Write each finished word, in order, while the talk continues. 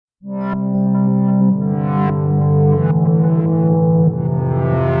Good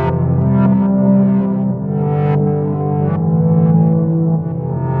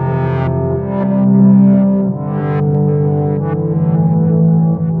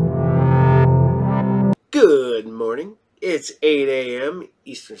morning. It's 8 a.m.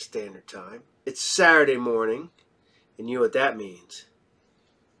 Eastern Standard Time. It's Saturday morning, and you know what that means.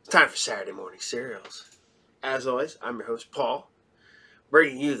 It's time for Saturday morning cereals. As always, I'm your host, Paul,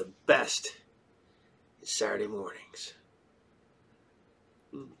 bringing you the best in Saturday mornings.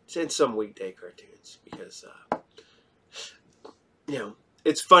 And some weekday cartoons, because,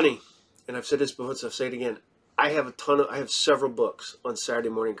 it's funny, and I've said this before, so I'll say it again. I have several books on Saturday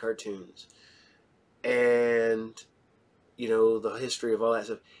morning cartoons, and the history of all that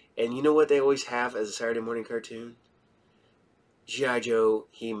stuff. And you know what they always have as a Saturday morning cartoon? G.I. Joe,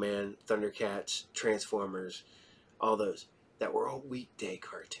 He-Man, Thundercats, Transformers, all those. That were all weekday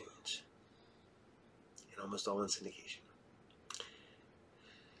cartoons. And almost all in syndication.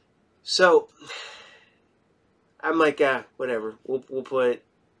 So, I'm like, whatever. We'll put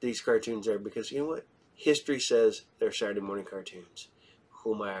these cartoons there because, you know what? History says they're Saturday morning cartoons.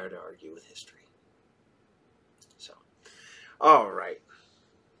 Who am I to argue with history? So, all right.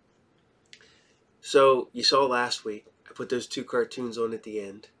 So, you saw last week, I put those two cartoons on at the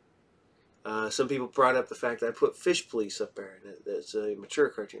end. Some people brought up the fact that I put Fish Police up there. And it's a mature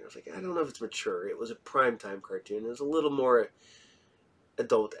cartoon. I was like, I don't know if it's mature. It was a primetime cartoon. It was a little more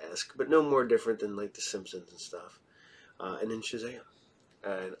adult-esque, but no more different than like The Simpsons and stuff. And then Shazam.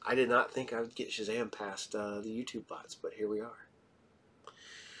 And I did not think I would get Shazam past the YouTube bots, but here we are.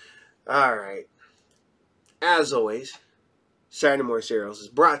 All right. As always, Saturday Morning Cereals is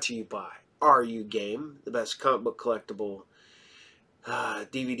brought to you by RU Game, the best comic book collectible,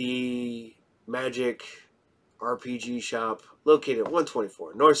 DVD, Magic, RPG shop, located at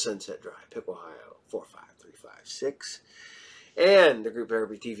 124 North Sunset Drive, Pickle, Ohio, 45356. And the Group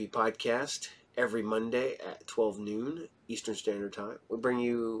Therapy TV podcast every Monday at 12 noon Eastern Standard Time. We bring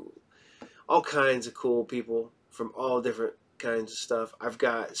you all kinds of cool people from all different kinds of stuff. I've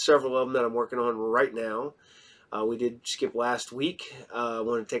got several of them that I'm working on right now. We did skip last week. I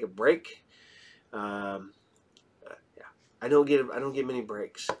wanted to take a break. Yeah, I don't get many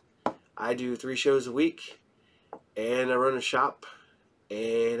breaks. I do 3 shows a week, and I run a shop,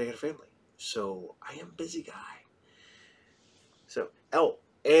 and I got a family. So I am a busy guy. So,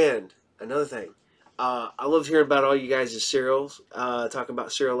 and another thing, I loved hearing about all you guys' cereals. Talking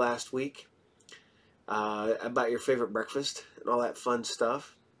about cereal last week, about your favorite breakfast and all that fun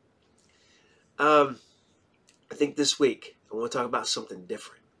stuff. I think this week I want to talk about something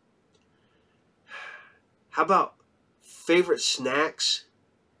different. How about favorite snacks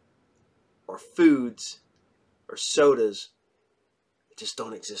or foods or sodas that just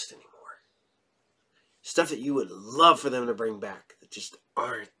don't exist anymore? Stuff that you would love for them to bring back that just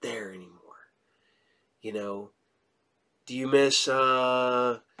aren't there anymore. Do you miss,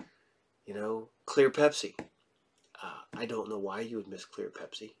 Clear Pepsi? I don't know why you would miss Clear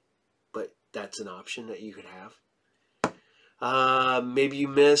Pepsi, but that's an option that you could have. Maybe you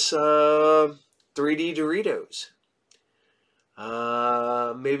miss 3D Doritos.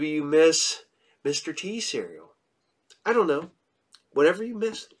 Maybe you miss Mr. T cereal. I don't know. Whatever you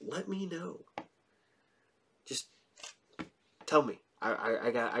miss, let me know. Just tell me. I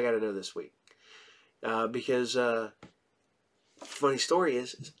got to know this week. Because funny story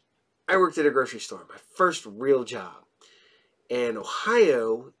is I worked at a grocery store, my first real job. And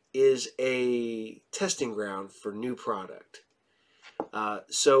Ohio is a testing ground for new product.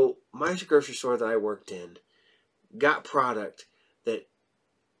 So my grocery store that I worked in got product that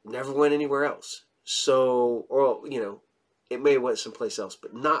never went anywhere else. So, it may have went someplace else,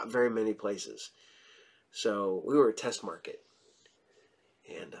 but not very many places. So we were a test market.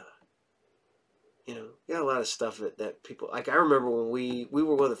 And, got a lot of stuff that people, like I remember when we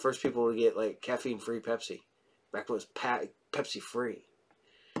were one of the first people to get like caffeine-free Pepsi, back when it was Pepsi-free.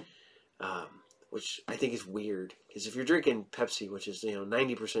 Which I think is weird, because if you're drinking Pepsi, which is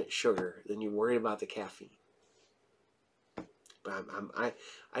 90% sugar, then you're worried about the caffeine. But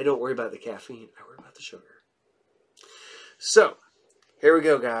I don't worry about the caffeine. I worry about the sugar. So here we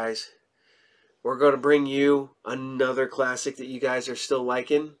go, guys. We're going to bring you another classic that you guys are still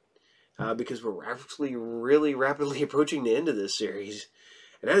liking, because we're actually really rapidly approaching the end of this series,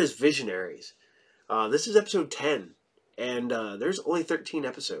 and that is Visionaries. This is episode 10, and there's only 13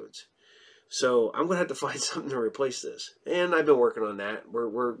 episodes. So I'm going to have to find something to replace this. And I've been working on that.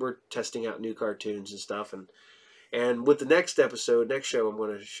 We're testing out new cartoons and stuff. And with the next show I'm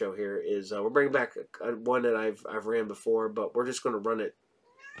going to show here is we're bringing back one that I've ran before, but we're just going to run it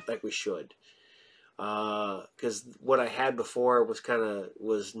like we should. Because what I had before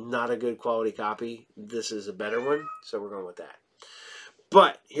was not a good quality copy. This is a better one, so we're going with that.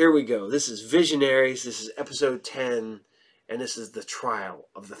 But here we go. This is Visionaries. This is episode 10, and this is the trial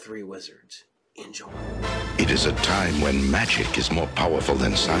of the three wizards. Enjoy. It is a time when magic is more powerful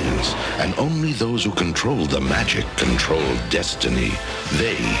than science, and only those who control the magic control destiny.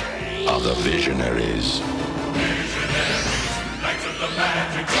 They are the Visionaries. Visionaries, knights of the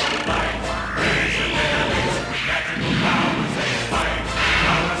magic of light. Visionaries, magical powers they fight.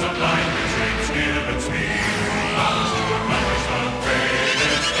 Powers of light, which reach skill and speed. Powers to accomplish the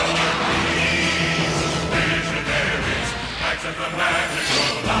greatest of deeds. Visionaries, knights of the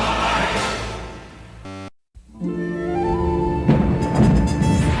magical light.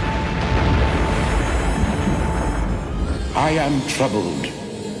 I am troubled.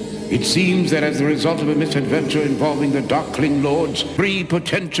 It seems that as a result of a misadventure involving the Darkling Lords, 3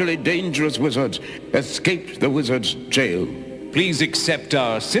 potentially dangerous wizards escaped the wizard's jail. Please accept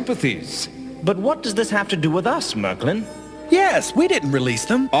our sympathies. But what does this have to do with us, Merklin? Yes, we didn't release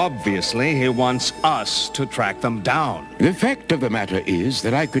them. Obviously, he wants us to track them down. The fact of the matter is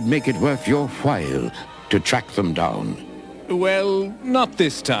that I could make it worth your while to track them down. Well, not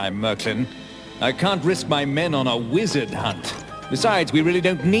this time, Merklin. I can't risk my men on a wizard hunt. Besides, we really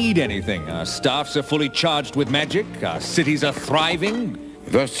don't need anything. Our staffs are fully charged with magic. Our cities are thriving.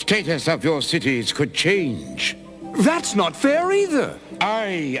 The status of your cities could change. That's not fair either.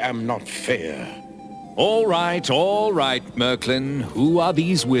 I am not fair. All right, Merklin. Who are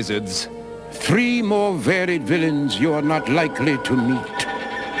these wizards? 3 more varied villains you are not likely to meet.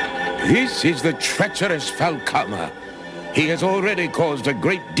 This is the treacherous Falconer. He has already caused a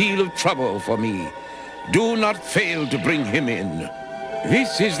great deal of trouble for me. Do not fail to bring him in.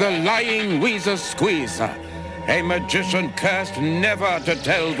 This is the lying Weezer Squeezer, a magician cursed never to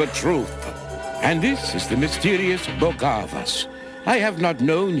tell the truth. And this is the mysterious Bogavus. I have not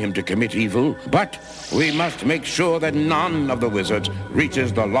known him to commit evil, but we must make sure that none of the wizards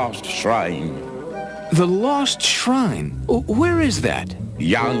reaches the Lost Shrine. The Lost Shrine? Where is that?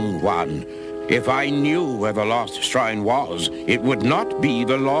 Young one, if I knew where the Lost Shrine was, it would not be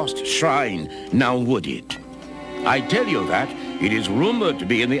the Lost Shrine, now would it? I tell you that it is rumored to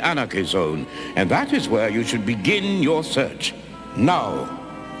be in the Anarchy Zone, and that is where you should begin your search. Now,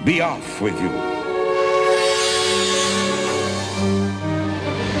 be off with you.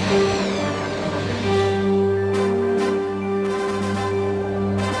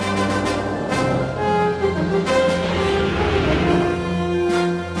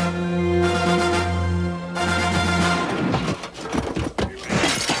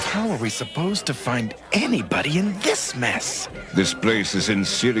 Supposed to find anybody in this mess? This place is in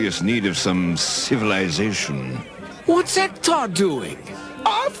serious need of some civilization. What's Hector doing?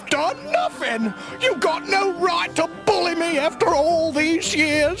 I've done nothing! You got no right to bully me after all these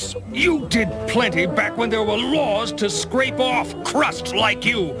years! You did plenty back when there were laws to scrape off crust like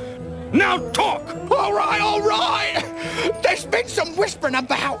you. Now talk! All right! There's been some whispering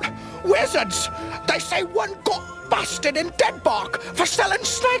about wizards. They say one got busted in Denmark for selling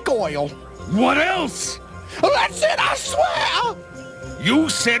snake oil. What else? That's it, I swear! You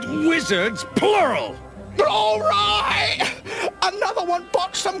said wizards, plural! All right! Another one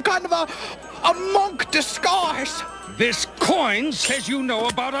bought some kind of a monk disguise. This coin says you know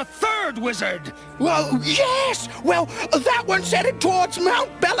about a 3rd wizard. Well, yes! Well, that one's headed towards Mount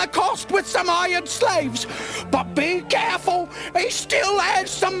Bellacost with some hired slaves. But be careful, he still has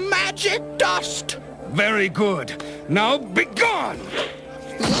some magic dust. Very good. Now be gone!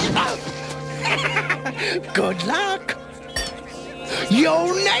 Good luck!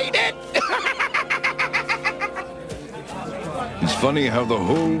 You'll need it! It's funny how the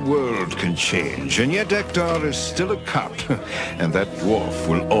whole world can change, and yet Hector is still a cop, and that dwarf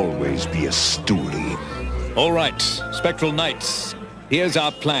will always be a stoolie. All right, Spectral Knights, here's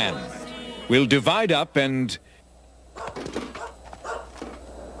our plan. We'll divide up and...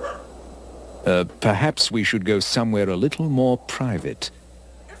 perhaps we should go somewhere a little more private.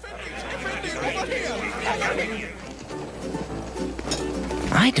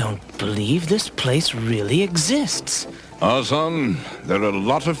 I don't believe this place really exists. Ozon, there are a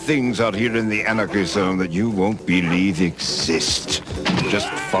lot of things out here in the Anarchy Zone that you won't believe exist. Just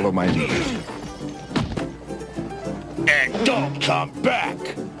follow my lead. And don't come back!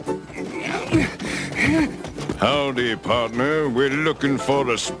 Howdy, partner. We're looking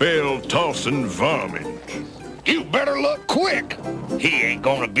for a spell-tossing varmint. You better look quick! He ain't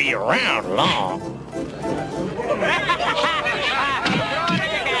gonna be around long.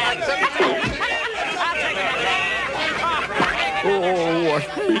 Oh,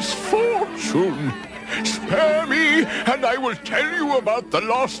 what misfortune! Spare me, and I will tell you about the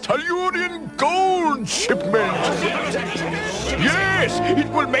lost Tellurian gold shipment. Yes, it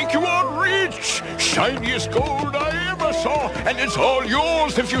will make you all rich. Shiniest gold I ever saw, and it's all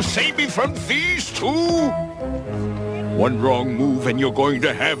yours if you save me from these two. One wrong move and you're going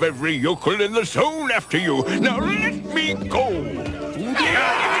to have every yokel in the zone after you. Now let me go.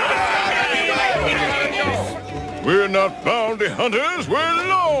 We're not bounty hunters, we're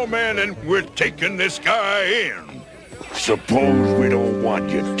lawmen, and we're taking this guy in. Suppose we don't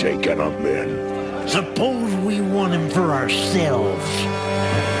want you taking him in. Suppose we want him for ourselves.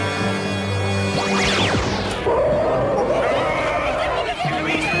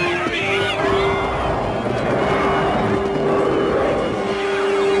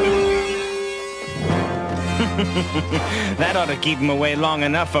 That ought to keep him away long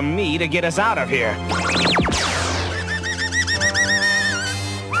enough for me to get us out of here.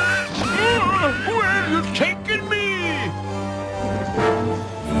 Where are you taking me?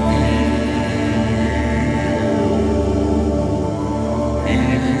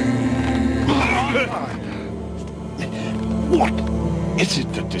 What is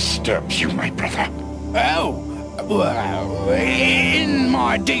it that disturbs you, my brother? Oh, well, in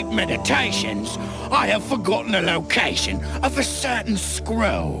my deep meditations, I have forgotten the location of a certain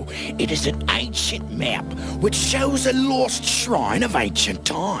scroll. It is an ancient map which shows a lost shrine of ancient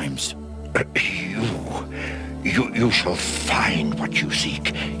times. You shall find what you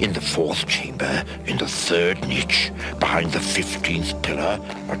seek in the 4th chamber, in the 3rd niche, behind the 15th pillar,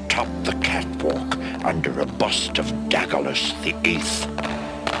 atop the catwalk, under a bust of Dagalus the 8th.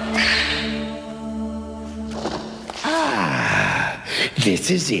 Ah, this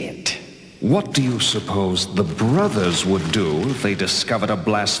is it. What do you suppose the brothers would do if they discovered a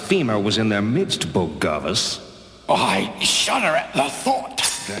blasphemer was in their midst, Bogavus? I shudder at the thought.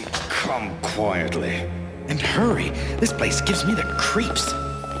 Then come quietly. And hurry, this place gives me the creeps.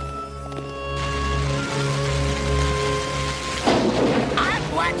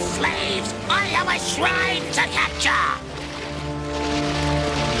 Onward, slaves! I have a shrine to capture!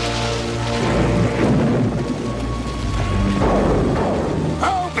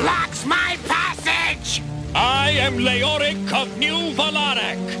 Who blocks my passage? I am Leoric of New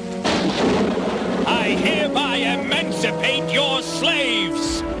Valarak. I hereby emancipate your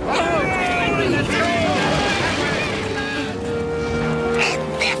slaves.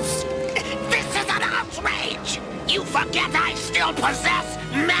 This is an outrage! You forget I still possess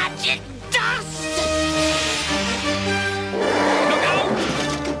magic dust! Look out!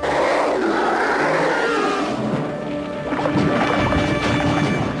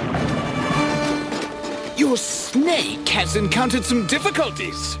 Your snake has encountered some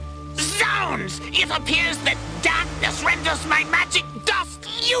difficulties. Zounds! It appears that darkness renders my magic dust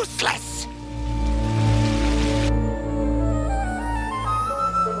useless!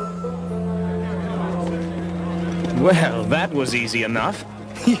 Well, that was easy enough.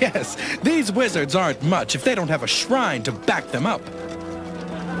 Yes, these wizards aren't much if they don't have a shrine to back them up.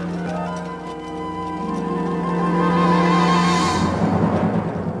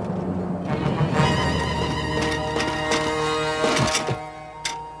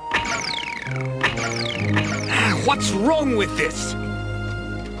 What's wrong with this?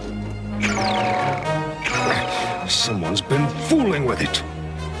 Someone's been fooling with it.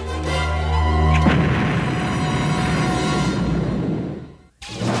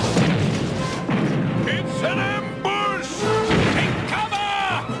 It's an ambush! Take cover!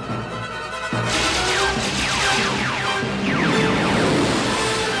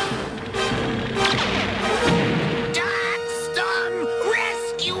 Darkstorm,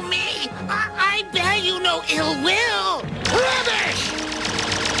 rescue me! I bear you no ill will! Rubbish!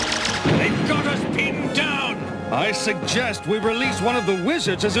 They've got us pinned down! I suggest we release one of the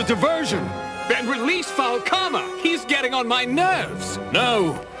wizards as a diversion. Then release Falcama! He's getting on my nerves!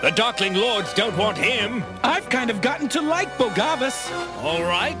 No, the Darkling Lords don't want him! I've kind of gotten to like Bogavus. All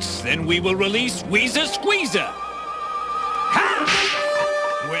right, then we will release Weezer Squeezer! Ha!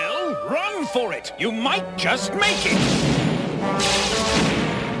 Well, run for it! You might just make it!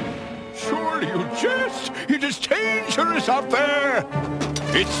 Surely you jest! It is dangerous out there!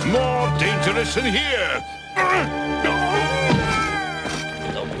 It's more dangerous in here! The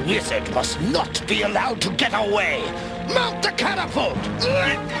wizard must not be allowed to get away! Mount the catapult!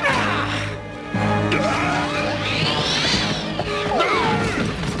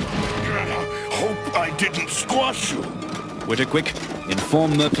 Hope I didn't squash you. Witterquick,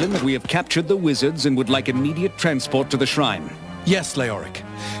 inform Merklin that we have captured the wizards and would like immediate transport to the shrine. Yes, Leoric.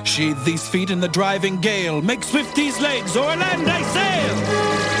 Sheathe these feet in the driving gale. Make swift these legs, o'er land I sail!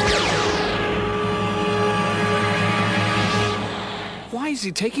 Why is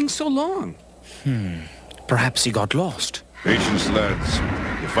he taking so long? Perhaps he got lost. Patience, lads.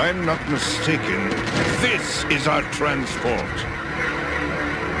 If I'm not mistaken, this is our transport.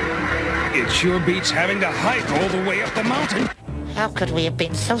 It sure beats having to hike all the way up the mountain. How could we have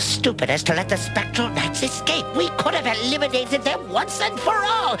been so stupid as to let the spectral knights escape? We could have eliminated them once and for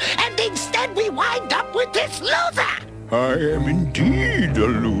all, and instead we wind up with this loser! I am indeed a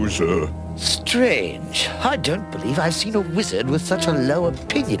loser. Strange. I don't believe I've seen a wizard with such a low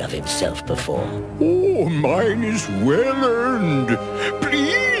opinion of himself before. Oh, mine is well earned.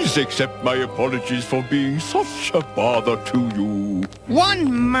 Please accept my apologies for being such a bother to you.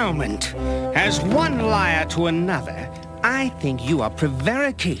 One moment. As one liar to another, I think you are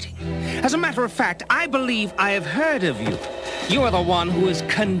prevaricating. As a matter of fact, I believe I have heard of you. You are the one who is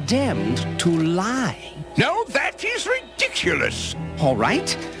condemned to lie. Now that is ridiculous. All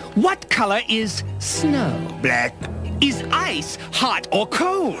right. What color is snow? Black. Is ice hot or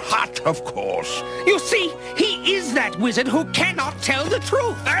cold? Hot, of course. You see, he is that wizard who cannot tell the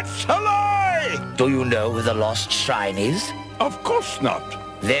truth. That's a lie! Do you know where the lost shrine is? Of course not.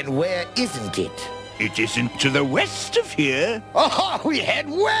 Then where isn't it? It isn't to the west of here. Oh, we head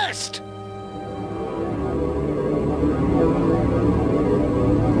west!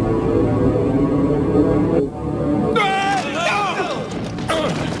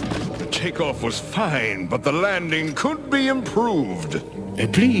 Takeoff was fine, but the landing could be improved.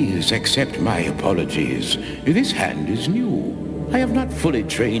 Please accept my apologies. This hand is new. I have not fully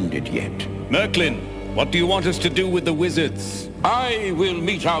trained it yet. Merklin, what do you want us to do with the wizards? I will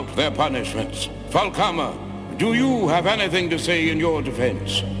mete out their punishments. Falcama, do you have anything to say in your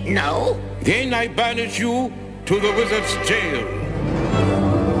defense? No. Then I banish you to the wizard's jail.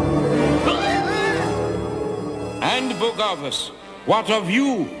 And Bogavus, what of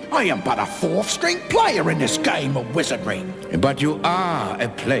you? I am but a fourth-string player in this game of wizardry. But you are a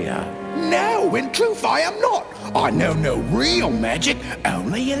player. No, in truth I am not. I know no real magic,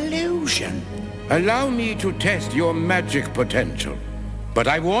 only illusion. Allow me to test your magic potential. But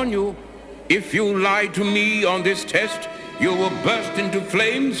I warn you, if you lie to me on this test, you will burst into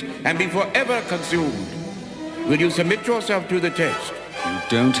flames and be forever consumed. Will you submit yourself to the test? You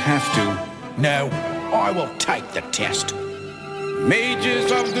don't have to. No, I will take the test.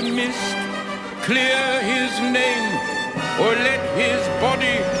 Mages of the mist, clear his name, or let his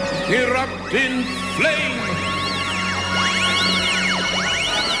body erupt in flame.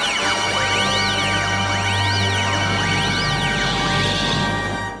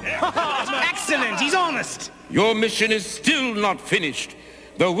 Excellent, he's honest. Your mission is still not finished.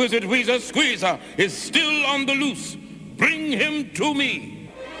 The wizard Weezer Squeezer is still on the loose. Bring him to me.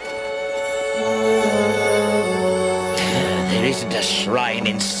 There isn't a shrine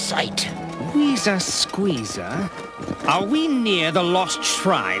in sight. Weezer Squeezer? Are we near the lost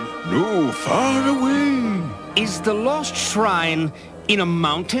shrine? No, far away. Is the lost shrine in a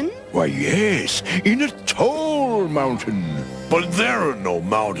mountain? Why, yes, in a tall mountain. But there are no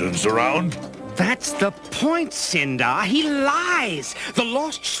mountains around. That's the point, Sindar. He lies. The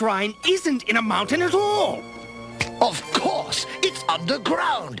lost shrine isn't in a mountain at all. Of course, it's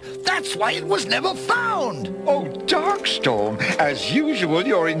underground. That's why it was never found. Oh, Darkstorm, as usual,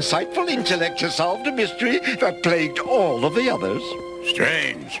 your insightful intellect has solved a mystery that plagued all of the others.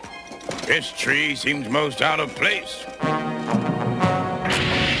 Strange. This tree seems most out of place.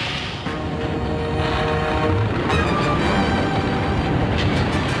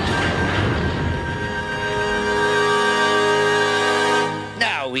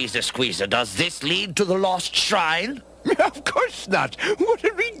 Weezer Squeezer, does this lead to the lost shrine? Of course not. What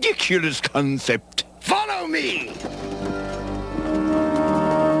a ridiculous concept. Follow me!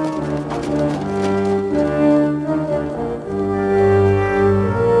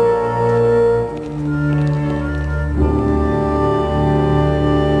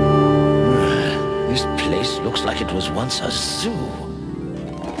 This place looks like it was once a zoo.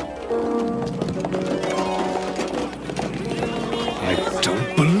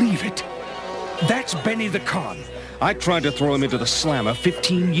 Don't believe it. That's Benny the Con. I tried to throw him into the slammer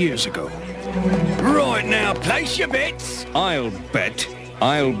 15 years ago. Right now, place your bets. I'll bet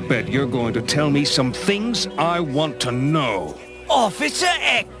you're going to tell me some things I want to know. Officer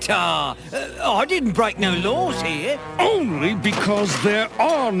Hector, I didn't break no laws here. Only because there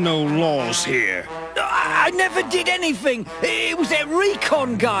are no laws here. I never did anything. It was that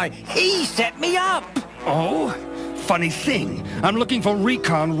recon guy. He set me up. Oh? Funny thing, I'm looking for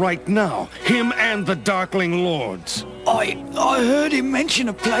Recon right now. Him and the Darkling Lords. I heard him mention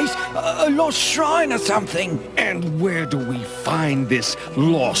a place, a lost shrine or something. And where do we find this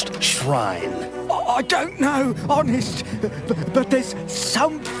lost shrine? I don't know, honest. But there's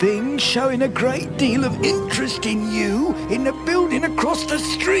something showing a great deal of interest in you in the building across the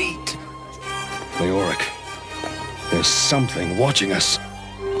street. Leoric, there's something watching us.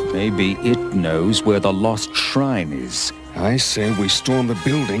 Maybe it knows where the lost shrine is. I say we storm the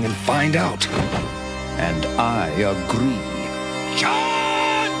building and find out. And I agree.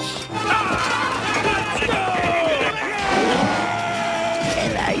 Charge!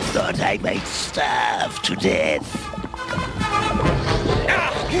 And I thought I might starve to death.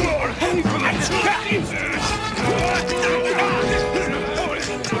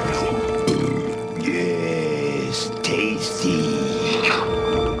 Yes, tasty.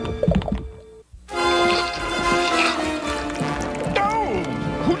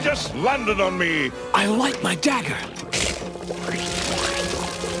 Who just landed on me? I like my dagger.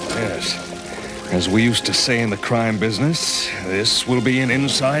 Yes. As we used to say in the crime business, this will be an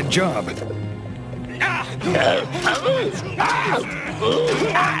inside job. Stop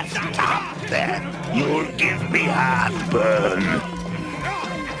that. You'll give me heartburn.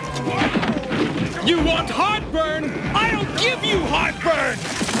 You want heartburn? I'll give you heartburn!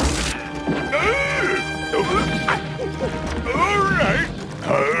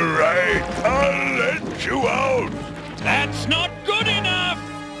 All right, I'll let you out. That's not good enough!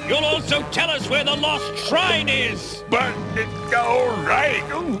 You'll also tell us where the lost shrine is! But, all right.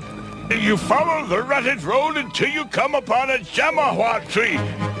 You follow the rutted road until you come upon a jamahua tree.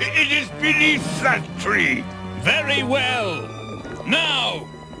 It is beneath that tree. Very well. Now,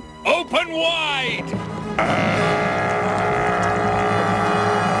 open wide!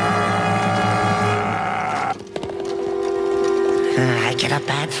 I get a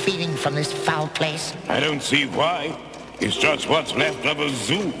bad feeling from this foul place. I don't see why. It's just what's left of a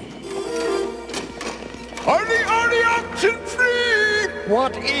zoo. Are the oxen free?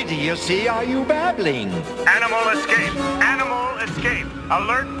 What idiocy are you babbling? Animal escape! Animal escape!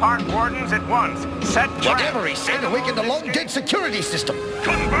 Alert park wardens at once. Set trap. Whatever he said, awaken the long-dead security system.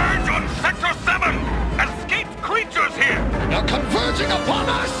 Converge on Sector 7! Escaped creatures here! They're converging upon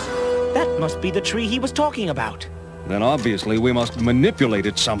us! That must be the tree he was talking about. Then obviously we must manipulate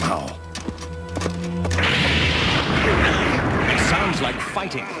it somehow. It sounds like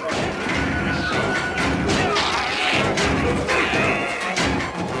fighting.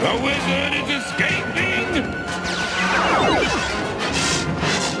 The wizard is escaping!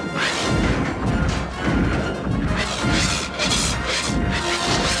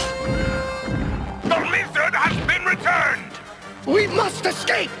 The lizard has been returned! We must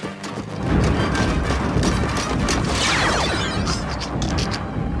escape!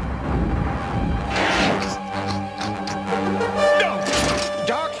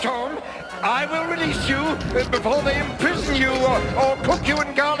 I will release you before they imprison you or cook you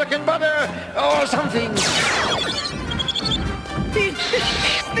in garlic and butter or something. These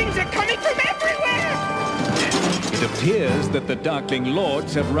things are coming from everywhere! It appears that the Darkling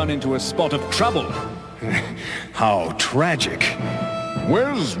Lords have run into a spot of trouble. How tragic.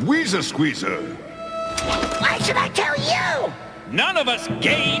 Where's Weezer Squeezer? Why should I tell you? None of us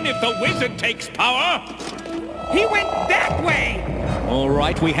gain if the wizard takes power! He went that way! All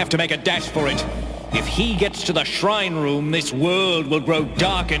right, we have to make a dash for it. If he gets to the shrine room, this world will grow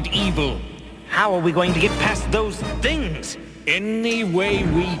dark and evil. How are we going to get past those things? Any way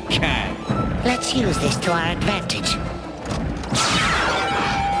we can. Let's use this to our advantage.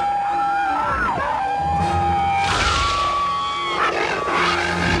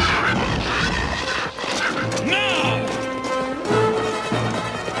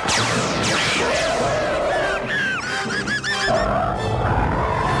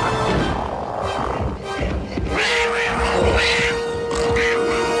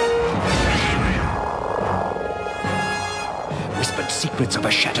 Secrets of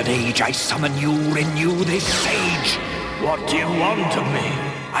a shattered age, I summon you, renew this sage. What do you want of me?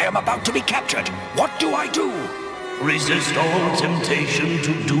 I am about to be captured. What do I do? Resist all temptation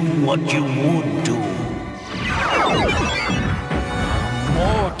to do what you would do.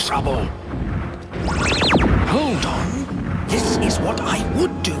 More trouble. Hold on. This is what I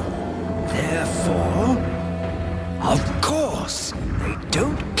would do. Therefore, of course, they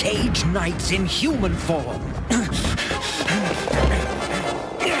don't cage knights in human form.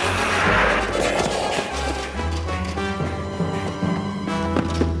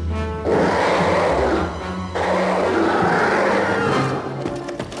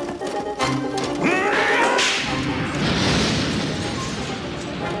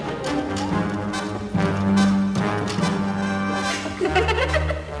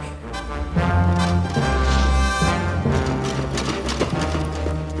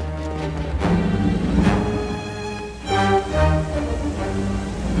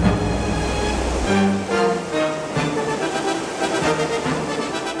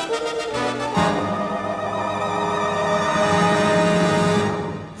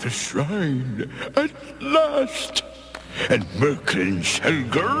 shrine, at last. And Merklin shall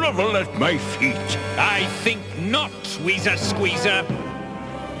grovel at my feet. I think not, Weezer Squeezer.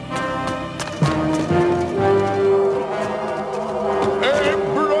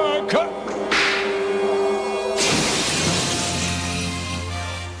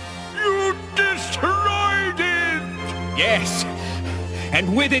 You destroyed it! Yes,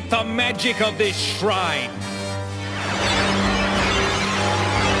 and with it the magic of this shrine.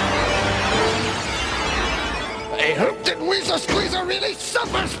 I hope that Weezer Squeezer really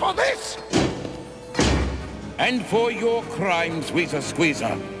suffers for this! And for your crimes, Weezer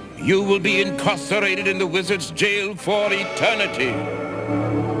Squeezer, you will be incarcerated in the wizard's jail for eternity.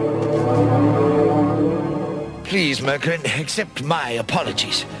 Please, Merklin, accept my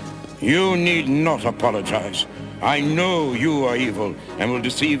apologies. You need not apologize. I know you are evil and will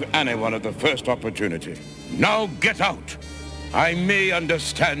deceive anyone at the first opportunity. Now get out. I may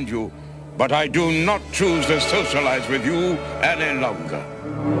understand you, but I do not choose to socialize with you any longer.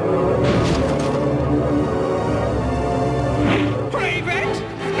 Qbert,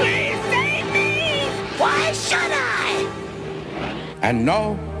 please save me! Why should I? And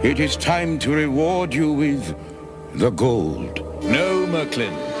now it is time to reward you with the gold. No,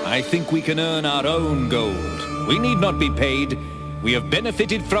 Merklin. I think we can earn our own gold. We need not be paid. We have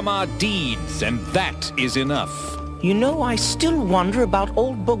benefited from our deeds, and that is enough. You know, I still wonder about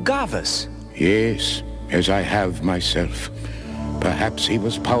old Bogavus. Yes, as I have myself. Perhaps he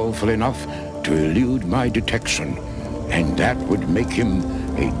was powerful enough to elude my detection, and that would make him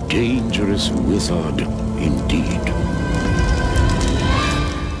a dangerous wizard indeed.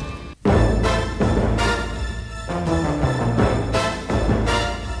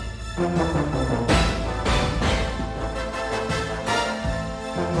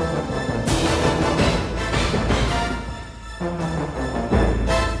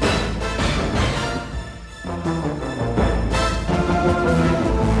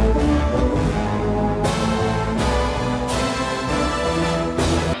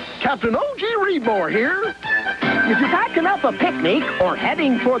 Captain O.G. Reedmore here. If you're packing up a picnic or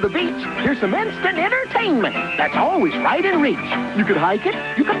heading for the beach, here's some instant entertainment that's always right in reach. You can hike it,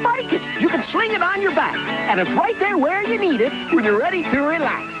 you can bike it, you can sling it on your back, and it's right there where you need it when you're ready to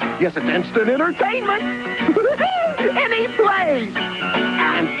relax. Yes, it's instant entertainment. Any place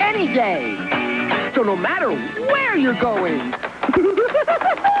and any day. So no matter where you're going,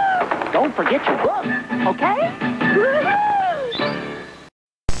 don't forget your book, okay?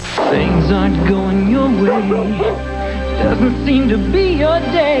 Things aren't going your way. Doesn't seem to be your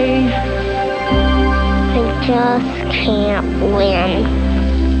day. I just can't win.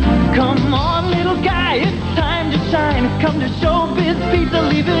 Come on, little guy, it's time to shine. Come to Showbiz Pizza,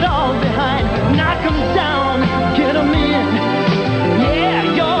 leave it all behind. Knock 'em down, get 'em in. Yeah,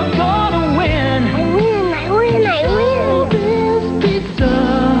 you're gonna win. I win. Showbiz Pizza.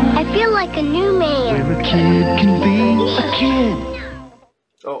 I feel like a new man. Where a kid can be a kid.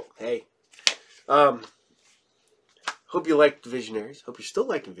 Oh, hey. Hope you liked Visionaries. Hope you're still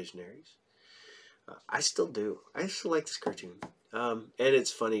liking Visionaries. I still do. I still like this cartoon. And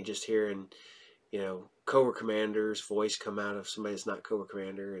it's funny just hearing, Cobra Commander's voice come out of somebody that's not Cobra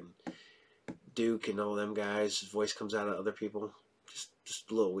Commander, and Duke and all them guys' voice comes out of other people. Just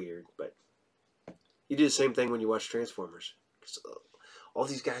a little weird, but you do the same thing when you watch Transformers. All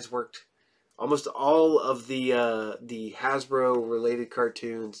these guys worked. Almost all of the Hasbro-related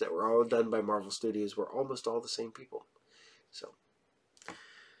cartoons that were all done by Marvel Studios were almost all the same people. So,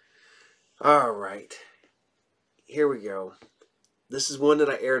 all right, here we go. This is one that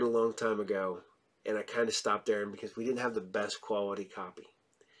I aired a long time ago, and I kind of stopped airing because we didn't have the best quality copy.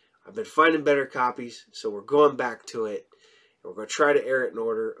 I've been finding better copies, so we're going back to it. And we're going to try to air it in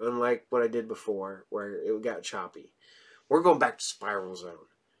order, unlike what I did before, where it got choppy. We're going back to Spiral Zone.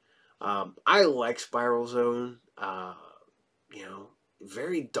 I like Spiral Zone.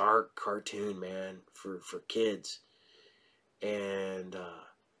 Very dark cartoon, man, for kids. And I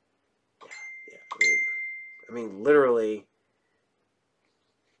mean, literally,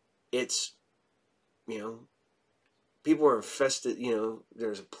 it's, people are infested.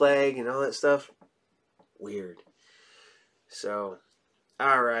 There's a plague and all that stuff. Weird. So,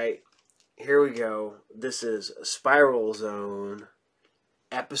 all right, here we go. This is Spiral Zone.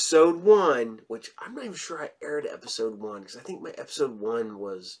 Episode 1, which I'm not even sure I aired episode 1, because I think my episode 1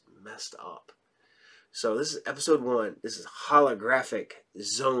 was messed up. So this is episode 1. This is Holographic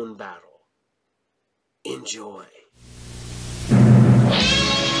Zone Battle. Enjoy.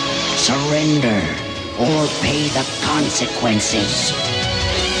 Surrender or pay the consequences.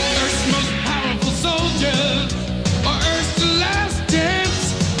 Earth's most powerful soldiers, or Earth's last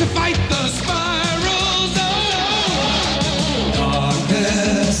dance to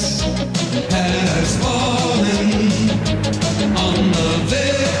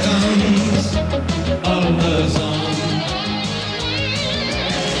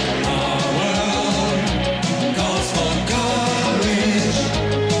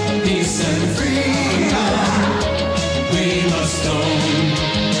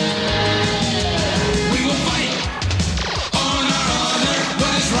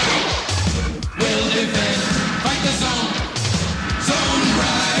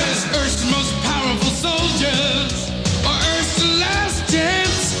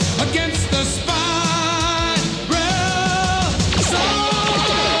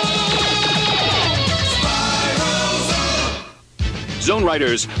Zone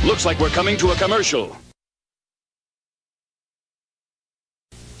Riders, looks like we're coming to a commercial.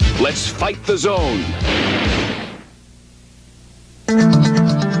 Let's fight the zone.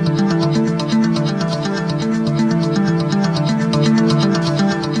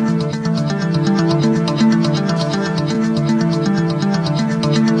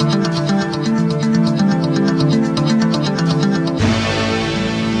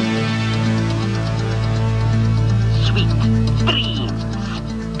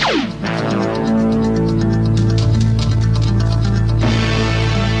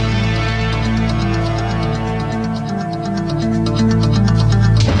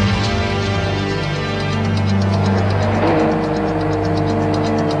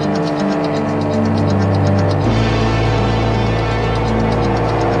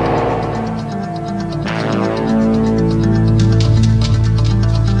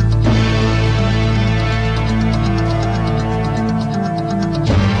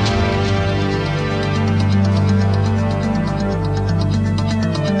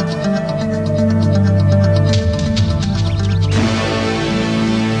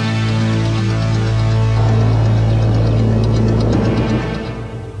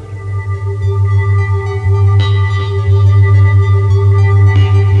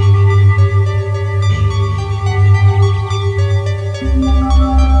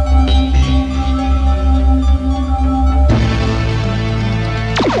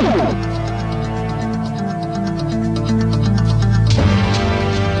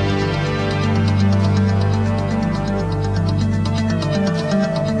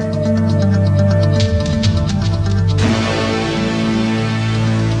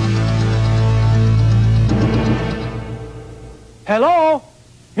 Hello?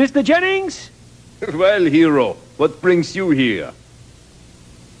 Mr. Jennings? Well, hero, what brings you here?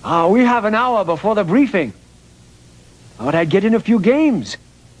 We have an hour before the briefing. Thought I'd get in a few games.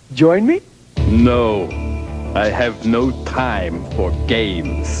 Join me? No, I have no time for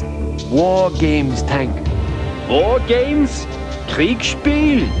games. War games, Tank. War games?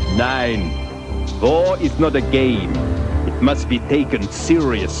 Kriegsspiel? Nein. War is not a game. It must be taken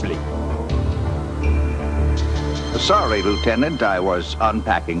seriously. Sorry, Lieutenant, I was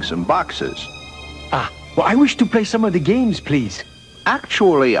unpacking some boxes. Well, I wish to play some of the games, please.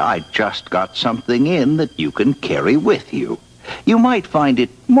 Actually, I just got something in that you can carry with you. You might find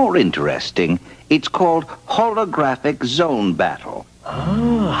it more interesting. It's called Holographic Zone Battle.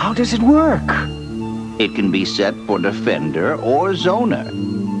 Oh, how does it work? It can be set for Defender or Zoner.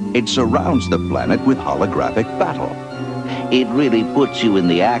 It surrounds the planet with holographic battle. It really puts you in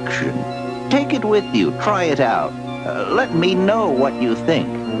the action. Take it with you, try it out. Let me know what you think.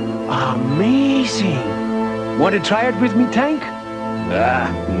 Amazing! Want to try it with me, Tank?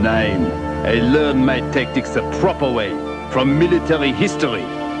 Nein. I learned my tactics the proper way, from military history.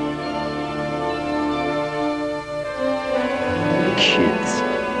 Kids.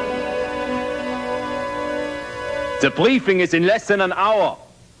 The briefing is in less than an hour.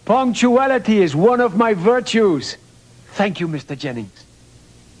 Punctuality is one of my virtues. Thank you, Mr. Jennings.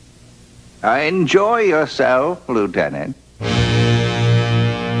 Enjoy yourself, Lieutenant.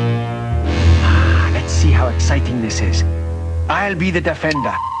 Let's see how exciting this is. I'll be the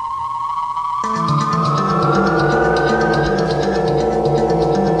Defender.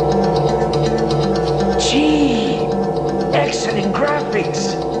 Gee! Excellent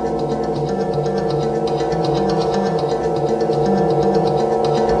graphics!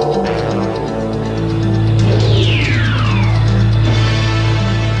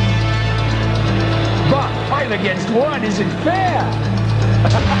 Against one isn't fair.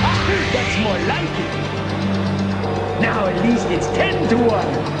 That's more like it. Now at least it's 10 to 1.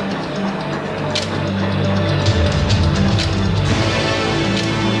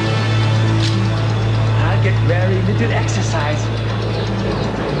 I'll get very little exercise.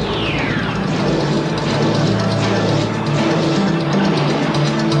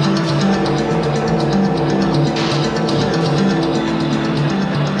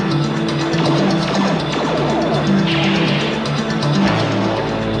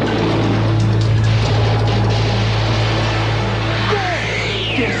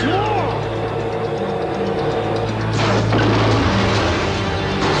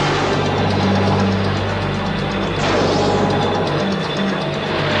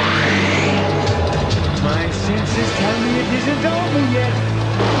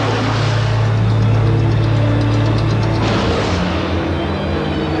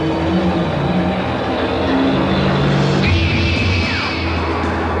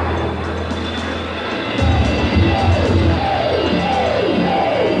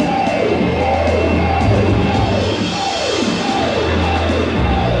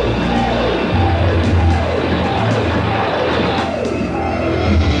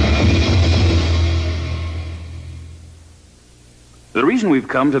 The reason we've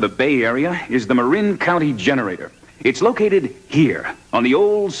come to the Bay Area is the Marin County generator. It's located here, on the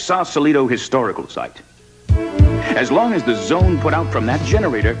old Sausalito historical site. As long as the zone put out from that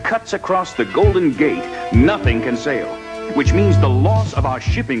generator cuts across the Golden Gate, nothing can sail, which means the loss of our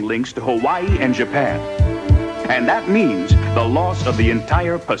shipping links to Hawaii and Japan. And that means the loss of the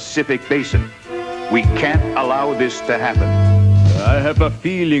entire Pacific Basin. We can't allow this to happen. I have a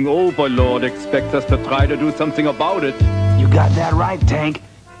feeling Overlord expects us to try to do something about it. You got that right, Tank.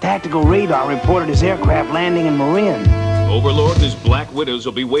 Tactical radar reported his aircraft landing in Marin. Overlord and his Black Widows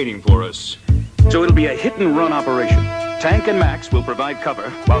will be waiting for us. So it'll be a hit-and-run operation. Tank and Max will provide cover,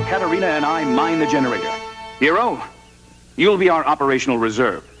 while Katarina and I mine the generator. Hero, you'll be our operational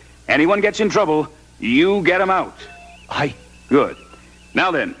reserve. Anyone gets in trouble, you get them out. Aye. Good. Now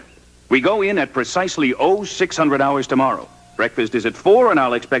then, we go in at precisely 0600 hours tomorrow. Breakfast is at 4, and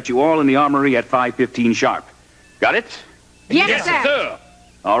I'll expect you all in the armory at 5:15 sharp. Got it? Yes, sir.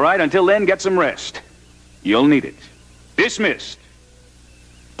 All right, until then, get some rest. You'll need it. Dismissed.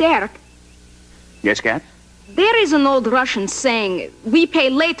 Dirk, Yes, Kat? there is an old Russian saying, we pay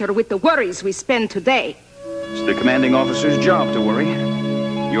later with the worries we spend today. It's the commanding officer's job to worry.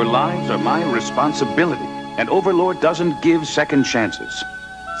 Your lives are my responsibility, and Overlord doesn't give second chances.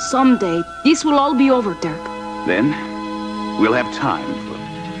 Someday, this will all be over, Dirk. Then, we'll have time for...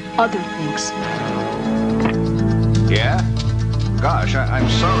 Other things. Yeah? Gosh, I'm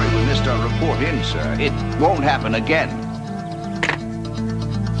sorry we missed our report in, sir. It won't happen again.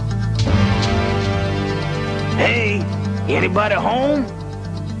 Hey, anybody home?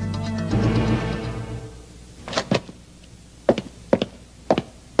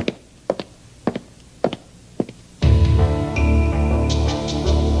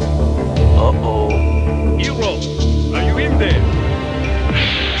 Hero, are you in there?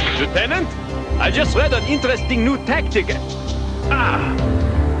 Lieutenant? I just read an interesting new tactic.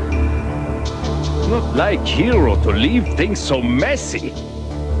 Not like Hero to leave things so messy.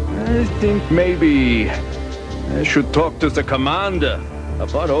 I think maybe I should talk to the commander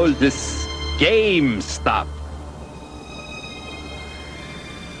about all this game stuff.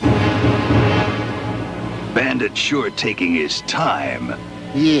 Bandit sure taking his time.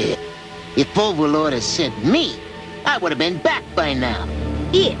 Yeah. If Overlord had sent me, I would have been back by now.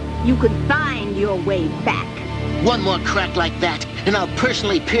 If you could find your way back. One more crack like that, and I'll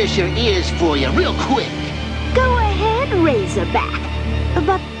personally pierce your ears for you real quick. Go ahead, Razorback.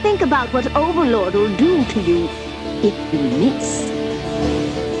 But think about what Overlord will do to you if you miss.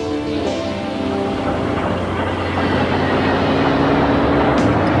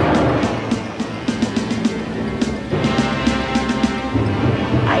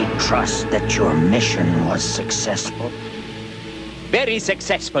 I trust that your mission was successful. Very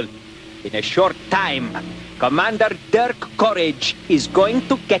successful. In a short time, Commander Dirk Courage is going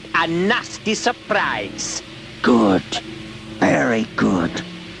to get a nasty surprise. Good. Very good.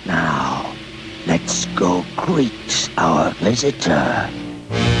 Now, let's go greet our visitor.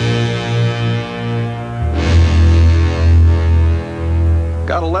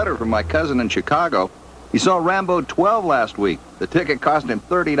 Got a letter from my cousin in Chicago. He saw Rambo 12 last week. The ticket cost him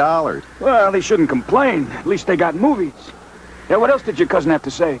 $30. Well, they shouldn't complain. At least they got movies. Yeah, what else did your cousin have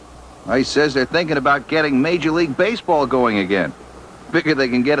to say? He says they're thinking about getting Major League Baseball going again. Figure they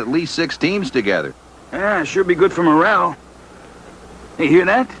can get at least 6 teams together. Yeah, sure be good for morale. You hear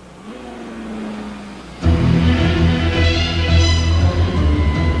that?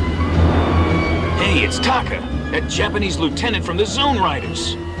 Hey, it's Taka, that Japanese lieutenant from the Zone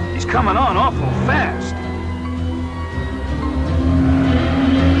Riders. He's coming on awful fast.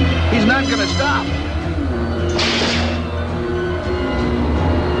 He's not gonna stop.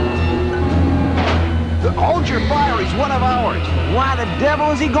 Hold your fire, he's one of ours. Why the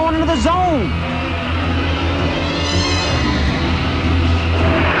devil is he going into the zone?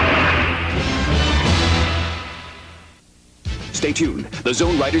 Stay tuned. The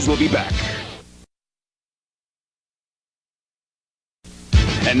Zone Riders will be back.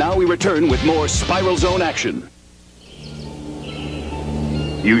 And now we return with more Spiral Zone action.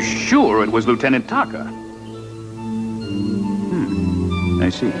 You sure it was Lieutenant Taka? I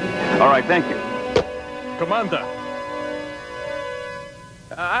see. All right, thank you. Commander,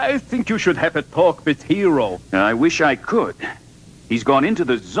 I think you should have a talk with Hero. I wish I could. He's gone into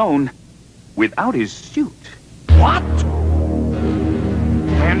the zone without his suit. What?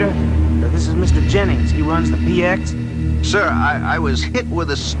 Commander, this is Mr. Jennings. He runs the PX. Sir, I was hit with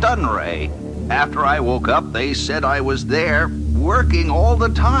a stun ray. After I woke up, they said I was there, working all the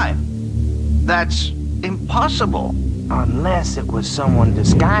time. That's impossible. Unless it was someone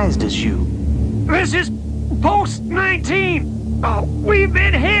disguised as you. This is Post 19! Oh, we've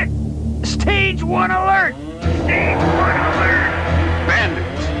been hit! Stage 1 alert! Stage 1 alert!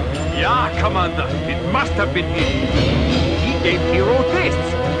 Bandits! Yeah, Commander. It must have been him. He gave Hero this.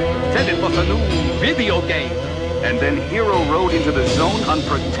 Said it was a new video game. And then Hero rode into the zone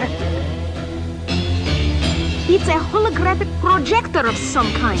unprotected. It's a holographic projector of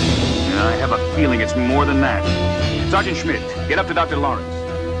some kind. I have a feeling it's more than that. Sergeant Schmidt, get up to Dr. Lawrence.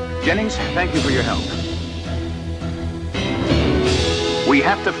 Jennings, thank you for your help. We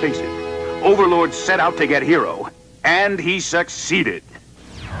have to face it. Overlord set out to get Hero, and he succeeded.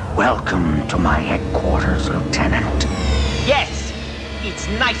 Welcome to my headquarters, Lieutenant. Yes, it's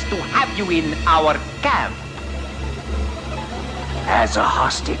nice to have you in our camp. As a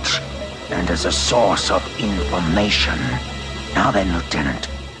hostage, and as a source of information. Now then, Lieutenant.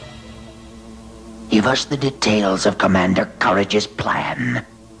 Give us the details of Commander Courage's plan.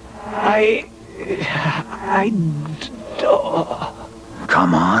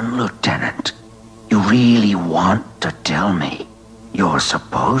 Come on, Lieutenant. You really want to tell me? You're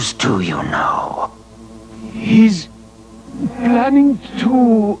supposed to, you know. He's planning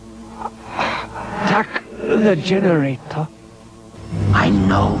to attack the generator. I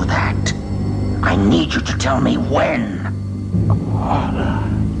know that. I need you to tell me when.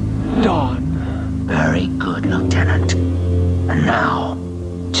 Dawn. Very good, Lieutenant. And now,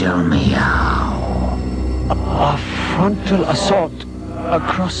 tell me how. A frontal assault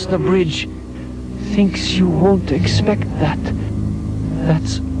across the bridge. Thinks you won't expect that.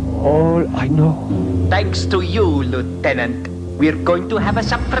 That's all I know. Thanks to you, Lieutenant. We're going to have a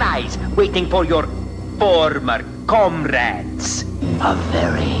surprise waiting for your former comrades. A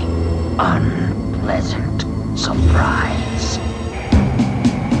very unpleasant surprise.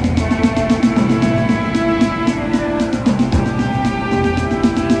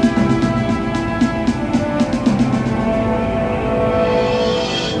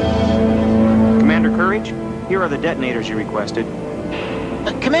 Commander Courage, here are the detonators you requested.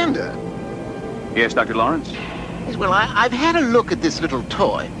 Commander. Yes, Dr. Lawrence? Yes, well, I've had a look at this little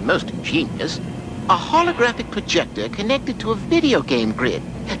toy, most ingenious. A holographic projector connected to a video game grid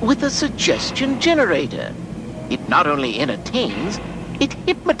with a suggestion generator. It not only entertains, it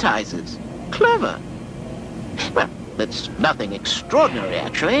hypnotizes. Clever. Well, that's nothing extraordinary,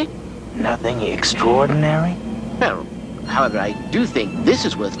 actually. Nothing extraordinary? Well, however, I do think this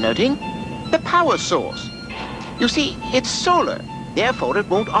is worth noting. The power source. You see, it's solar. Therefore, it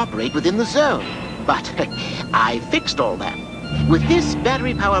won't operate within the zone. But I fixed all that. With this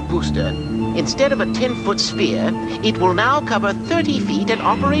battery power booster, instead of a 10-foot sphere, it will now cover 30 feet and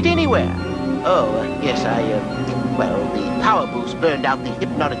operate anywhere. Oh, yes, well, the power boost burned out the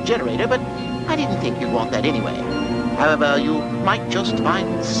hypnotic generator, but I didn't think you'd want that anyway. However, you might just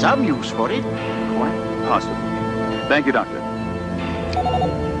find some use for it. Quite possibly. Thank you, Doctor.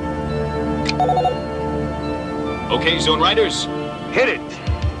 Okay, Zone Riders. Hit it!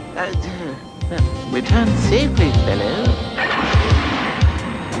 Return safely, fellow.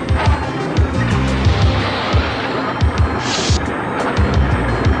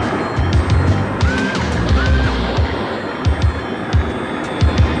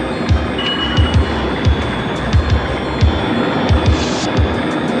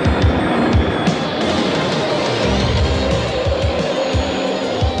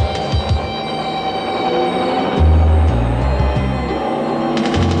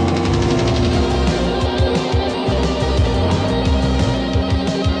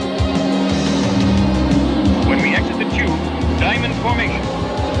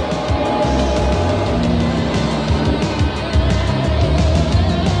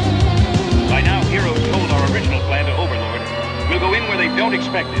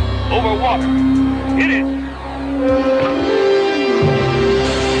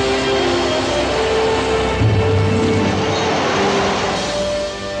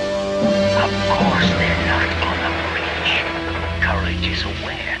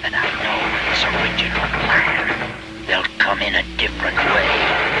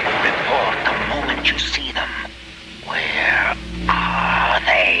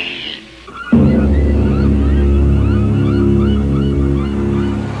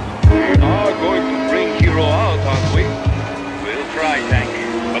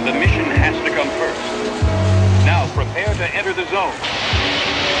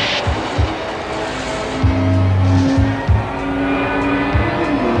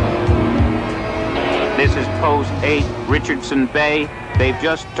 Bay. They've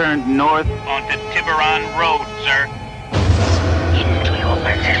just turned north onto Tiburon Road, sir. Into your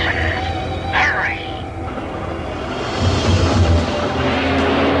position. Hurry!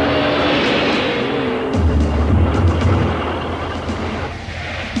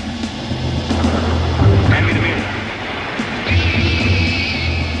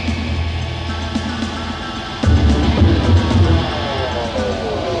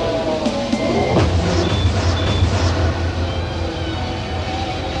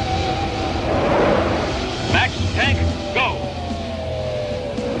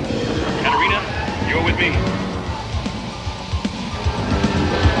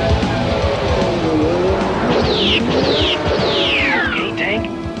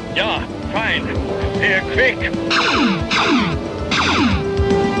 line. They're quick.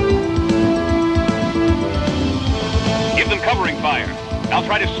 Give them covering fire. I'll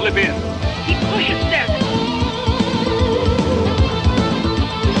try to slip in. He pushes them.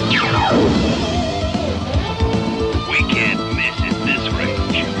 We can't miss at this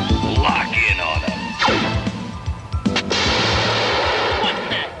range. Lock in on them.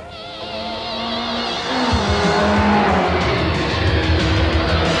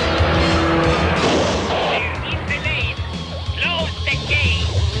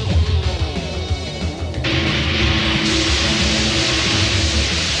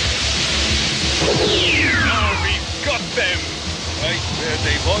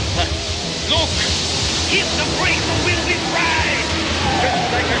 They won't touch. Look! Hit the brakes or we'll be fried! Just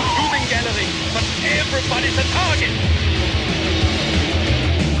like a shooting gallery, but everybody's a target!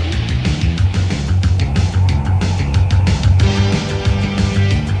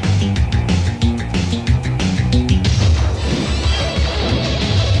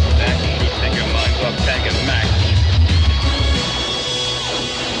 That should take your minds off Tank and Max.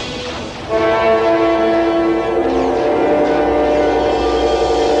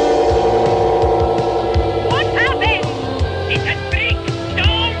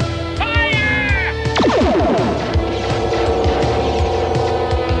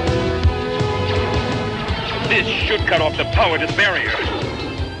 Should cut off the power to the barrier.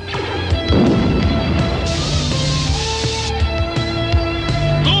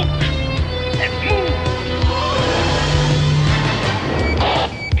 Look! Let's move!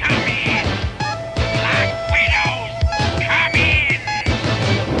 Come in! Black Widows! Come in!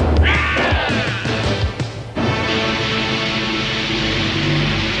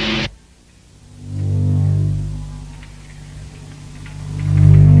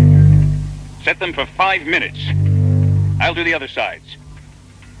 Set them for 5 minutes. I'll do the other sides.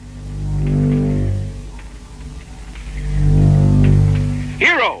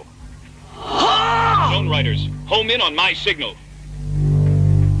 Hero! Zone Riders, home in on my signal.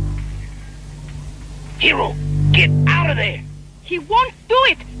 Hero, get out of there! He won't do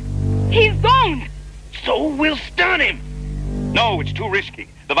it! He's zoned! So we'll stun him! No, it's too risky.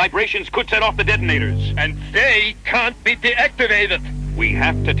 The vibrations could set off the detonators. And they can't be deactivated! We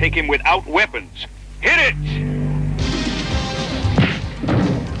have to take him without weapons. Hit it!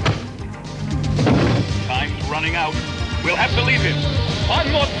 Time's running out. We'll have to leave him.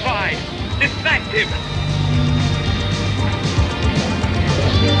 One more try. Distract him.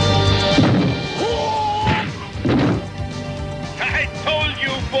 I told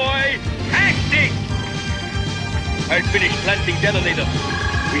you, boy. Tactic. I'll finish planting detonator.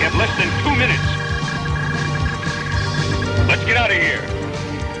 We have less than 2 minutes. Let's get out of here.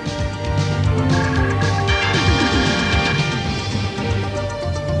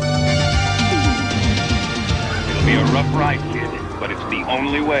 It'll be a rough ride, kid, but it's the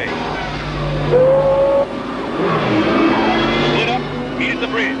only way. Split up, meet at the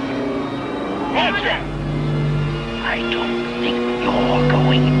bridge. Roger! I don't think you're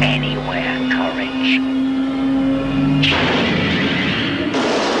going anywhere, Courage.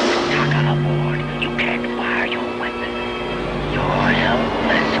 Stuck on a board. You can't fire your weapon. You're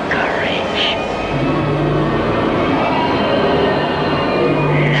helpless, Courage.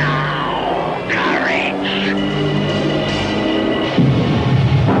 Now, Courage.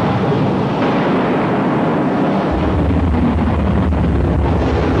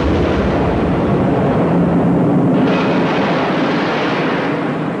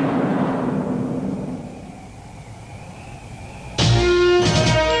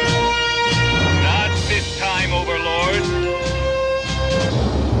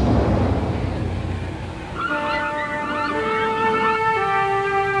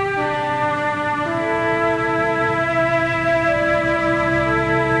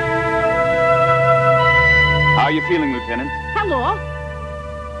 How are you feeling, Lieutenant? Hello?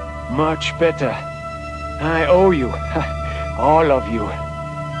 Much better. I owe you. All of you.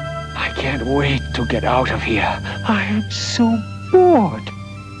 I can't wait to get out of here. I am so bored.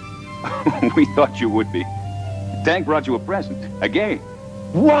 We thought you would be. Tank brought you a present. A game.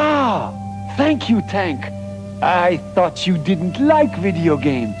 Wow! Thank you, Tank. I thought you didn't like video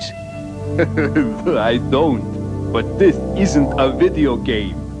games. I don't. But this isn't a video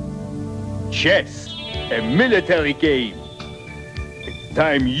game. Chess. A military game. It's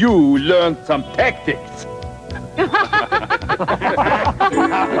time you learned some tactics.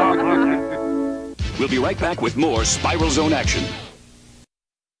 We'll be right back with more Spiral Zone action.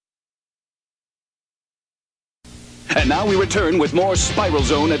 And now we return with more Spiral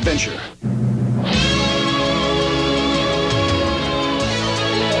Zone adventure.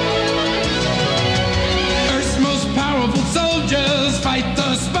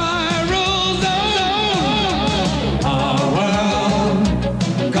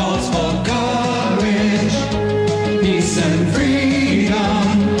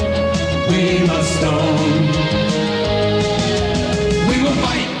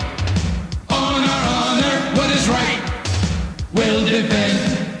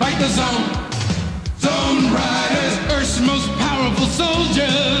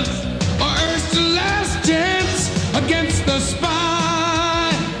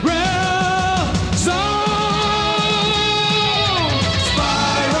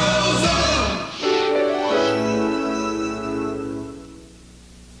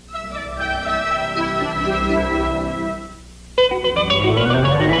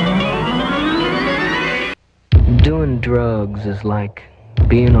 drugs is like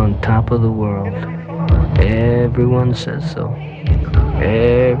being on top of the world. Everyone says so.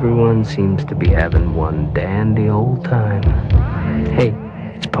 Everyone seems to be having one dandy old time. Hey,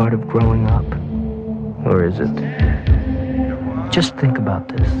 it's part of growing up. Or is it? Just think about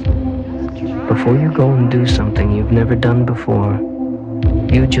this. Before you go and do something you've never done before,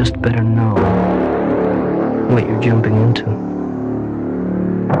 you just better know what you're jumping into.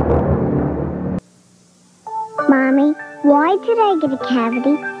 Mommy, why did I get a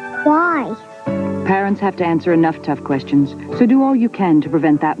cavity? Why? Parents have to answer enough tough questions, so do all you can to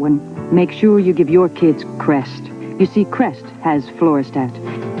prevent that one. Make sure you give your kids Crest. You see, Crest has Floristat.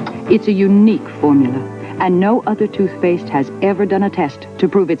 It's a unique formula, and no other toothpaste has ever done a test to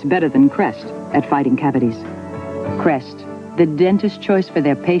prove it's better than Crest at fighting cavities. Crest, the dentist's choice for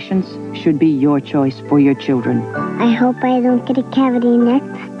their patients, should be your choice for your children. I hope I don't get a cavity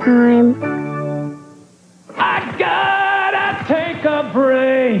next time. I gotta take a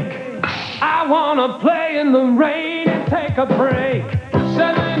break. I wanna play in the rain and take a break.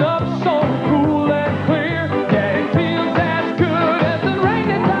 7-Up so cool and clear. Yeah, it feels as good as the rain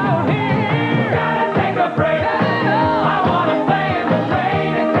that's out here. Gotta take a break. 7-Up. I wanna play in the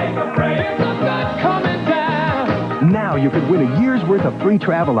rain and take a break. It's so good coming down. Now you could win a year's worth of free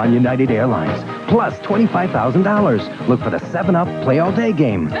travel on United Airlines, plus $25,000. Look for the 7-Up Play All Day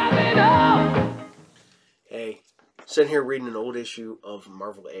game. 7-Up. Sitting here reading an old issue of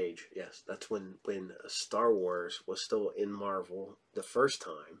Marvel Age. Yes, that's when Star Wars was still in Marvel the first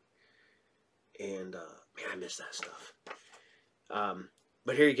time. And, man, I miss that stuff.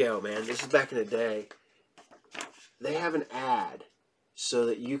 But here you go, man. This is back in the day. They have an ad so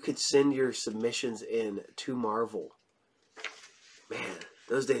that you could send your submissions in to Marvel. Man,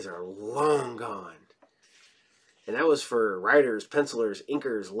 those days are long gone. And that was for writers, pencilers,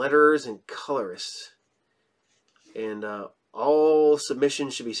 inkers, letterers, and colorists. And all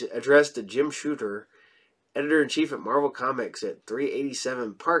submissions should be addressed to Jim Shooter, Editor-in-Chief at Marvel Comics at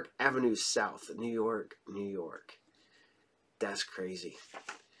 387 Park Avenue South, New York, New York. That's crazy.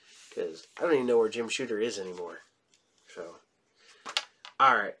 Because I don't even know where Jim Shooter is anymore. So,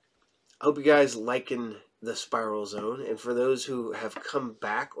 alright. I hope you guys liking the Spiral Zone. And for those who have come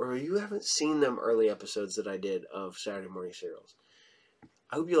back, or you haven't seen them early episodes that I did of Saturday Morning Serials,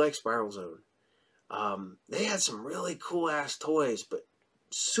 I hope you like Spiral Zone. They had some really cool-ass toys, but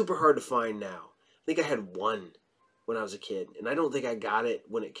super hard to find now. I think I had one when I was a kid, and I don't think I got it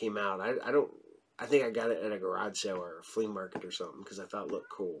when it came out. I think I got it at a garage sale or a flea market or something because I thought it looked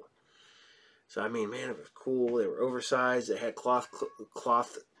cool. So, I mean, man, it was cool. They were oversized. They had cloth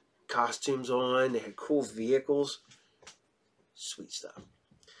costumes on. They had cool vehicles. Sweet stuff.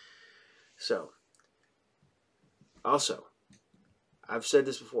 So, also, I've said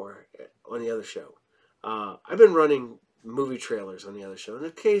this before on the other show. I've been running movie trailers on the other show, and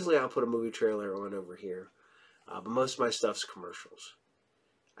occasionally I'll put a movie trailer on over here. But most of my stuff's commercials.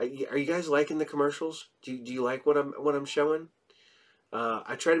 Are you guys liking the commercials? Do you like what I'm showing?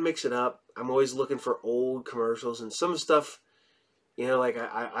 I try to mix it up. I'm always looking for old commercials, and some stuff, you know, like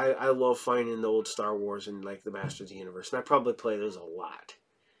I love finding the old Star Wars and like the Masters of the Universe, and I probably play those a lot.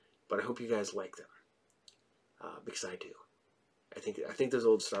 But I hope you guys like them because I do. I think those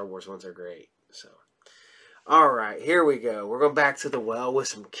old Star Wars ones are great. So, all right, here we go. We're going back to the well with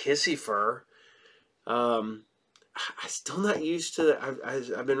some Kissyfur. I'm still not used to.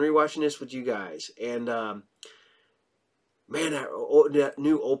 I've been rewatching this with you guys, and man, that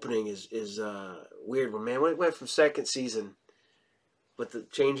new opening is weird one. Man, when it went from second season with the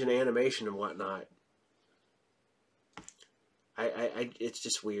change in animation and whatnot, it's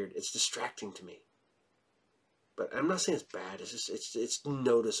just weird. It's distracting to me. But I'm not saying it's bad. It's just it's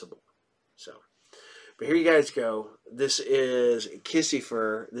noticeable. So, but here you guys go. This is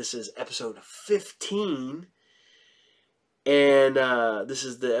Kissyfur. This is episode 15, and this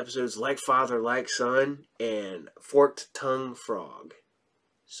is the episodes Like Father, Like Son, and Forked Tongue Frog.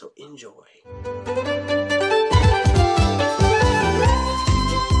 So enjoy.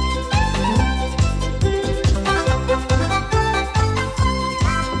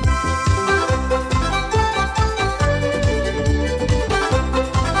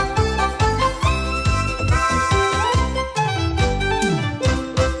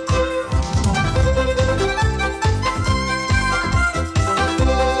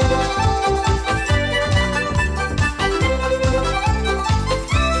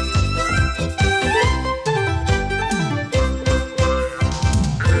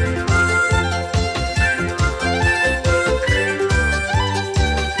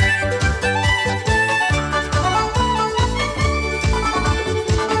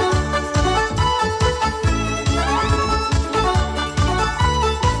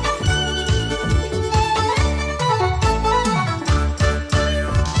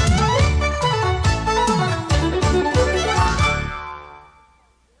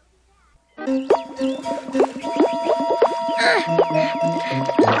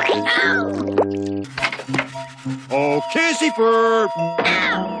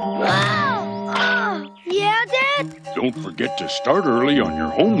 Yeah, Dad? Don't forget to start early on your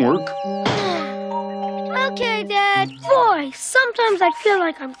homework. Okay, Dad. Boy, sometimes I feel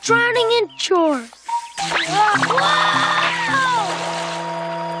like I'm drowning in chores.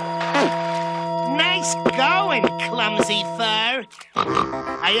 Nice going, clumsy fur.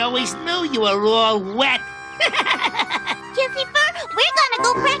 I always knew you were all wet. Kissyfur, we're gonna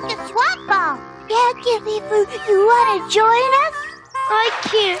go practice swap ball. Yeah, Kissyfur, you wanna join us? I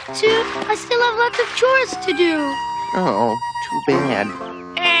can't, too. I still have lots of chores to do. Oh, too bad.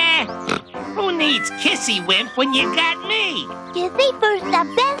 Who needs Kissy Wimp when you got me? Kissyfur's the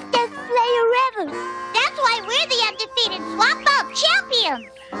bestest player ever. That's why we're the undefeated swap ball champions.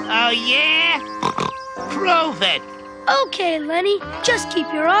 Oh, yeah? Prove it. Okay, Lenny. Just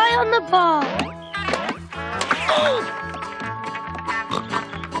keep your eye on the ball.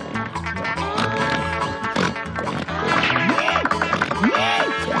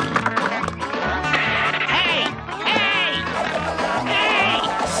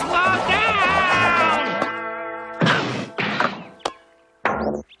 Slow down!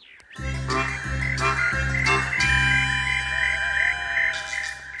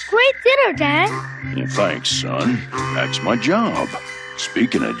 Great dinner, Dad. Thanks, son. That's my job.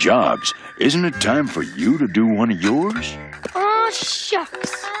 Speaking of jobs, isn't it time for you to do one of yours? Oh,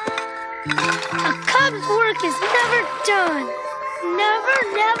 shucks. A cub's work is never done. Never!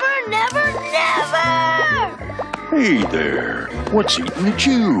 Hey there. What's eating at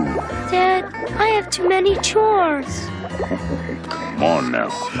you? Dad, I have too many chores. Come on now.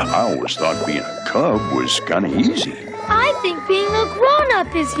 I always thought being a cub was kind of easy. I think being a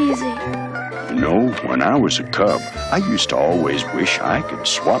grown-up is easy. You know, when I was a cub, I used to always wish I could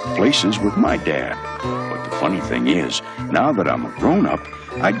swap places with my dad. But the funny thing is, now that I'm a grown-up,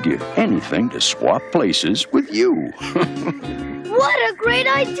 I'd give anything to swap places with you. What a great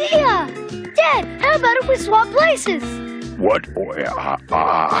idea! Dad, how about if we swap places? What? Boy,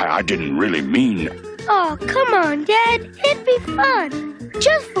 I didn't really mean... Oh, come on, Dad. It'd be fun.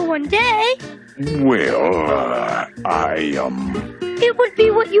 Just for one day. Well, It would be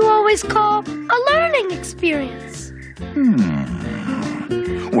what you always call a learning experience.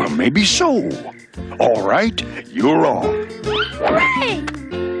 Well, maybe so. All right, you're on. Hooray!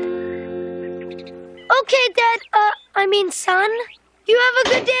 Okay, Dad, son. You have a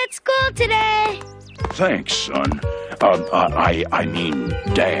good day at school today. Thanks, son. I mean,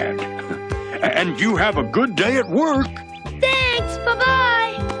 Dad. And you have a good day at work. Thanks,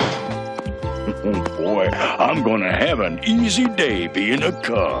 bye-bye. Oh, boy, I'm gonna have an easy day being a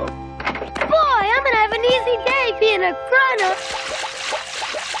cub. Boy, I'm gonna have an easy day being a grown-up.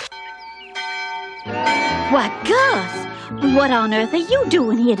 Why, Gus, what on earth are you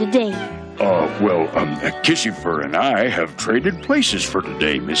doing here today? Kissyfur and I have traded places for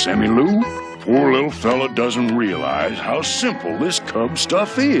today, Miss Emmylou. Poor little fella doesn't realize how simple this cub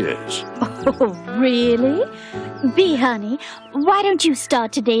stuff is. Oh, really? Bee, honey, why don't you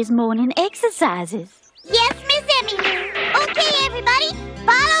start today's morning exercises? Yes, Miss Emmylou. Okay, everybody,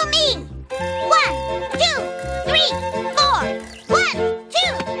 follow me. 1, 2, 3, 4. 1,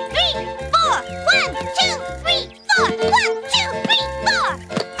 2, 3, 4. 1, 2, 3, 4. 1, 2, 3, 4.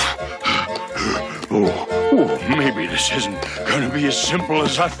 Oh, maybe this isn't gonna be as simple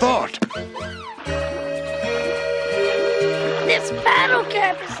as I thought. This battle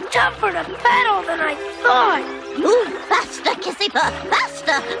cap is tougher to battle than I thought. Move faster, Kissyfur,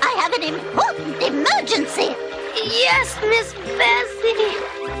 faster! I have an important emergency. Yes, Miss Bessie.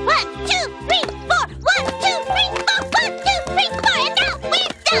 1, 2, 3, 4. 1, 2, 3, 4. 1, 2, 3, 4. And now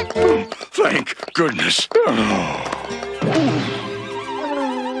we're done. Thank goodness.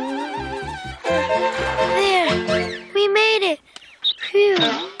 There, we made it. Phew.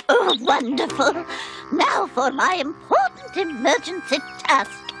 Oh, wonderful. Now for my important emergency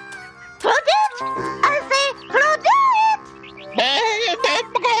task. Claudette! I say Claudette!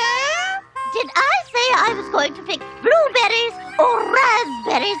 Did I say I was going to pick blueberries or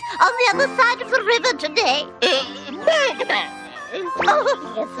raspberries on the other side of the river today? Oh,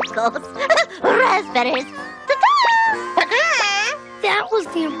 yes, of course. Raspberries. Ta-da! That was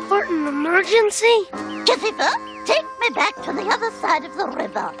the important emergency? Kissyfur, take me back to the other side of the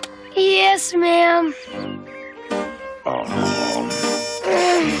river. Yes, ma'am.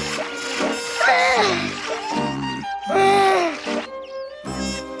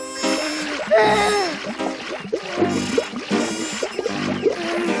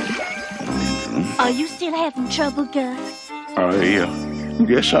 Are you still having trouble, Gus?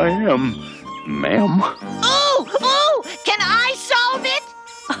 Yes, I am, ma'am. Oh, can I solve it?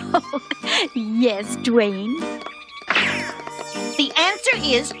 Oh, yes, Dwayne. The answer answer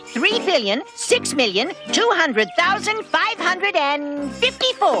is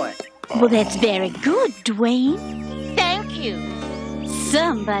 3,006,200,554. Well, that's very good, Dwayne. Thank you.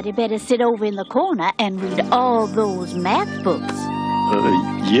 Somebody better sit over in the corner and read all those math books.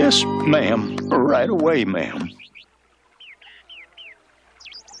 Yes, ma'am. Right away, ma'am.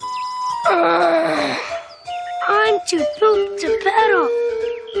 I'm too pooped to pedal.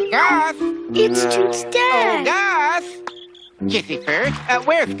 Garth! It's Toot's dad. Oh, Garth! Kissyfur,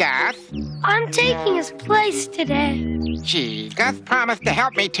 where's Garth? I'm taking his place today. Gee, Garth promised to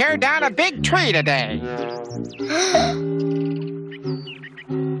help me tear down a big tree today.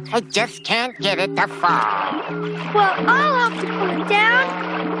 I just can't get it to fall. Well, I'll help to pull it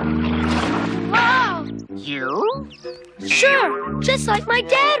down. Wow! You? Sure, just like my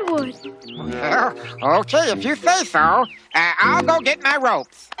dad would. Well, okay, if you say so. I'll go get my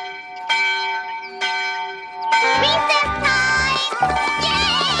ropes. Recess time!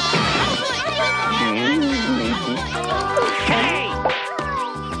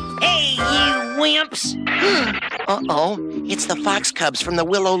 Hey, you wimps! Uh-oh, it's the fox cubs from the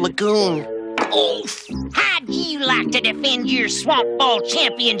Willow Lagoon. Oof! How'd you like to defend your Swamp Ball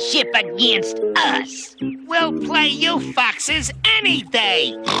championship against us? We'll play you foxes any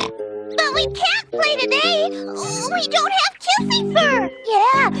day! But we can't play today. We don't have Kissyfur.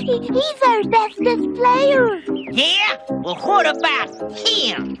 Yeah, he's our bestest player. Yeah? Well, what about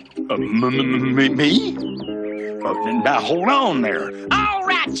him? Me? Now, hold on there. All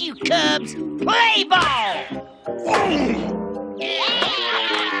right, you cubs, play ball!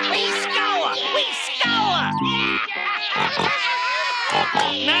 We score! We score!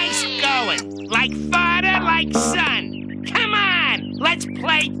 Nice going. Like father, like son. Come on, let's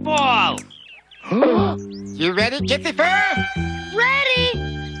play ball. You ready, Kissyfur? Ready?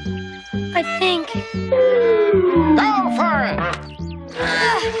 I think. Go for it!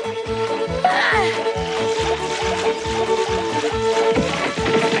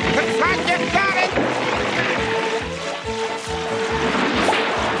 Looks like you got it!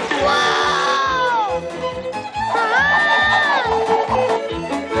 Whoa!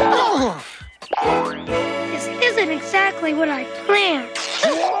 This isn't exactly what I planned.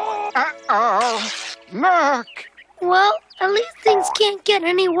 Uh-oh. Look! Well, at least things can't get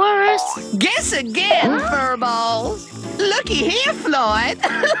any worse. Guess again, furballs. Looky here, Floyd.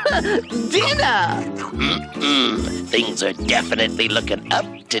 Dinner. Things are definitely looking up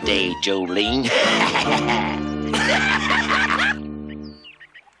today, Jolene.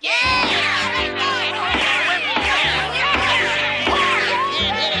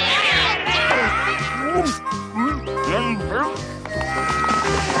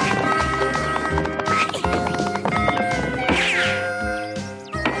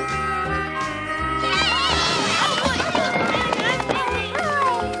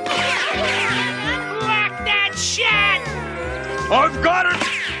 I've got it!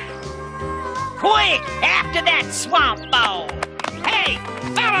 Quick, after that swamp ball. Hey,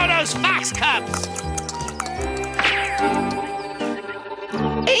 follow those fox cubs.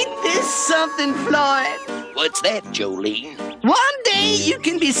 Ain't this something, Floyd? What's that, Jolene? One day you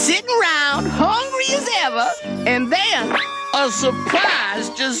can be sitting around hungry as ever, and then a surprise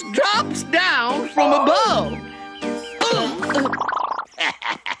just drops down from above.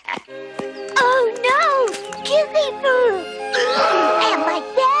 Oh no! Kissyfur! And my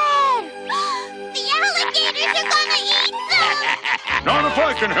dad! The alligators are gonna eat them! Not if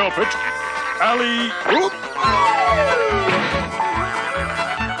I can help it. Allie, oop!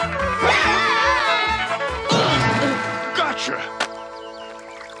 Gotcha!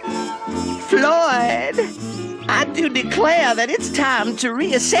 Floyd, I do declare that it's time to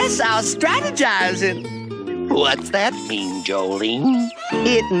reassess our strategizing. What's that mean, Jolene?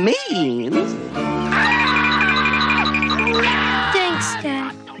 It means... Thanks,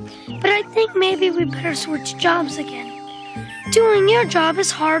 Dad. But I think maybe we better switch jobs again. Doing your job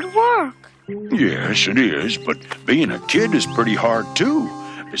is hard work. Yes, it is, but being a kid is pretty hard, too.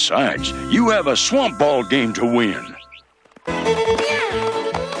 Besides, you have a swamp ball game to win.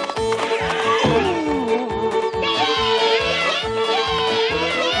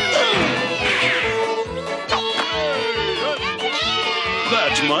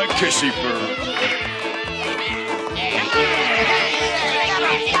 That's my Kissyfur.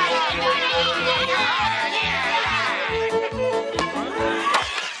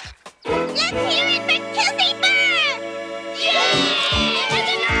 Let's hear it for Kissyfur!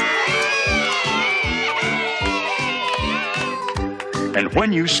 And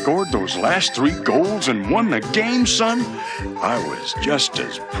when you scored those last 3 goals and won the game, son, I was just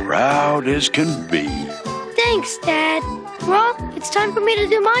as proud as can be. Thanks, Dad. Well, it's time for me to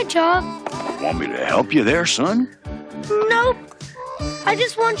do my job. Want me to help you there, son? Nope. I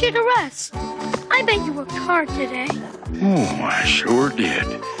just want you to rest. I bet you worked hard today. Oh, I sure did.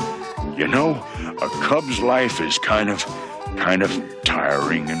 You know, a cub's life is kind of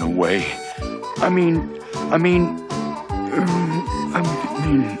tiring in a way. I mean.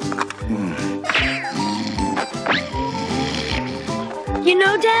 You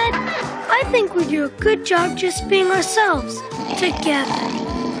know, Dad, I think we do a good job just being ourselves together.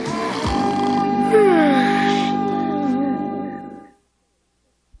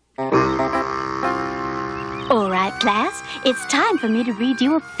 All right, class, it's time for me to read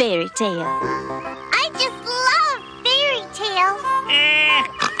you a fairy tale. I just love fairy tales.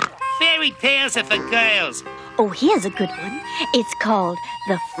 Fairy tales are for girls. Oh, here's a good one. It's called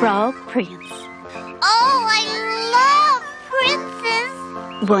The Frog Prince. Oh, I love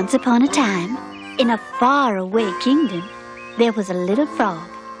princes. Once upon a time, in a faraway kingdom, there was a little frog.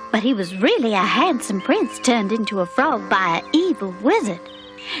 But he was really a handsome prince turned into a frog by an evil wizard.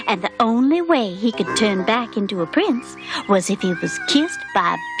 And the only way he could turn back into a prince was if he was kissed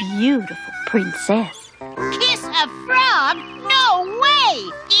by a beautiful princess. Kiss a frog? No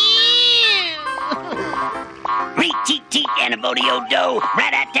way! Ew! Re-teet-teet, anabody-o-do,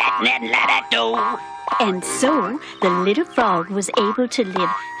 rat-a-tat-nat-lat-a-do. And so the little frog was able to live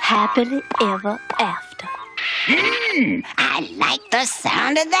happily ever after. I like the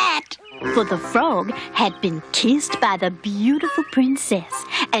sound of that. For the frog had been kissed by the beautiful princess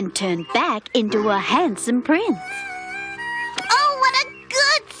and turned back into a handsome prince. Oh, what a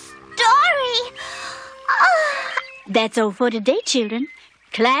good story. That's all for today, children.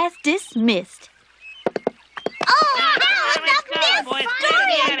 Class dismissed. Oh, that was the best story.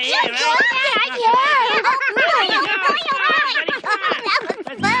 That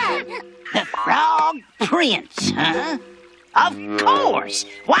was fun. The Frog Prince, huh? Of course.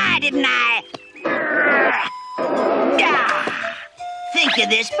 Why didn't I think of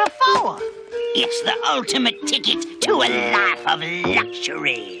this before? It's the ultimate ticket to a life of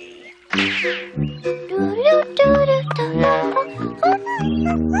luxury.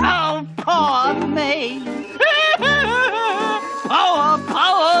 Oh, poor me.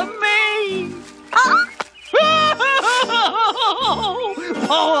 Poor me.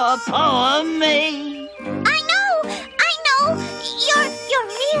 Poor me. I know. You're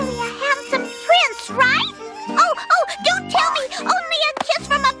really a handsome prince, right? Oh, don't tell me. Only a kiss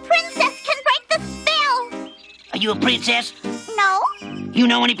from a princess can break the spell. Are you a princess? No. You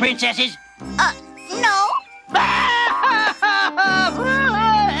know any princesses? No.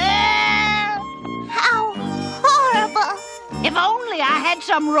 How horrible. If only I had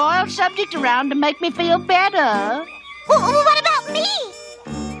some royal subject around to make me feel better. What about me?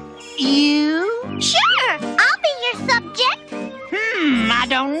 You? Sure, I'll be your subject. I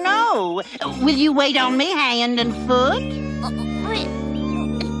don't know. Will you wait on me hand and foot?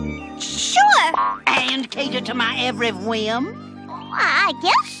 Sure. And cater to my every whim? I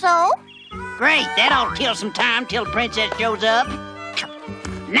guess so. Great, that'll kill some time till the princess shows up.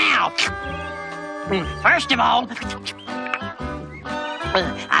 Now, first of all,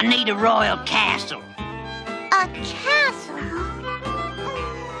 I need a royal castle. A castle?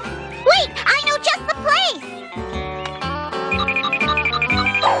 Wait, I know just the place.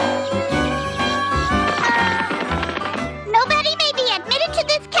 Nobody may be admitted to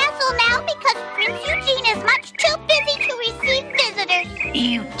this castle now because Prince Eugene is much too busy to receive visitors.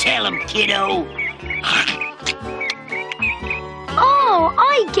 You tell him, kiddo. Oh,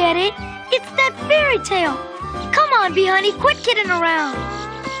 I get it. It's that fairy tale. Come on, Bee-Honey, quit kidding around.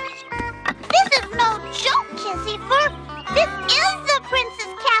 This is no joke, Kissyfur. This is the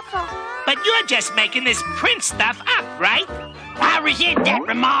prince's castle. But you're just making this prince stuff up, right? I resent that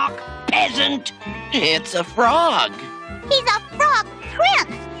remark, peasant. It's a frog. He's a frog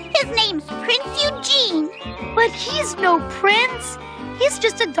prince. His name's Prince Eugene. But he's no prince. He's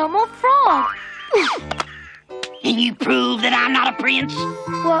just a dumb old frog. Can you prove that I'm not a prince?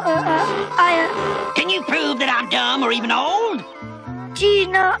 Well, Can you prove that I'm dumb or even old? Gee,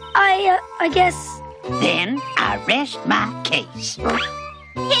 no, I guess... Then I rest my case. His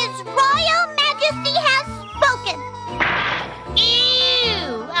Royal Majesty has spoken.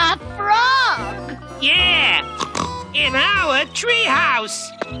 Ew, a frog. Yeah, in our treehouse.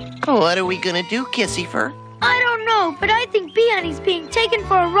 What are we gonna do, Kissyfur? I don't know, but I think Bee-Honey's being taken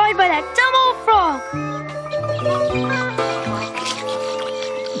for a ride by that dumb old frog.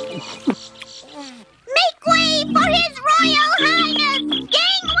 Make way for His Royal Highness!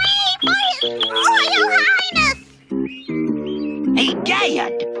 Gain way for His Royal Highness! Hey,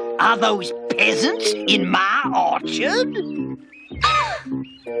 Dad, are those peasants in my orchard?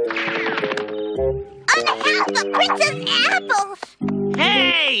 the princess apples.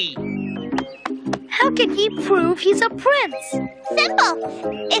 Hey! How can he prove he's a prince? Simple.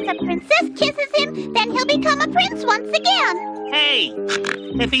 If a princess kisses him, then he'll become a prince once again. Hey!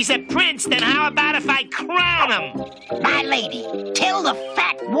 If he's a prince, then how about if I crown him? My lady, tell the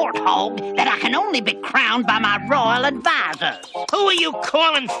fat warthog that I can only be crowned by my royal advisors. Who are you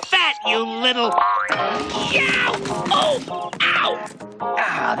calling fat, you little... Yow! Oh! Ow!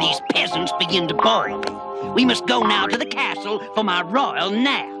 Ah, these peasants begin to bore me. We must go now to the castle for my royal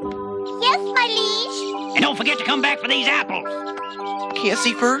nap. Yes, my liege. And don't forget to come back for these apples.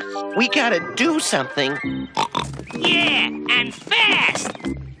 Kissyfur, we gotta do something. Yeah, and fast!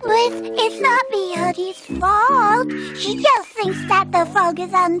 It's not Beardy's fault. She just thinks that the frog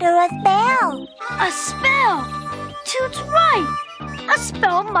is under a spell. A spell? Toot's right. A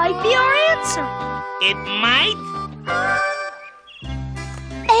spell might be our answer. It might?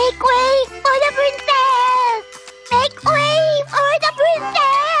 Make way for the princess! Make way for the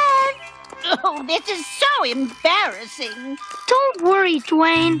princess! Oh, this is so embarrassing. Don't worry,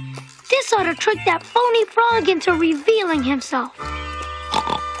 Dwayne. This ought to trick that phony frog into revealing himself.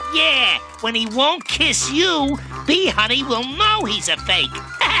 Yeah, when he won't kiss you, Bee Honey will know he's a fake.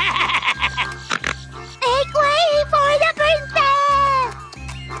 Make way for the princess!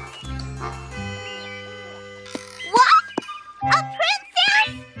 What? A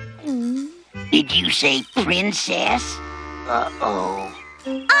princess? Did you say princess? Uh-oh.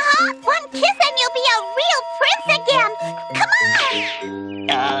 One kiss and you'll be a real prince again. Come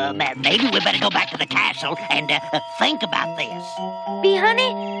on! Maybe we better go back to the castle and think about this. Bee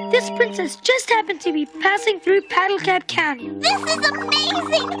Honey, this princess just happened to be passing through Paddlecap Canyon. This is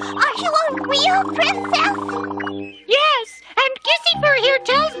amazing! Are you a real princess? Yes, and Kissyfur here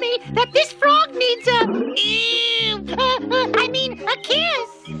tells me that this frog needs a kiss.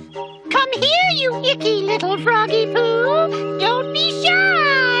 Come here, you icky little froggy poo. Don't be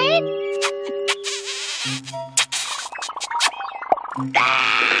shy.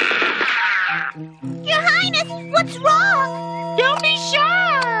 Your Highness, what's wrong? Don't be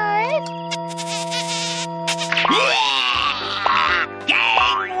shy.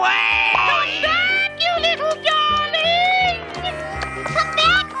 Gangway! Come back, you little darling. Come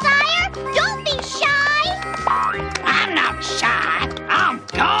back, sire. Don't be shy. I'm not shy. I'm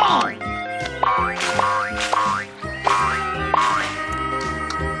gone.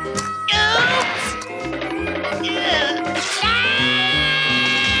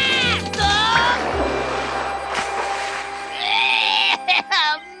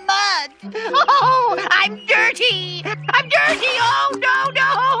 Oh, I'm dirty! I'm dirty! Oh, no!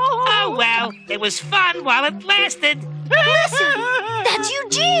 Oh, well, it was fun while it lasted. Listen, that's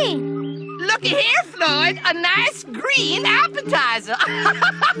Eugene. Looky here, Floyd, a nice green appetizer. And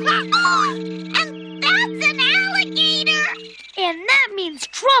that's an alligator. And that means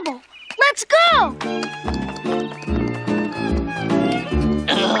trouble. Let's go!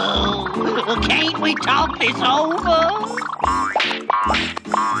 Oh, can't we talk this over?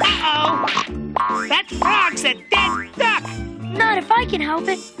 Uh-oh! That frog's a dead duck! Not if I can help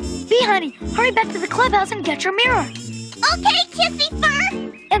it. Bee Honey, hurry back to the clubhouse and get your mirror. Okay,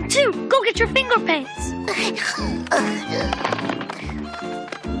 Kissyfur. And two, go get your finger paints.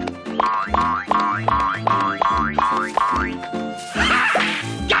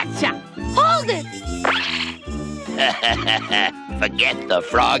 Gotcha! Hold it! Forget the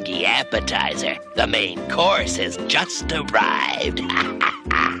froggy appetizer. The main course has just arrived.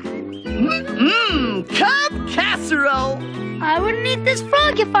 Cub casserole. I wouldn't eat this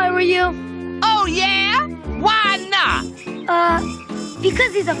frog if I were you. Oh, yeah? Why not?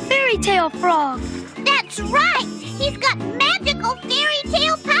 Because he's a fairy tale frog. That's right. He's got magical fairy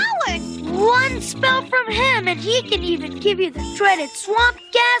tale powers. One spell from him and he can even give you the dreaded swamp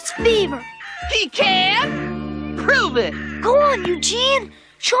gas fever. He can? Prove it. Go on, Eugene.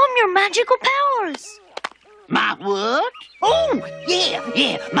 Show him your magical powers. My what? Oh,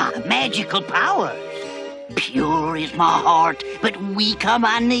 yeah, my magical powers. Pure is my heart, but weak are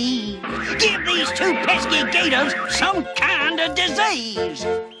my knees. Give these two pesky gators some kind of disease.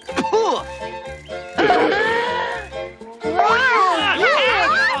 Poof!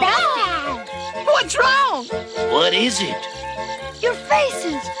 What's wrong? What is it? Your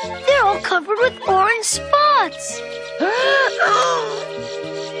faces. They're all covered with orange spots.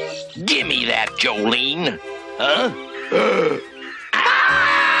 Gimme that, Jolene. Huh?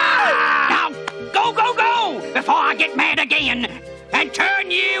 Now, go, before I get mad again and turn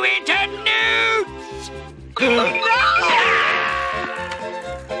you into newts!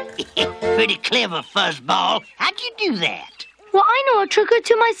 Pretty clever, Fuzzball. How'd you do that? Well, I know a trick or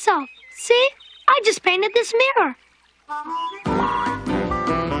two myself. See? I just painted this mirror.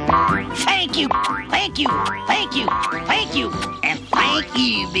 Thank you, thank you, thank you, thank you, and thank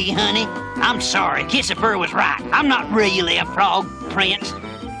you, bee honey. I'm sorry, Kissyfur was right. I'm not really a frog prince,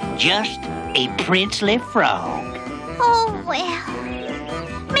 just a princely frog. Oh, well.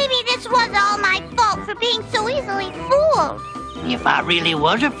 Maybe this was all my fault for being so easily fooled. If I really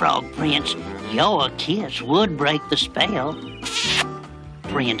was a frog prince, your kiss would break the spell,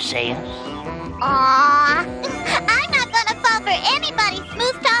 princess. Aww. I'm not gonna fall for anybody's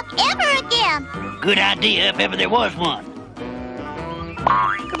smooth talk ever again. Good idea if ever there was one.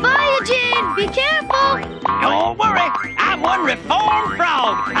 Goodbye, Eugene. Be careful. Don't worry, I'm one reformed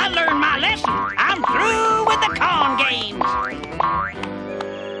frog. I learned my lesson. I'm through with the con games.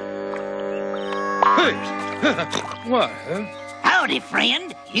 Hey, what? Howdy,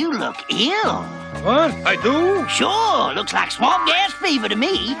 friend. You look ill. What? I do? Sure, looks like swamp gas fever to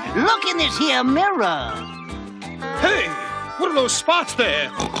me. Look in this here mirror. Hey, what are those spots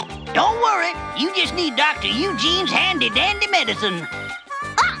there? Don't worry, you just need Dr. Eugene's handy-dandy medicine.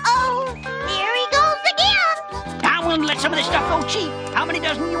 Uh-oh, there he goes again. I'm willing to let some of this stuff go cheap. How many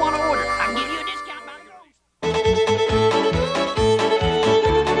dozen you want to order? I can give you a discount by the gross.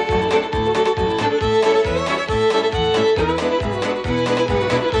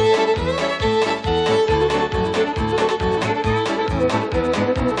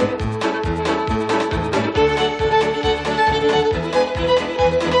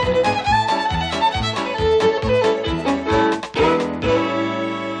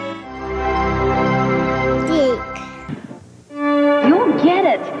 You'll get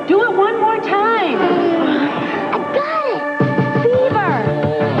it. Do it one more time. I got it. Fever!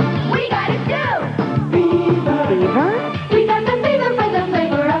 We got it too! Fever! Fever? We got the fever for the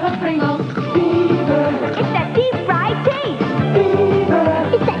flavor of a Pringles. Fever! It's that deep fried taste. Fever!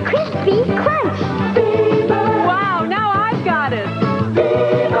 It's that crispy crunch. Fever! Wow, now I've got it.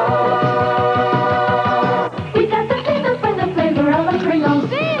 Fever! We got the fever for the flavor of a Pringles.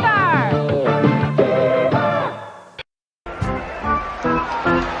 Fever!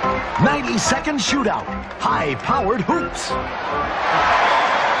 90-second shootout. High-powered hoops.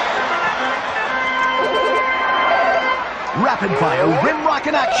 Rapid-fire rim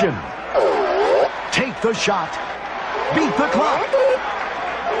rocket action. Take the shot. Beat the clock.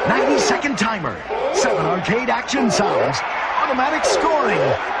 90-second timer. 7 arcade action sounds. Automatic scoring.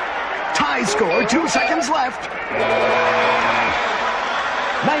 Tie score, 2 seconds left.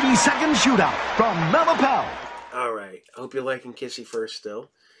 90-second shootout from Melapel. All right. I hope you're liking Kissyfur still.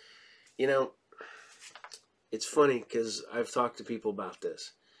 You know, it's funny because I've talked to people about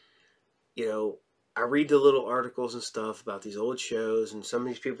this. You know, I read the little articles and stuff about these old shows, and some of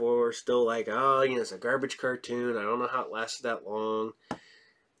these people are still like, oh, you know, it's a garbage cartoon. I don't know how it lasted that long.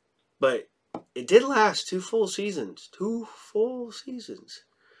 But it did last 2 full seasons. 2 full seasons.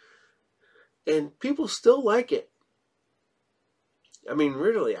 And people still like it. I mean,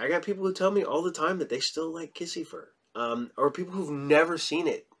 really, I got people who tell me all the time that they still like Kissyfur. Or people who've never seen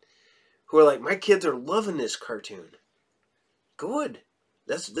it, who are like, my kids are loving this cartoon. Good.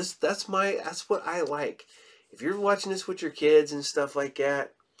 That's what I like. If you're watching this with your kids and stuff like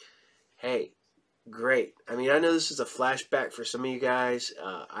that, hey, great. I mean, I know this is a flashback for some of you guys.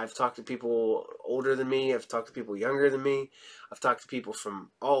 I've talked to people older than me. I've talked to people younger than me. I've talked to people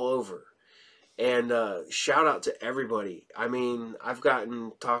from all over. And shout out to everybody. I mean, I've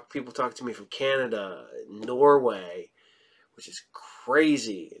gotten people talk to me from Canada, Norway, which is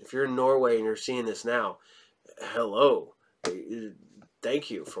crazy. If you're in Norway and you're seeing this now, hello.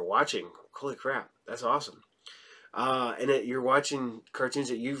 Thank you for watching. Holy crap, that's awesome. And you're watching cartoons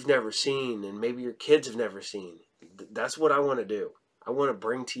that you've never seen and maybe your kids have never seen. That's what I want to do. I want to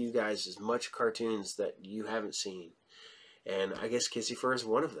bring to you guys as much cartoons that you haven't seen. And I guess Kissyfur is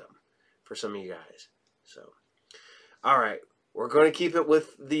one of them for some of you guys. So, all right. We're going to keep it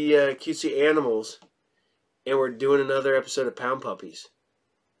with the cutesy animals. And we're doing another episode of Pound Puppies.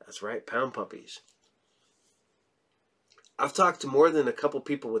 That's right, Pound Puppies. I've talked to more than a couple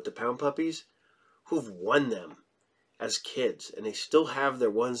people with the Pound Puppies who've won them as kids. And they still have their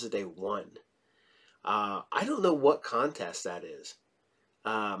ones that they won. I don't know what contest that is.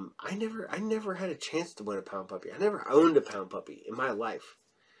 I never had a chance to win a Pound Puppy. I never owned a Pound Puppy in my life.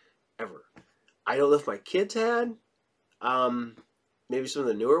 Ever. I don't know if my kids had. Maybe some of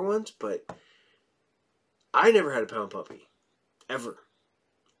the newer ones, but I never had a Pound Puppy. Ever.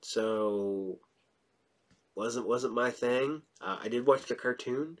 So wasn't my thing. I did watch the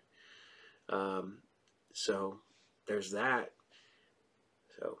cartoon. So there's that.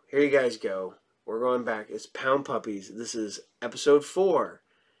 So here you guys go. We're going back. It's Pound Puppies. This is episode 4.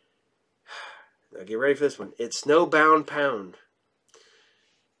 Now get ready for this one. It's Snowbound Pound.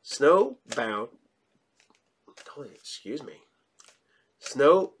 Snowbound. Excuse me.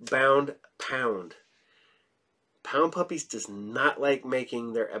 Snowbound Pound. Pound Puppies does not like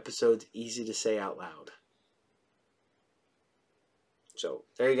making their episodes easy to say out loud. So,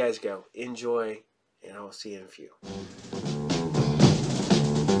 there you guys go. Enjoy, and I'll see you in a few.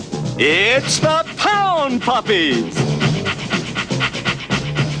 It's the Pound Puppies!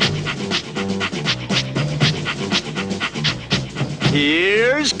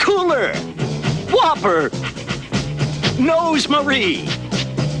 Here's Cooler, Whopper, Nosemarie,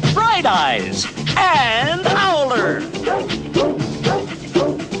 Bright Eyes, and Howler.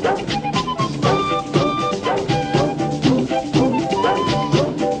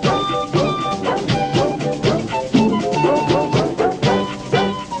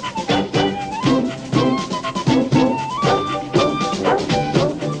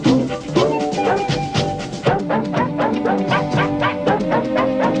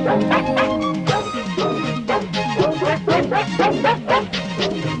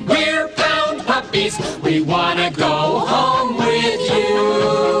 We're Pound Puppies, we wanna go home with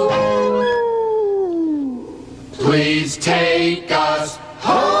you. Please take us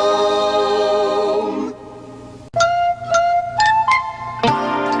home.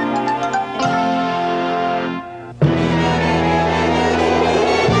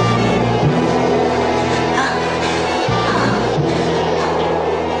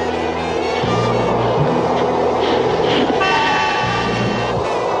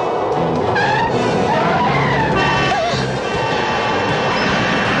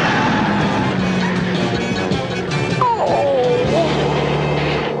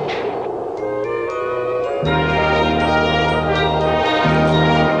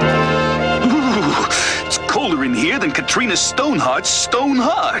 Than Katrina Stoneheart's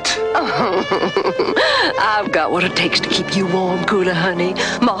Stoneheart. I've got what it takes to keep you warm, Cooler, honey.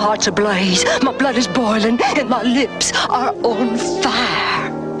 My heart's ablaze, my blood is boiling, and my lips are on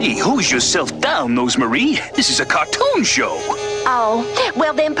fire. Hey, hose yourself down, Nosemarie. This is a cartoon show. Oh,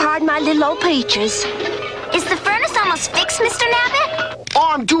 well then pardon my little old peaches. Is the furnace almost fixed, Mr. Nabbit?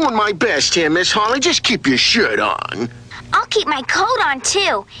 Oh, I'm doing my best here, Miss Holly. Just keep your shirt on. I'll keep my coat on,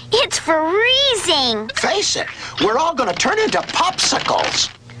 too. It's freezing. Face it, we're all gonna turn into popsicles.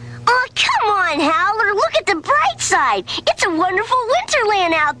 Oh, come on, Howler. Look at the bright side. It's a wonderful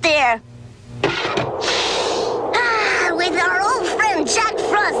winterland out there. With our old friend Jack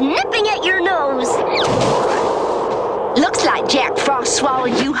Frost nipping at your nose. Looks like Jack Frost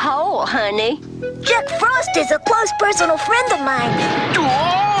swallowed you whole, honey. Jack Frost is a close personal friend of mine.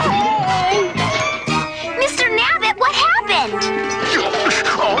 Mr. Nabbit, what happened?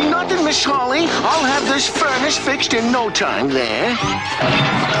 Oh, nothing, Miss Holly. I'll have this furnace fixed in no time there.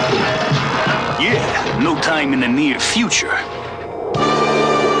 Yeah, no time in the near future.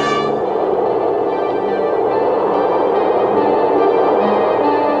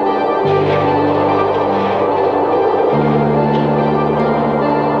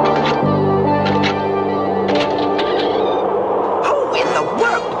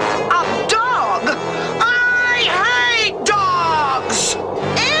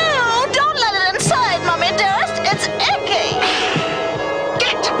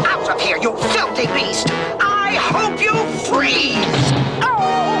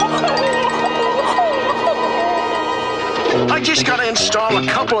 I just gotta install a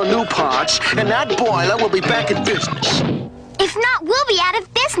couple of new parts, and that boiler will be back in business. If not, we'll be out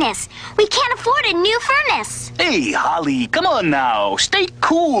of business. We can't afford a new furnace. Hey, Holly, come on now. Stay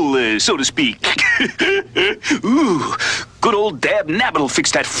cool, so to speak. Ooh, good old Dab Nabbit'll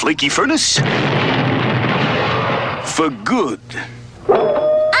fix that flaky furnace. For good.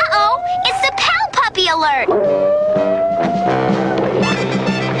 Uh-oh, it's the Pound Puppy alert.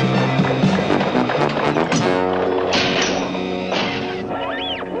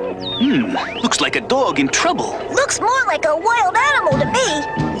 Looks like a dog in trouble. Looks more like a wild animal to me.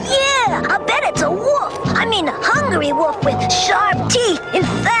 Yeah, I bet it's a wolf. I mean a hungry wolf with sharp teeth. In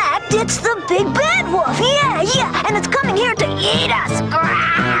fact, it's the big bad wolf. Yeah, and it's coming here to eat us.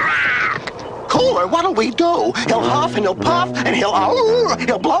 Cooler, what'll we do? He'll huff and he'll puff and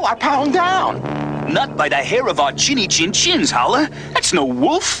he'll blow our pound down. Not by the hair of our chinny chin chins, Howler. That's no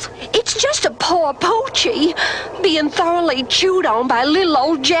wolf. It's just a poor poochie being thoroughly chewed on by little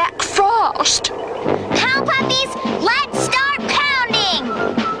old Jack Frost. Pound Puppies, let's start pounding!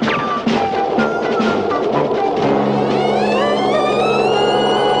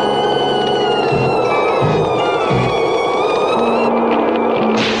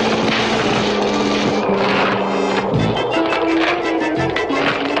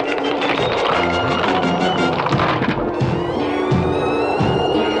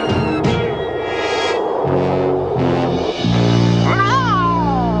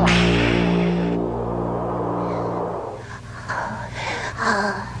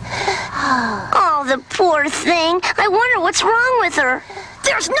 Oh, the poor thing. I wonder what's wrong with her.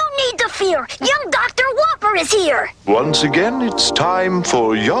 There's no need to fear. Young Dr. Whopper is here. Once again, it's time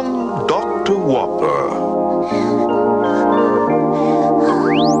for young Dr. Whopper.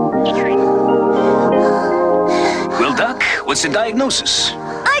 Well, Doc, what's the diagnosis?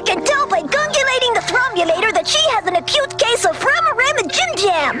 I can tell by gungulating the thrombulator that she has an acute case of Framaram and Jim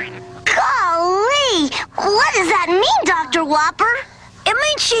Jam. Golly! What does that mean, Dr. Whopper? It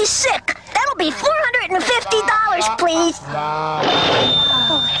means she's sick. That'll be $450, please.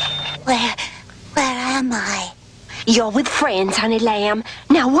 Where am I? You're with friends, honey lamb.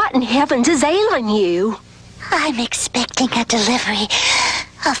 Now what in heavens is ailing you? I'm expecting a delivery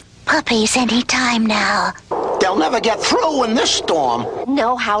of puppies any time now. They'll never get through in this storm.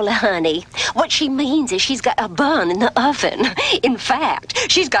 No, Howler, honey. What she means is she's got a bun in the oven. In fact,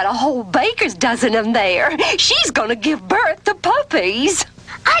 she's got a whole baker's dozen of them there. She's gonna give birth to puppies.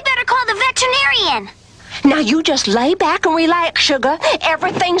 I better call the veterinarian. Now you just lay back and relax, sugar.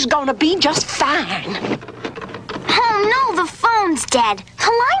 Everything's gonna be just fine. Oh no, the phone's dead. The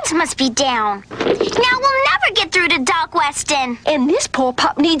lines must be down. Now we'll never get through to Doc Weston. And this poor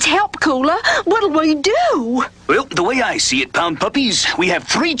pup needs help, Cooler. What'll we do? Well, the way I see it, Pound Puppies, we have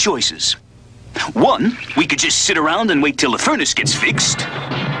three choices. One, we could just sit around and wait till the furnace gets fixed.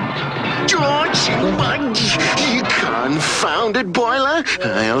 George, you confounded boiler.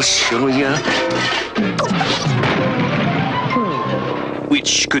 I'll show you.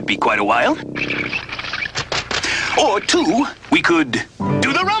 Which could be quite a while. Or two, we could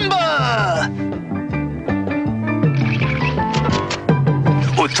do the rumba!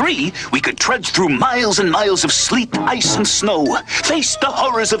 Or three, we could trudge through miles and miles of sleet, ice, and snow, face the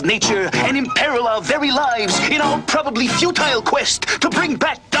horrors of nature, and imperil our very lives in our probably futile quest to bring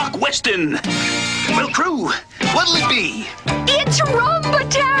back Doc Weston. Well, crew, what'll it be? It's rumba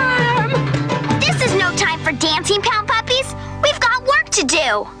time! This is no time for dancing, Pound Puppies. We've got work to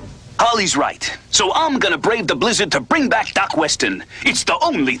do. Holly's right. So I'm gonna brave the blizzard to bring back Doc Weston. It's the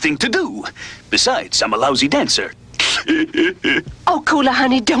only thing to do. Besides, I'm a lousy dancer. Oh, Cooler,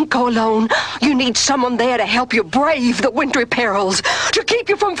 honey, don't go alone. You need someone there to help you brave the wintry perils, to keep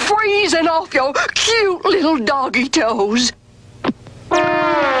you from freezing off your cute little doggy toes.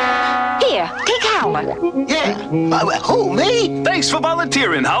 Here, take Howler. Yeah. Who, me? Thanks for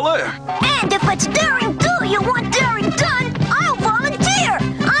volunteering, Howler. And if it's daring do you want daring done, I'll volunteer.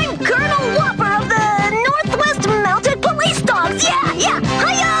 I'm Colonel Whopper of the Northwest Mounted Police Dogs. Yeah.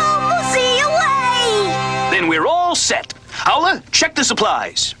 Hi-yo, Moosey, away! Then we're all set. Howler, check the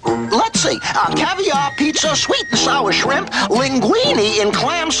supplies. Let's see. Caviar pizza, sweet and sour shrimp, linguine in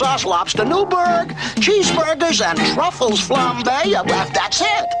clam sauce, lobster Newburg, cheeseburgers, and truffles flambe. That's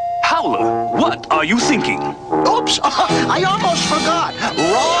it. Howler, what are you thinking? Oops, I almost forgot.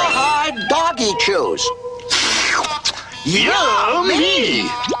 Rawhide doggy chews. Yummy!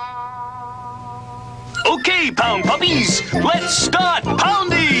 Okay, Pound Puppies, let's start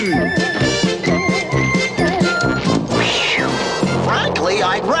pounding! Frankly,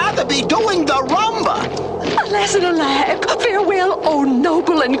 I'd rather be doing the rumba. Alas and alack, farewell, oh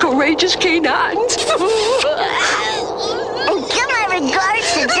noble and courageous canines. Give my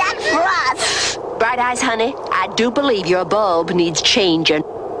regards to Jack Frost. Bright eyes, honey, I do believe your bulb needs changing.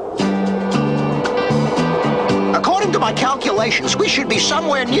 According to my calculations, we should be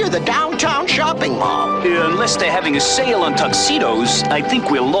somewhere near the downtown shopping mall. Unless they're having a sale on tuxedos, I think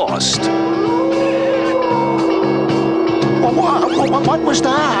we're lost. What was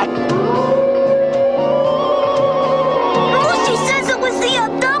that? Lucy says it was the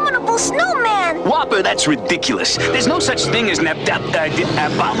abominable snowman. Whopper, that's ridiculous. There's no such thing as an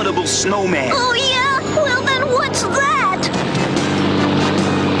abominable snowman. Oh, yeah? Well, then what's that?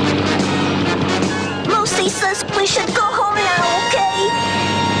 Lucy says we should go home now, okay?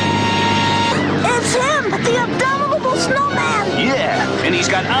 It's him, the abominable snowman. Yeah, and he's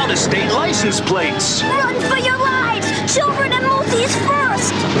got out-of-state license plates. Run for your lives! Children and Moothies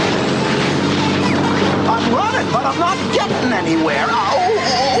first! I'm running, but I'm not getting anywhere.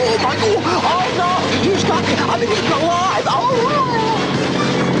 Oh my God. Oh, no, he's got me. I'm eaten alive. Oh.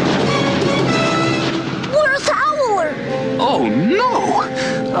 Where's Howler? Oh, no.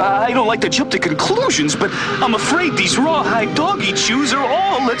 I don't like to jump to conclusions, but I'm afraid these rawhide doggy chews are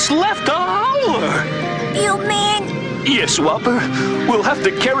all that's left of Howler. You mean? Yes, Whopper. We'll have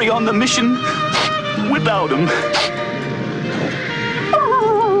to carry on the mission without him.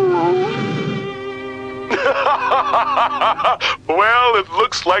 Well, it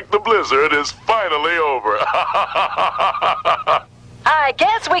looks like the blizzard is finally over. I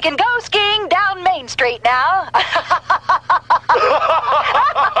guess we can go skiing down Main Street now.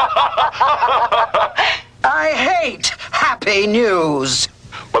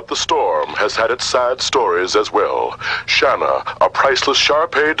 had its sad stories as well. Shanna, a priceless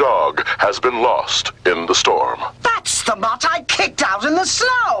Shar-Pei dog, has been lost in the storm. That's the mutt I kicked out in the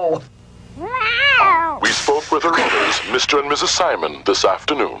snow! We spoke with her owners, Mr. and Mrs. Simon, this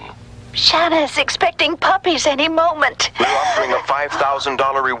afternoon. Shanna's expecting puppies any moment. We're offering a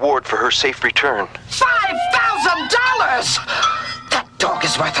 $5,000 reward for her safe return. $5,000! That dog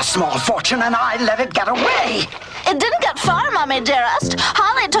is worth a small fortune, and I let it get away. It didn't get far, Mommy dearest.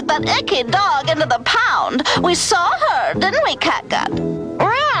 Holly took that icky dog into the pound. We saw her, didn't we, Catgut?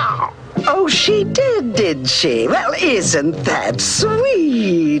 Wow! Oh, she did she? Well, isn't that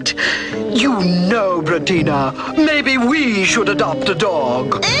sweet? You know, Bettina, maybe we should adopt a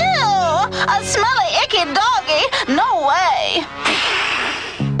dog. Ew! A smelly, icky doggy? No way!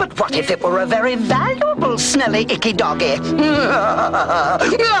 But what if it were a very valuable, smelly, icky doggy?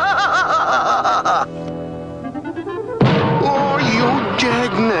 Oh, you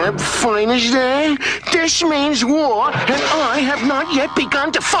dagnab finest there. This means war, and I have not yet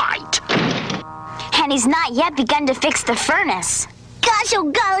begun to fight. And he's not yet begun to fix the furnace. Gosh,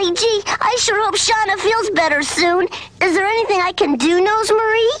 oh golly gee, I sure hope Shauna feels better soon. Is there anything I can do,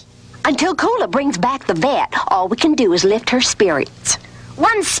 Nosemarie? Until Kula brings back the vet, all we can do is lift her spirits.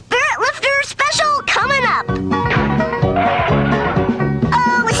 One spirit lifter special coming up.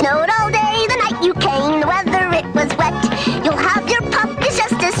 Oh, it snowed all day the night you came. The weather, it was wet. You'll have your puppies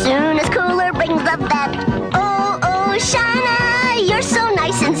just as soon as Cooler brings the vet. Oh, oh, Shauna, you're so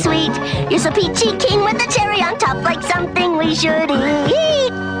nice and sweet. You're so peachy keen with a cherry on top, like something we should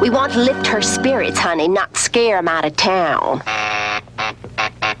eat. We want to lift her spirits, honey, not scare 'em out of town.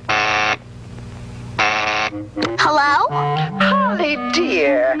 Hello? Holly,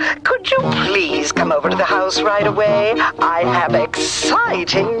 dear, could you please come over to the house right away? I have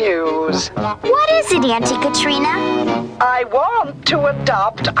exciting news. What is it, Auntie Katrina? I want to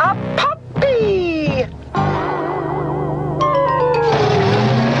adopt a puppy.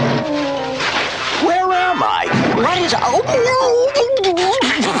 Where am I? What is... Oh, no!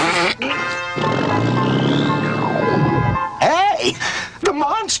 Hey! The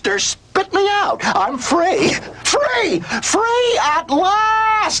monster spit me out. I'm free. Free! Free at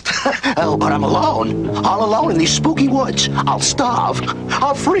last! Oh, but I'm alone. All alone in these spooky woods. I'll starve.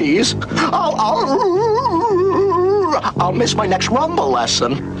 I'll freeze. I'll miss my next rumble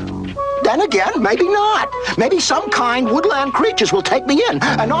lesson. Then again, maybe not. Maybe some kind woodland creatures will take me in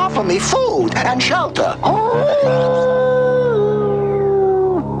and offer me food and shelter.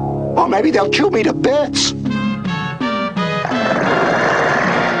 Or maybe they'll chew me to bits.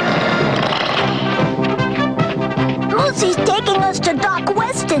 Lucy's taking us to Doc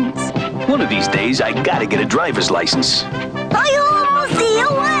Weston's. One of these days, I gotta get a driver's license. Hi-yo, Lucy,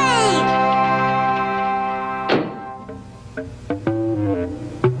 away!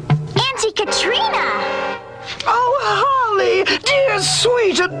 Auntie Katrina! Oh, Holly, dear,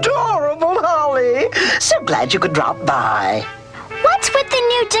 sweet, adorable Holly. So glad you could drop by. What's with the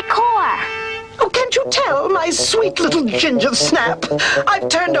new decor? Oh, can't you tell, my sweet little ginger snap? I've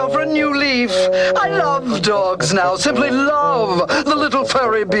turned over a new leaf. I love dogs now, simply love the little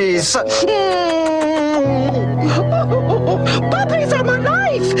furry beasts. Puppies are my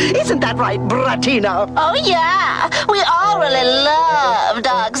life. Isn't that right, Bettina? Oh, yeah. We all really love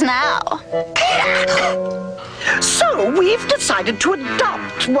dogs now. So we've decided to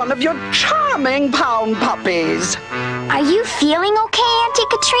adopt one of your charming pound puppies. Are you feeling okay, Auntie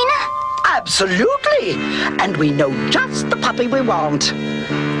Katrina? Absolutely. And we know just the puppy we want.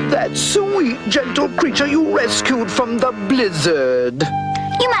 That sweet, gentle creature you rescued from the blizzard.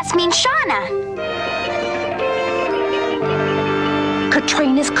 You must mean Shauna.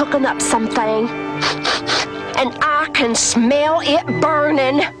 Katrina's cooking up something. And I can smell it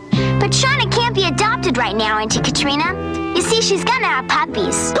burning. But Shauna can't be adopted right now, Auntie Katrina. You see, she's gonna have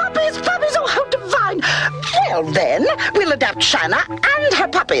puppies. Puppies, puppies, oh, how divine. Well, then, we'll adopt Shauna and her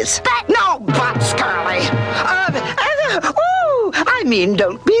puppies. But... No buts, Curly. I mean,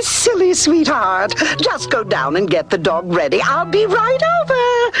 don't be silly, sweetheart. Just go down and get the dog ready. I'll be right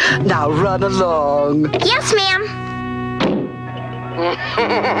over. Now run along. Yes, ma'am.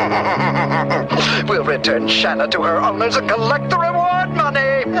 We'll return Shauna to her owners and collect the reward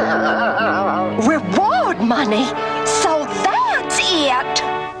money. Reward money? So that's it.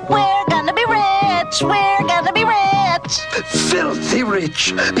 We're gonna be rich. We're gonna be rich. Filthy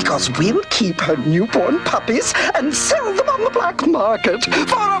rich, because we'll keep her newborn puppies and sell them on the black market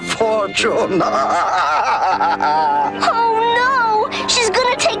for a fortune. Oh, no. She's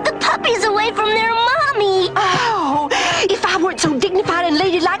gonna take the puppies away from their mommy. Oh, if I weren't so dignified and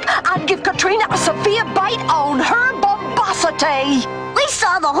ladylike, I'd give Katrina a severe bite on her bombosity. We saw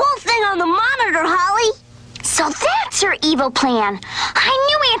saw the whole thing on the monitor, Holly. So that's her evil plan. I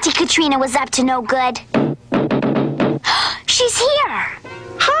knew Auntie Katrina was up to no good. She's here.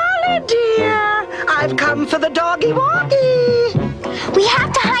 Holly, dear. I've come for the doggy walkie. We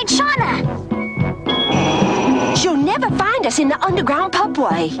have to hide Shauna. She'll never find us in the underground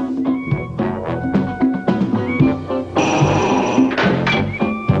pubway.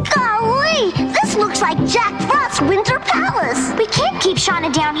 Golly, this looks like Jack Frost's Winter Palace. We can't keep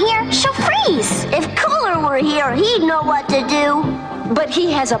Shauna down here. She'll freeze. If Cooler were here, he'd know what to do. But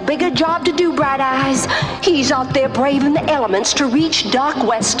he has a bigger job to do, Bright Eyes. He's out there braving the elements to reach Dark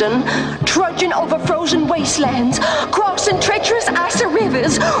Western, trudging over frozen wastelands, crossing treacherous icy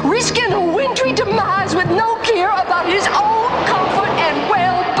rivers, risking a wintry demise with no care about his own comfort and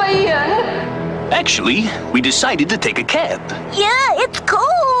well-being. Actually, we decided to take a cab. Yeah, it's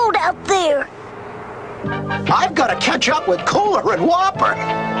cold out there. I've got to catch up with Cooler and Whopper.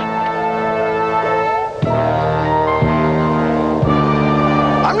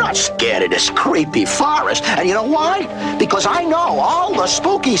 I'm not scared of this creepy forest, and you know why? Because I know all the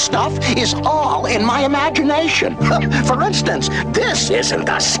spooky stuff is all in my imagination. For instance, this isn't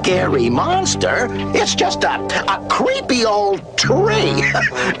a scary monster. It's just a creepy old tree.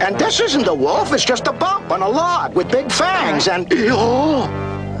 And this isn't a wolf, it's just a bump on a log with big fangs and... Oh!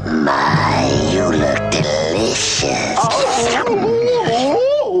 My, you look delicious. Oh,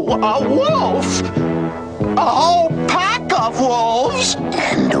 a wolf! A whole pack of wolves!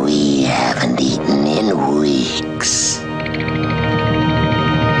 And we haven't eaten in weeks.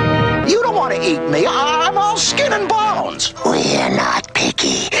 You don't want to eat me. I'm all skin and bones. We're not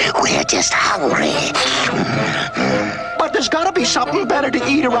picky. We're just hungry. But there's got to be something better to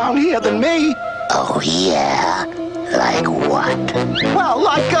eat around here than me. Oh, yeah? Like what? Well,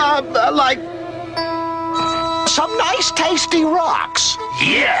 like some nice tasty rocks.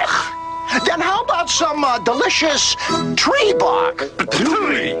 Yeah. Then how about some delicious tree bark?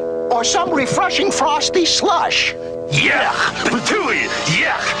 Or some refreshing frosty slush? Yeah.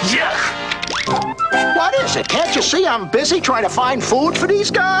 Yeah. What is it? Can't you see I'm busy trying to find food for these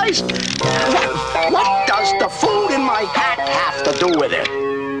guys? What does the food in my hat have to do with it?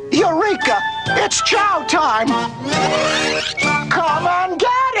 Eureka! It's chow time! Come and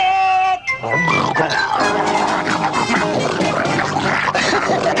get it!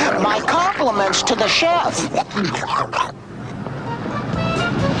 My compliments to the chef. We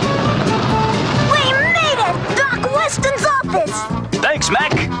made it! Doc Weston's office! Thanks,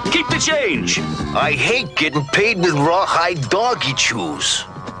 Mac. Keep the change. I hate getting paid with rawhide doggy chews.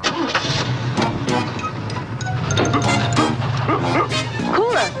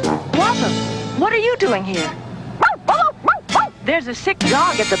 Cooler, Whopper, what are you doing here? There's a sick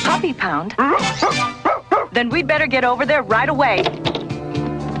dog at the puppy pound. Then we'd better get over there right away.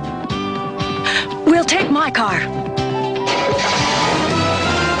 We'll take my car.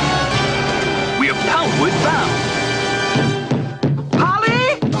 We're poundward bound.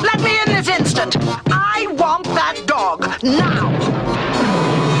 Holly, let me in this instant. I want that dog now.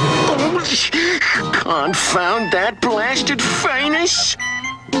 Confound that blasted furnace.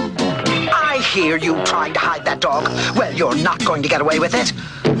 I hear you trying to hide that dog. Well, you're not going to get away with it.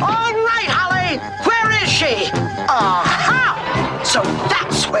 All right, Holly. Where is she? Aha! So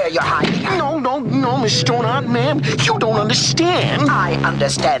that's where you're hiding her. No, Miss Stoneheart, ma'am. You don't understand. I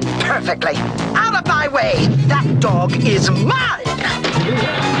understand perfectly. Out of my way. That dog is mine.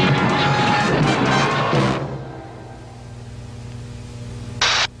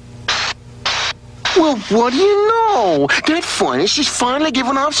 Well, what do you know? That furnace is finally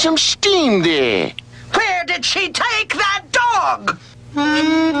giving off some steam there. Where did she take that dog?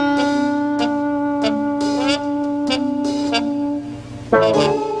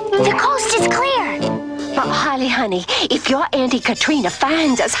 The coast is clear. But, Holly, honey, if your Auntie Katrina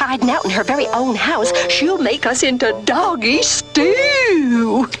finds us hiding out in her very own house, she'll make us into doggy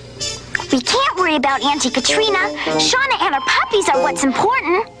stew. We can't worry about Auntie Katrina. Shauna and her puppies are what's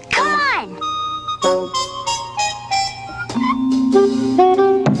important. Come on.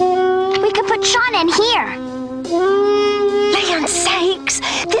 We could put Shauna in here. Land's sakes,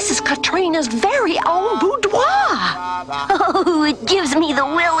 this is Katrina's very own boudoir. Oh, it gives me the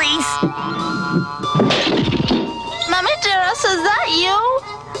willies. Mommy dearest, is that you?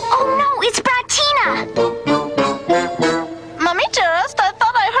 Oh no, it's Bratina. Mommy dearest, I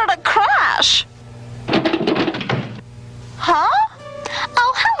thought I heard a crash. Huh?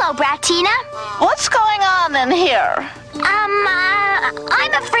 Oh, hello, Bratina. What's going on in here?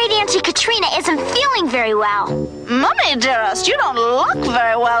 I'm afraid Auntie Katrina isn't feeling very well. Mommy dearest, you don't look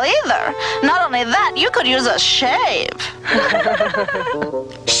very well either. Not only say that, you could use a shave.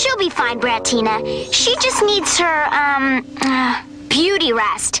 She'll be fine, Bratina. She just needs her, beauty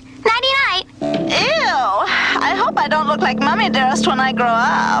rest. Nighty-night. Ew. I hope I don't look like Mummy Dearest when I grow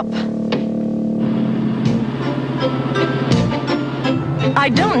up. I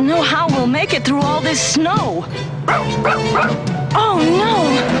don't know how we'll make it through all this snow. Oh, no.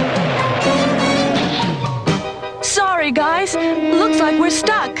 Sorry, guys. Looks like we're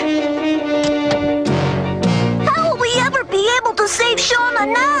stuck. How will we ever be able to save Shauna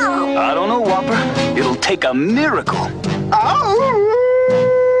now? I don't know, Whopper. It'll take a miracle.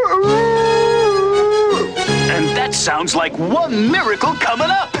 And that sounds like one miracle coming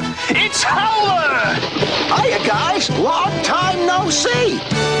up. It's Howler! Hiya, guys. Long time no see.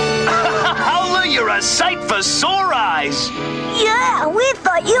 Howler, you're a sight for sore eyes. Yeah, we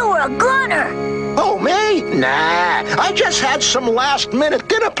thought you were a gunner. Oh, me? Nah, I just had some last-minute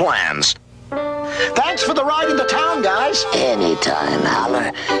dinner plans. Thanks for the ride into town, guys. Anytime,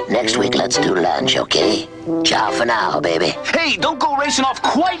 Howler. Next week, let's do lunch, okay? Ciao for now, baby. Hey, don't go racing off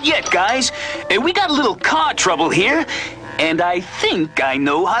quite yet, guys. We got a little car trouble here, and I think I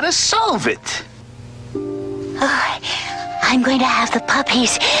know how to solve it. I'm going to have the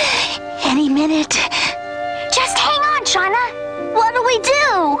puppies any minute. Just hang on, Shauna. What do we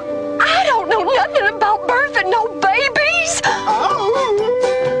do? I don't know nothing about birthing no babies.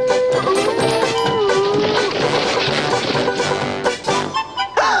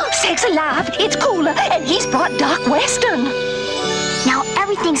 Sakes alive, it's cooler, and he's brought Doc Weston. Now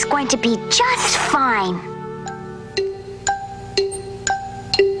everything's going to be just fine.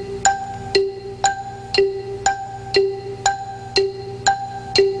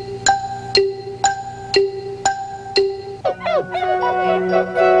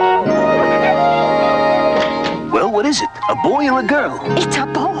 Well, what is it? A boy or a girl? It's a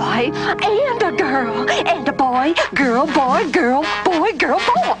boy and a girl. And a boy, girl, boy, girl, boy, girl,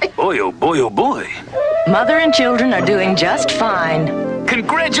 boy. Boy, oh boy, oh boy. Mother and children are doing just fine.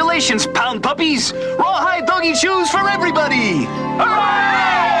 Congratulations, pound puppies! Rawhide doggy shoes for everybody!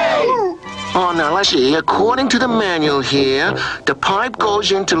 Hooray! Oh, now let's see. According to the manual here, the pipe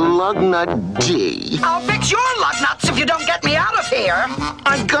goes into lug nut D. I'll fix your lug nuts if you don't get me out of here.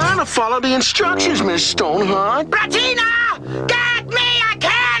 I gotta follow the instructions, Miss Stoneheart. Bratina! Get me a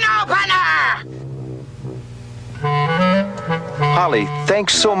can opener! Holly,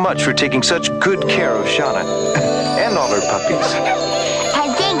 thanks so much for taking such good care of Shauna and all her puppies.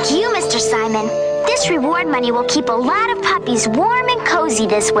 And thank you, Mr. Simon. This reward money will keep a lot of puppies warm and cozy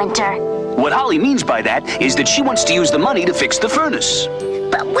this winter. What Holly means by that is that she wants to use the money to fix the furnace.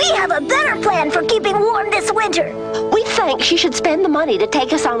 But we have a better plan for keeping warm this winter. We think she should spend the money to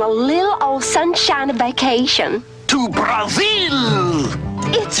take us on a little old sunshine vacation. To Brazil!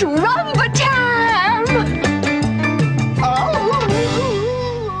 It's rumba time!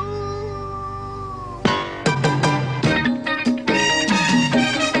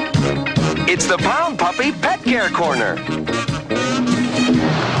 It's the Pound Puppy Pet Care Corner.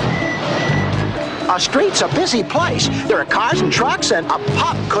 Our street's a busy place. There are cars and trucks, and a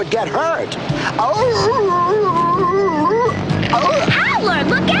pup could get hurt. Howler,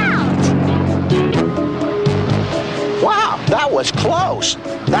 look out! Wow, that was close.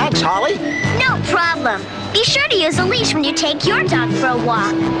 Thanks, Holly. No problem. Be sure to use a leash when you take your dog for a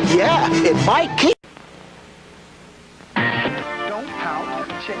walk. Yeah, it might keep... Don't pout,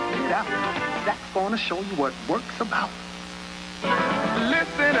 check it out. That's gonna show you what work's about.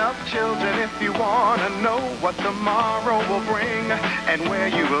 Listen up, children, if you wanna know what tomorrow will bring and where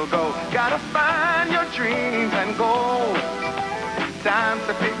you will go. Gotta find your dreams and goals. Time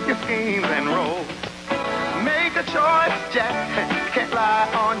to pick your schemes and roll. Make a choice, Jack. Can't lie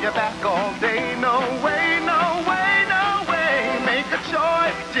on your back all day. No way, no way, no way. Make a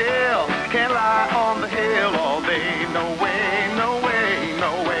choice, Jill. Can't lie on the hill all day. No way, no way,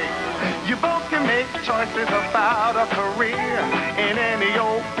 no way. You both can make choices about a career in any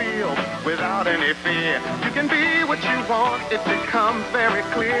old field without any fear. You can be what you want. It becomes very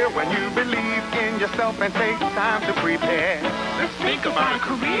clear when you believe in yourself and take time to prepare. Let's think about a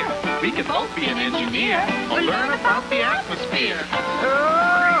career. We could both be an engineer or learn about the atmosphere.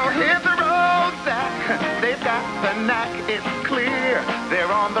 Oh, hit the road, Zach. They've got the knack, it's clear.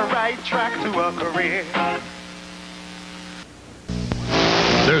 They're on the right track to a career.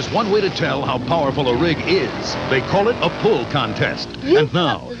 There's one way to tell how powerful a rig is. They call it a pull contest. And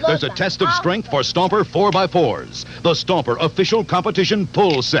now, there's a test of strength for Stomper 4x4s. The Stomper official competition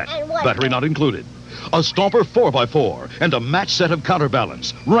pull set. Battery not included. A Stomper 4x4 and a match set of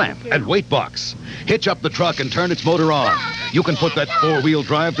counterbalance, ramp, and weight box. Hitch up the truck and turn its motor on. you can put that four-wheel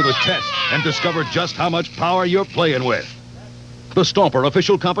drive to the test and discover just how much power you're playing with. The Stomper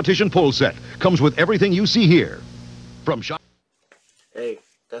official competition pull set comes with everything you see here. From shop. Hey,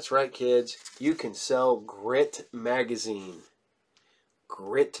 that's right, kids. You can sell Qbert magazine.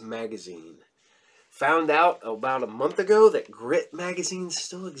 Qbert magazine. Found out about a month ago that Qbert magazine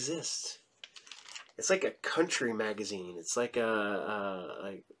still exists. It's like a country magazine. It's like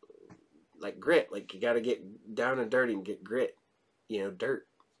like grit. Like you got to get down and dirty and get grit. You know, dirt.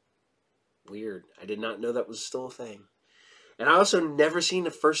 Weird. I did not know that was still a thing. And I also never seen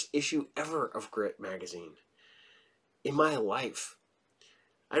the first issue ever of Qbert magazine in my life.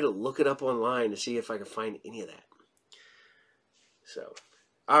 I had to look it up online to see if I could find any of that. So,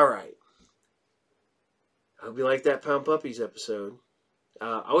 all right. I hope you like that Pound Puppies episode.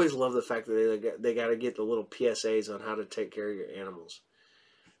 I always love the fact that they got to get the little PSAs on how to take care of your animals.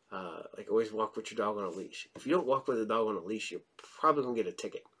 Like always walk with your dog on a leash. If you don't walk with a dog on a leash, you're probably going to get a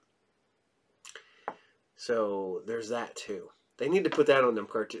ticket. So there's that too. They need to put that on them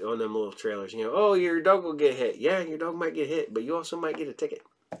little trailers. You know, oh, your dog will get hit. Yeah, your dog might get hit, but you also might get a ticket.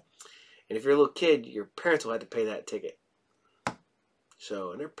 And if you're a little kid, your parents will have to pay that ticket.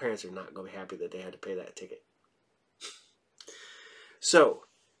 So, and their parents are not going to be happy that they had to pay that ticket. So,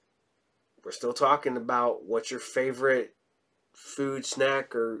 we're still talking about what's your favorite food,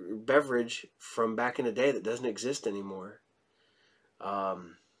 snack, or beverage from back in the day that doesn't exist anymore.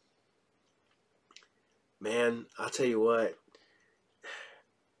 Man, I'll tell you what.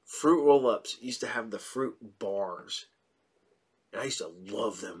 Fruit roll-ups used to have the fruit bars. And I used to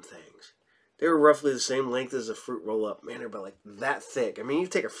love them things. They were roughly the same length as a fruit roll-up. Man, they're about like that thick. I mean, you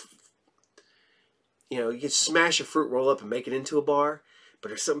take you could smash a fruit roll-up and make it into a bar. But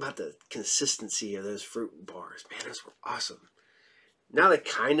there's something about the consistency of those fruit bars. Man, those were awesome. Now they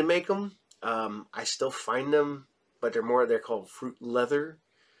kind of make them. I still find them, but they're called fruit leather.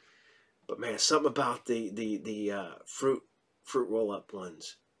 But man, something about the fruit roll-up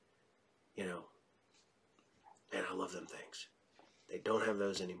ones. You know, man, I love them things. They don't have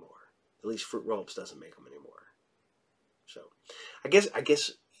those anymore. At least Fruit Roll-Ups doesn't make them anymore. So, I guess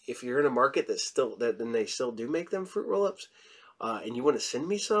if you're in a market then they still do make them Fruit Roll-Ups, and you want to send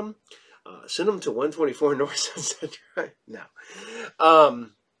me some, send them to 124 North Sunset Drive. No,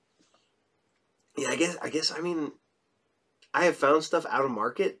 yeah, I guess. I mean, I have found stuff out of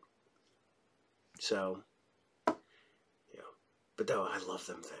market. So, but no, I love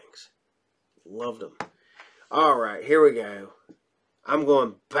them things. Loved them. All right, here we go. I'm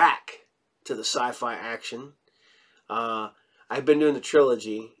going back to the sci-fi action. I've been doing the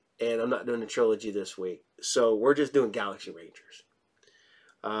trilogy, and I'm not doing the trilogy this week. So we're just doing Galaxy Rangers.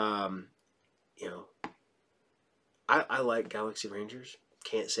 I like Galaxy Rangers.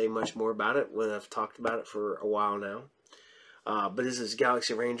 Can't say much more about it when I've talked about it for a while now. But this is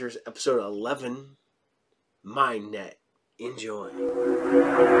Galaxy Rangers, episode 11, MindNet. Enjoy.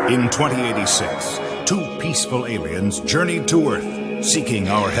 In 2086, two peaceful aliens journeyed to Earth, seeking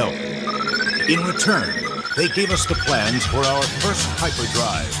our help. In return, they gave us the plans for our first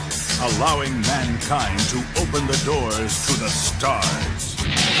hyperdrive, allowing mankind to open the doors to the stars.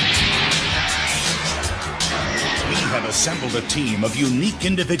 We have assembled a team of unique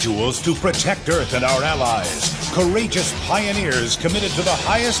individuals to protect Earth and our allies. Courageous pioneers committed to the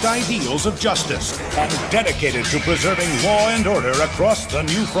highest ideals of justice and dedicated to preserving law and order across the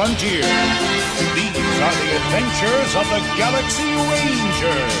new frontier. These are the adventures of the Galaxy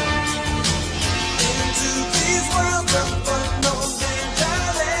Rangers. Into these worlds of unknown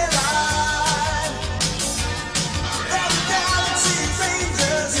line. The Galaxy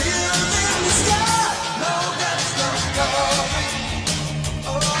Rangers here in the sky. No, that's not coming.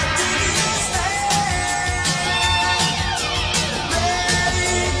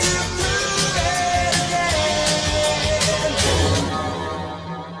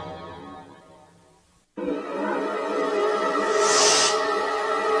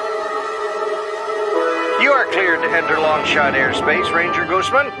 Cleared to enter Longshot airspace, Ranger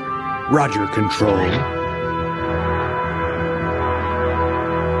Gooseman. Roger, Control.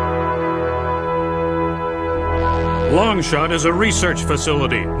 Longshot is a research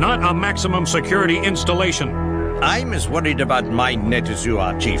facility, not a maximum security installation. I'm as worried about MindNet as you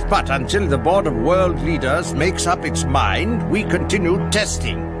are, Chief, but until the Board of World Leaders makes up its mind, we continue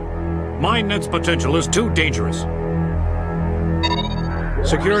testing. MindNet's potential is too dangerous.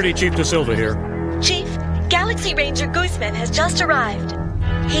 Security Chief De Silva here. Chief, Galaxy Ranger Gooseman has just arrived.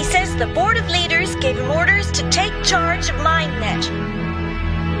 He says the Board of Leaders gave him orders to take charge of MindNet.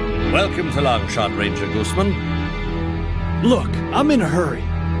 Welcome to Longshot, Ranger Gooseman. Look, I'm in a hurry.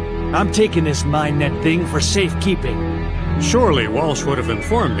 I'm taking this MindNet thing for safekeeping. Surely Walsh would have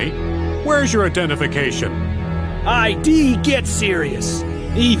informed me. Where's your identification? ID gets serious.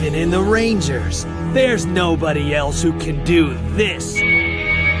 Even in the Rangers, there's nobody else who can do this.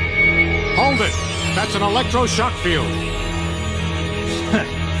 Hold it! That's an electroshock field.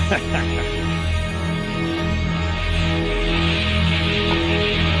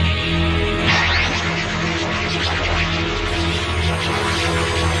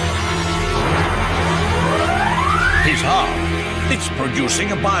 His arm. It's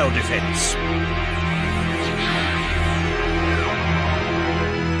producing a biodefense.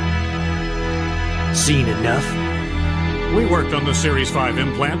 Seen enough? We worked on the Series 5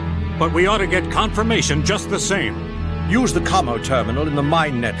 implant, but we ought to get confirmation just the same. Use the commo terminal in the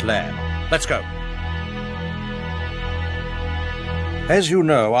MindNet lab. Let's go. As you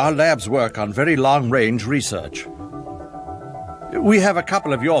know, our labs work on very long-range research. We have a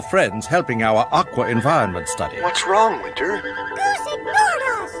couple of your friends helping our aqua environment study. What's wrong, Winter? Goose ignored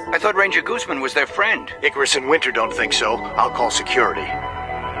us! I thought Ranger Gooseman was their friend. Icarus and Winter don't think so. I'll call security.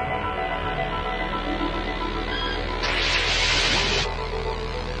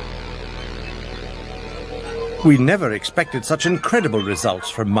 We never expected such incredible results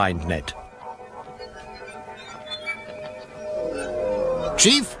from MindNet.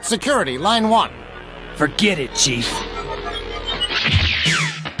 Chief, security, line 1. Forget it, Chief.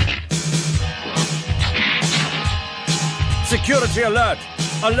 Security alert!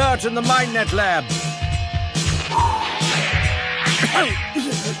 Alert in the MindNet lab!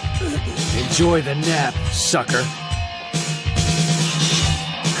 Enjoy the nap, sucker.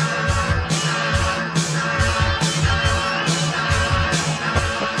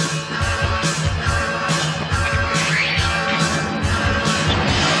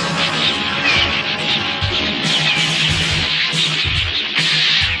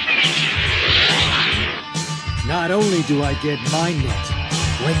 Not only do I get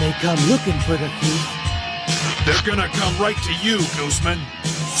MindNet, when they come looking for the thief... They're gonna come right to you, Gooseman.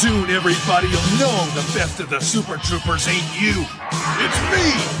 Soon everybody'll know the best of the Super Troopers ain't you. It's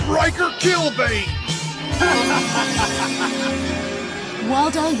me, Riker Killbane!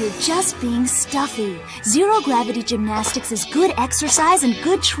 Waldo, you're just being stuffy. Zero-gravity gymnastics is good exercise and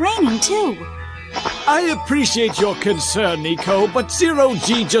good training, too. I appreciate your concern, Nico, but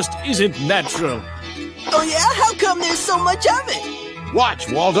zero-G just isn't natural. Oh yeah? How come there's so much of it?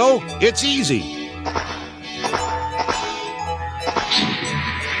 Watch, Waldo. It's easy.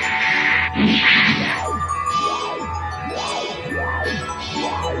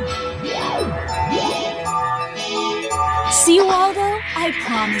 See, Waldo? I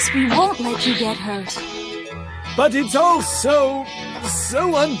promise we won't let you get hurt. But it's all so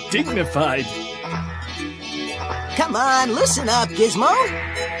undignified. Come on, loosen up, Gizmo.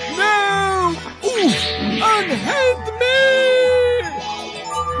 No! Oof! Unhand me!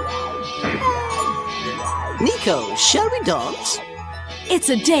 Nico, shall we dance? It's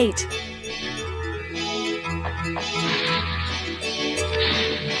a date.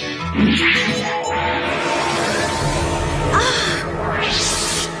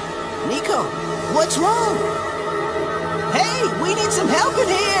 Nico, what's wrong? Hey, we need some help in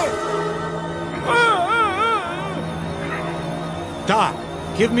here! Doc,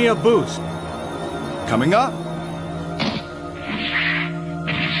 give me a boost. Coming up.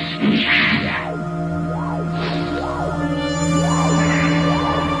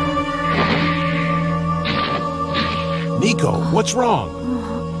 Nico, what's wrong?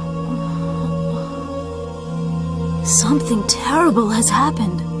 Something terrible has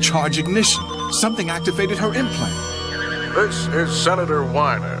happened. Charge ignition. Something activated her implant. This is Senator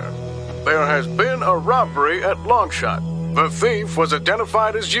Weiner. There has been a robbery at Longshot. The thief was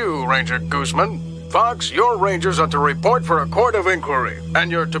identified as you, Ranger Gooseman. Fox, your Rangers are to report for a court of inquiry,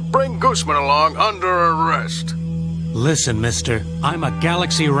 and you're to bring Gooseman along under arrest. Listen, mister, I'm a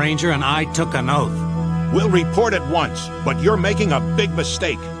Galaxy Ranger and I took an oath. We'll report at once, but you're making a big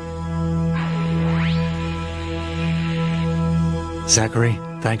mistake. Zachary,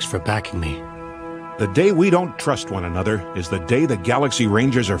 thanks for backing me. The day we don't trust one another is the day the Galaxy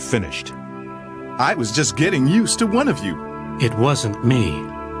Rangers are finished. I was just getting used to one of you. It wasn't me.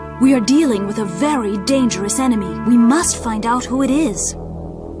 We are dealing with a very dangerous enemy. We must find out who it is.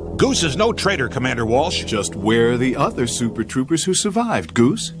 Goose is no traitor, Commander Walsh. Just where are the other Super Troopers who survived,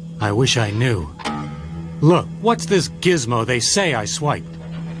 Goose? I wish I knew. Look, what's this gizmo they say I swiped?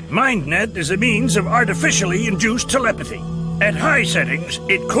 MindNet is a means of artificially induced telepathy. At high settings,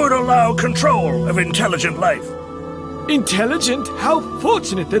 it could allow control of intelligent life. Intelligent? How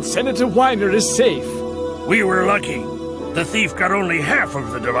fortunate that Senator Weiner is safe. We were lucky. The thief got only half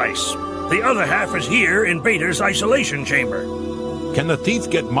of the device. The other half is here in Beta's isolation chamber. Can the thief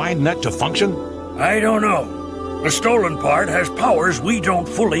get MindNet to function? I don't know. The stolen part has powers we don't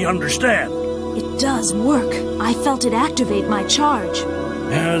fully understand. It does work. I felt it activate my charge.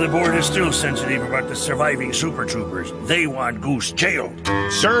 The board is still sensitive about the surviving Super Troopers. They want Goose jailed.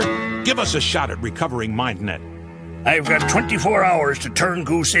 Sir, give us a shot at recovering MindNet. I've got 24 hours to turn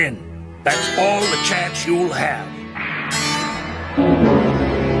Goose in. That's all the chance you'll have.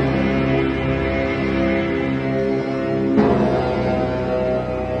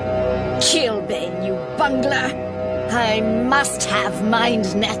 Qbert, you bungler! I must have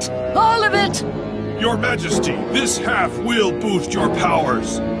MindNet. All of it! Your Majesty, this half will boost your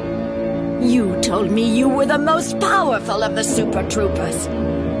powers. You told me you were the most powerful of the Super Troopers.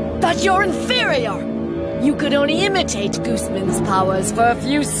 But you're inferior. You could only imitate Gooseman's powers for a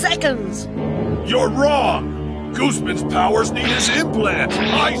few seconds. You're wrong. Gooseman's powers need his implant.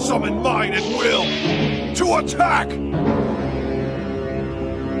 I summon mine at will. To attack!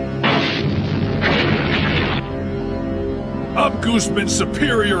 I'm Gooseman's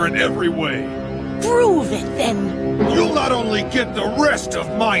superior in every way. Prove it, then. You'll not only get the rest of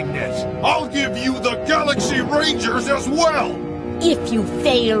MindNet, I'll give you the Galaxy Rangers as well! If you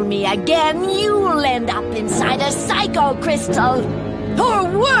fail me again, you'll end up inside a Psycho Crystal! Or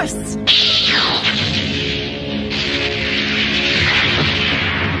worse!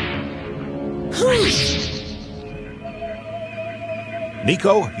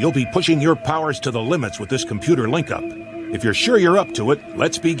 Nico, you'll be pushing your powers to the limits with this computer link-up. If you're sure you're up to it,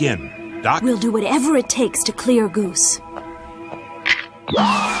 let's begin. Doc? We'll do whatever it takes to clear Goose.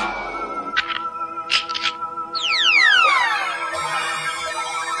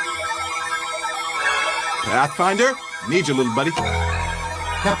 Pathfinder? Need you, little buddy.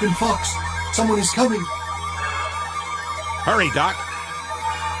 Captain Fox, someone is coming. Hurry, Doc.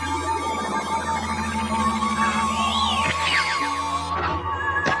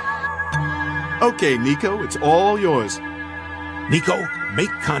 Okay, Nico, it's all yours. Nico, make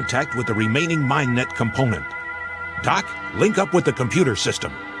contact with the remaining MindNet component. Doc, link up with the computer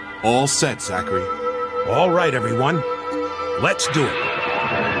system. All set, Zachary. All right, everyone. Let's do it.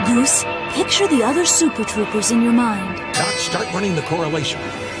 Goose, picture the other Super Troopers in your mind. Doc, start running the correlation.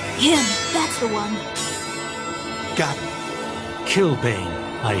 Him, that's the one. Got it.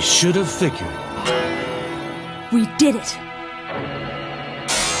 Qbert, I should have figured. We did it.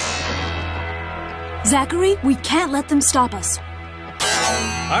 Zachary, we can't let them stop us.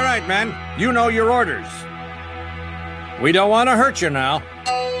 All right, men. You know your orders. We don't want to hurt you now.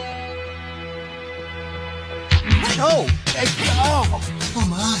 Oh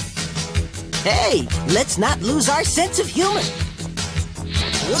my. Hey, let's not lose our sense of humor.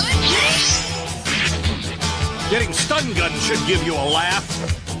 Getting stun gunned should give you a laugh.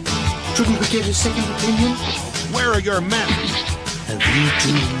 Shouldn't we get a second opinion? Where are your men? Have you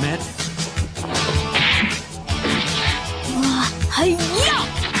two met?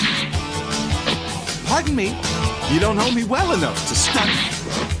 Pardon me? You don't know me well enough to stun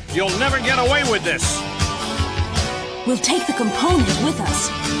me. You'll never get away with this. We'll take the component with us.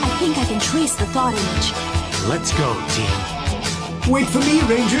 I think I can trace the thought image. Let's go, team. Wait for me,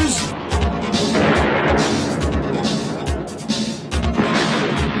 Rangers.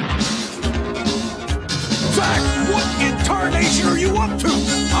 Zach, what in tarnation are you up to?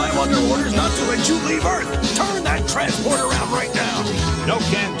 I'm under orders not to let you leave Earth. Turn that transport around right now. No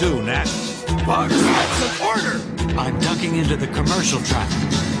can do, Nat. Fox, that's an order. I'm ducking into the commercial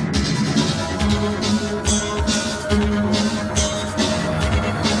traffic.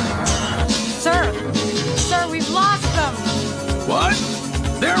 Sir, we've lost them. What?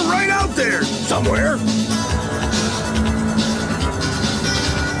 They're right out there somewhere.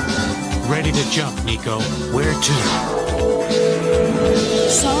 Ready to jump, Nico. Where to?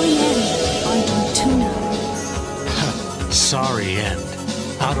 Sorry end on Tuna. Sorry end.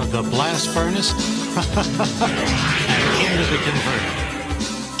 Out of the blast furnace? And into the converter.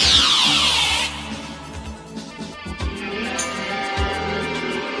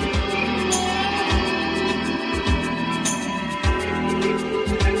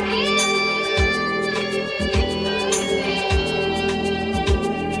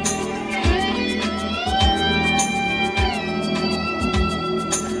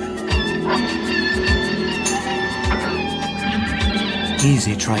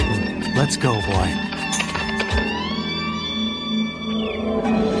 Easy, Triton. Let's go, boy.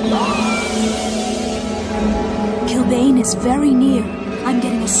 Qbert is very near. I'm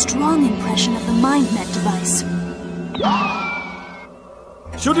getting a strong impression of the MindNet device.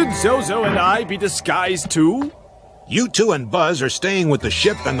 Shouldn't Zozo and I be disguised too? You two and Buzz are staying with the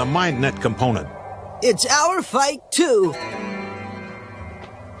ship and the MindNet component. It's our fight, too.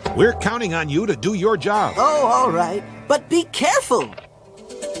 We're counting on you to do your job. Oh, all right. But be careful.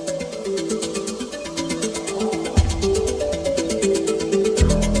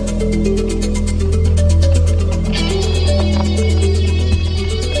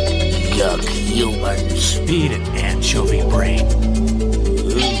 Yuck, humans. Beat it, anchovy brain.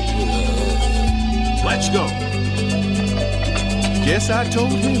 Let's go. Guess I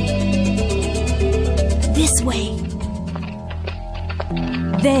told him. This way.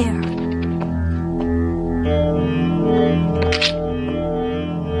 There.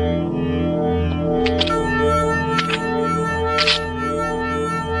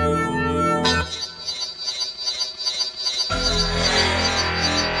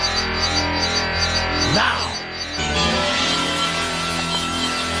 Now!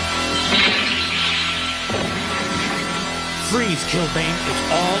 Freeze, Qbert. It's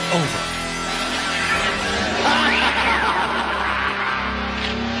all over.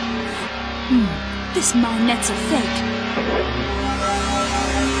 This MindNet's a fake.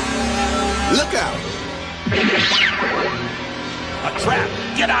 Look out! A trap!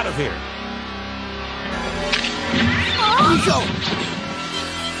 Get out of here! Nico!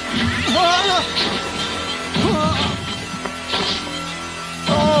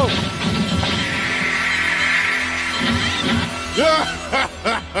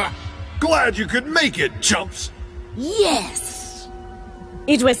 Glad you could make it, chumps. Yes!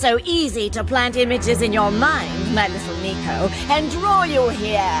 It was so easy to plant images in your mind, my little Nico, and draw you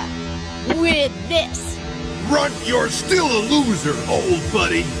here. With this. Runt, you're still a loser, old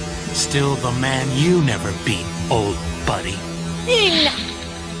buddy. Still the man you never beat, old buddy.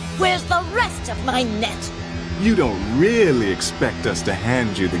 Enough! Where's the rest of my net? You don't really expect us to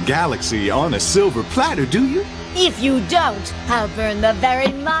hand you the galaxy on a silver platter, do you? If you don't, I'll burn the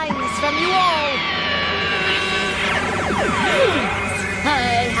very minds from you all.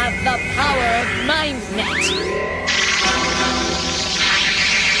 I have the power of MindNet.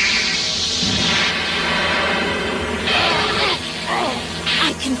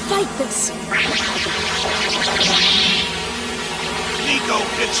 I can fight this. Nico,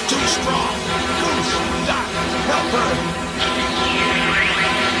 it's too strong. Goose, Doc, help her.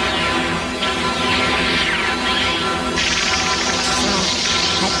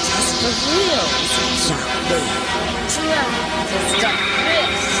 A test of wheels, shall be. Try to stop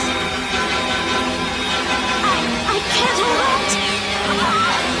this. I can't hold on.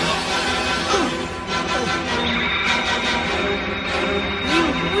 You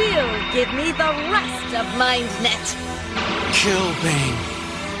will give me the rest of MindNet. Qbert,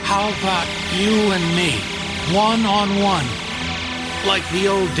 how about you and me? One-on-one. Like the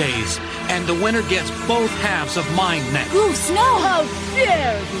old days. And the winner gets both halves of MindNet. Goose, no! How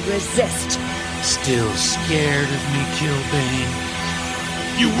dare you resist? Still scared of me, Qbert?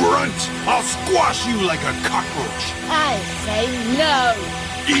 You runt! I'll squash you like a cockroach. I say no.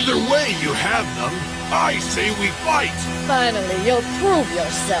 Either way you have them. I say we fight. Finally, you'll prove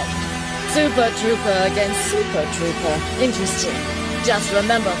yourself. Super Trooper against Super Trooper. Interesting. Just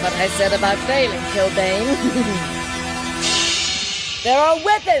remember what I said about failing, Qbert. There are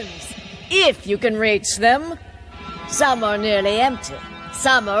weapons, if you can reach them. Some are nearly empty.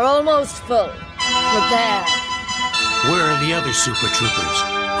 Some are almost full. Prepare. Where are the other Super Troopers?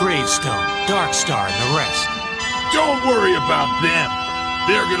 Gravestone, Darkstar, and the rest. Don't worry about them.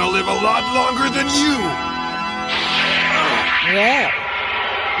 They're gonna live a lot longer than you. Well,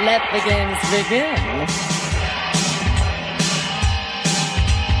 let the games begin.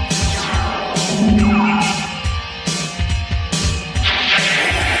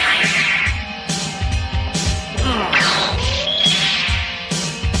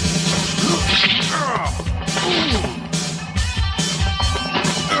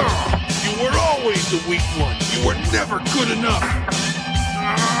 You were always the weak one. You were never good enough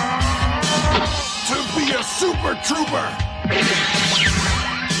to be a Super Trooper.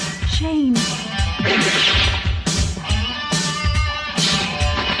 Shame.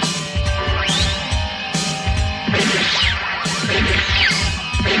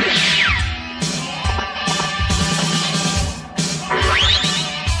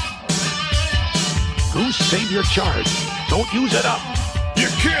 Goose, save your charge. Don't use it up. You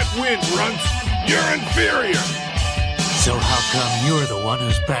can't win, Runt. You're inferior. So how come you're the one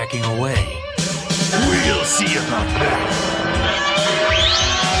who's backing away? We'll see about that.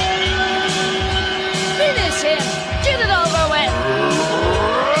 Finish him! Get it over with!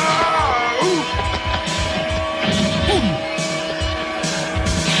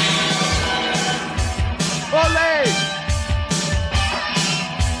 Ole!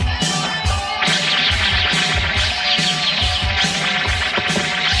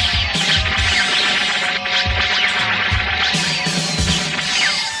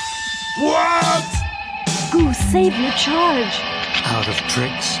 save your charge. Out of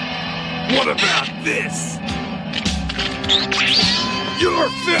tricks? What about this? You're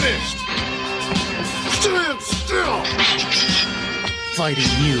finished! Stand still! Fighting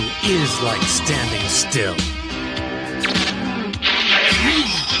you is like standing still.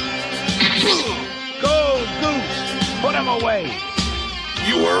 Go, Goose! Put him away!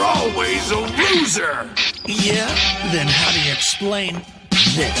 You were always a loser! Yeah? Then how do you explain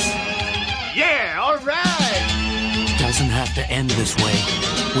this? Yeah, all right! Doesn't have to end this way.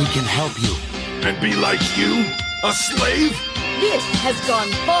 We can help you. And be like you? A slave? This has gone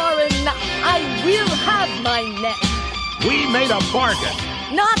far enough. I will have my neck. We made a bargain.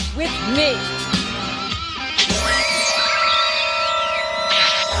 Not with me.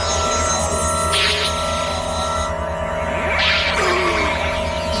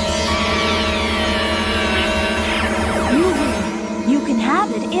 You can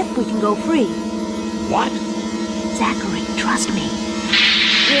have it if we can go free. What? Zachary, trust me.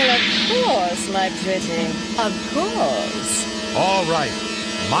 Well, of course, my pretty. Of course. All right.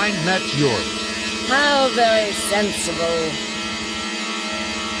 Mind net's yours. How very sensible.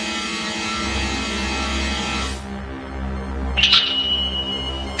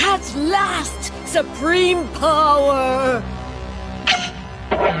 At last, supreme power!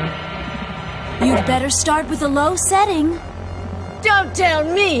 You'd better start with a low setting. Don't tell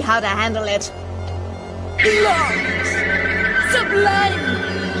me how to handle it. Glorious!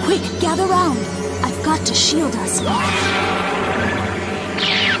 Sublime! Quick, gather round. I've got to shield us.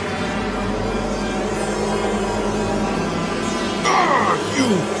 You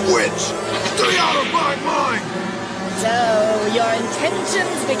witch! Stay out of my mind! So, your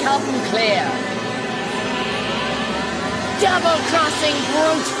intentions become clear. Double-crossing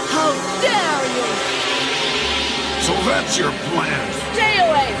brute! How dare you! So that's your plan? Stay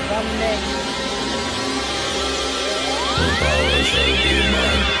away from me! The power shall be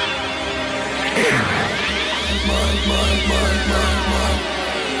mine. Mine.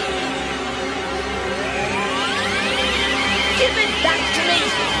 Give it back to me!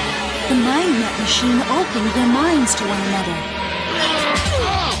 The mind net machine opened their minds to one another.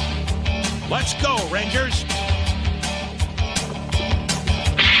 Let's go, Rangers!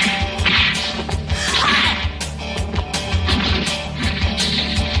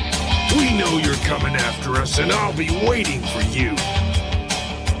 We know you're coming after us, and I'll be waiting for you.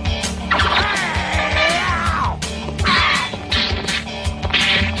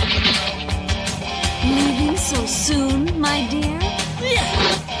 Leaving so soon, my dear?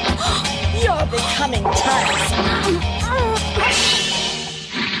 You're becoming tiresome.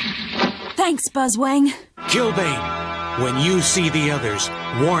 Thanks, Buzzwang. Qbert, when you see the others,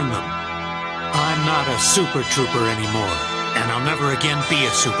 warn them. I'm not a super trooper anymore, and I'll never again be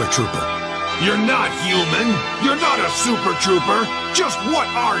a super trooper. You're not human. You're not a super trooper. Just what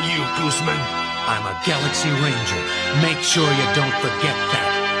are you, Gooseman? I'm a Galaxy Ranger. Make sure you don't forget that.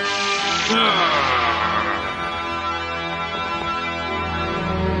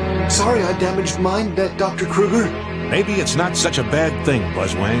 Sorry I damaged mine, Dr. Kruger. Maybe it's not such a bad thing,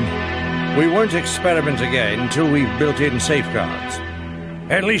 Buzzwang. We won't experiment again until we've built in safeguards.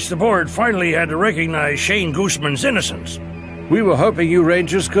 At least the board finally had to recognize Shane Gooseman's innocence. We were hoping you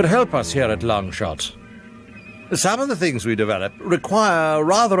Rangers could help us here at Longshot. Some of the things we develop require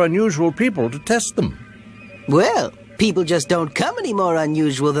rather unusual people to test them. Well, people just don't come any more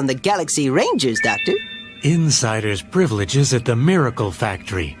unusual than the Galaxy Rangers, Doctor. Insider's privileges at the Miracle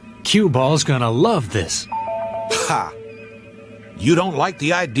Factory. Q-Ball's gonna love this. Ha! You don't like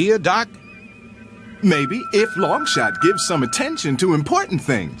the idea, Doc? Maybe if Longshot gives some attention to important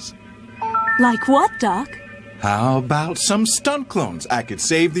things. Like what, Doc? How about some stunt clones? I could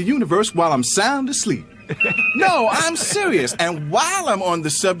save the universe while I'm sound asleep. No, I'm serious. And while I'm on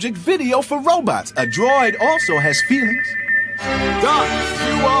the subject, video for robots. A droid also has feelings. Doc,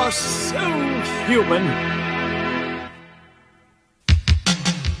 you are so human.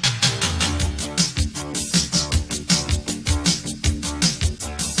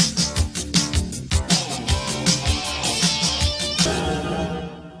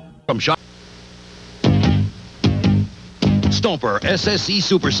 From Shop Stomper SSE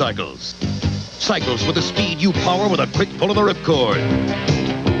Supercycles. Cycles with the speed you power with a quick pull of the ripcord.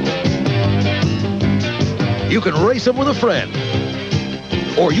 You can race them with a friend.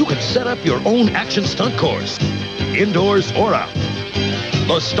 Or you can set up your own action stunt course, indoors or out.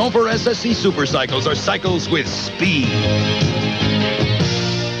 The Stomper SSE Supercycles are cycles with speed.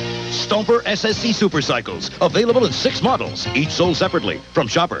 Stomper SSE Supercycles, available in 6 models, each sold separately from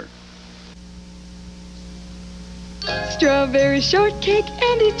Shopper. strawberry shortcake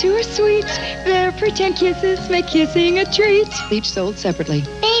and it's your sweet. Their pretend kisses make kissing a treat. Each sold separately.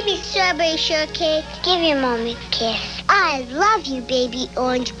 Baby strawberry shortcake, give your mommy a kiss. I love you, baby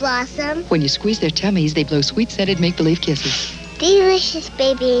orange blossom. When you squeeze their tummies, they blow sweet-scented make-believe kisses. Delicious,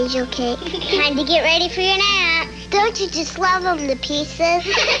 baby angel cake. Time to get ready for your nap. Don't you just love them to pieces?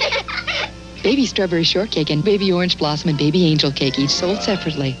 Baby strawberry shortcake and baby orange blossom and baby angel cake, each sold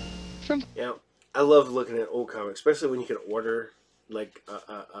separately. Yeah, I love looking at old comics, especially when you can order like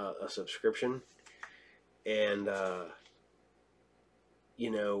a subscription, and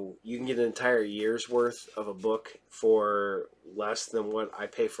you know, you can get an entire year's worth of a book for less than what I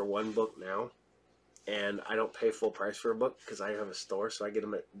pay for one book now. And I don't pay full price for a book because I have a store, so I get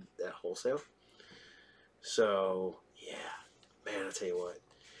them at wholesale. So, yeah. Man, I'll tell you what.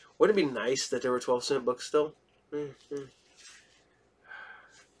 Would it be nice that there were 12-cent books still? Mm-hmm.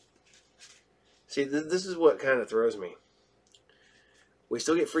 See, this is what kind of throws me. We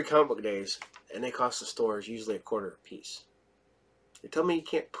still get free comic book days, and they cost the stores usually $0.25 a piece. You tell me you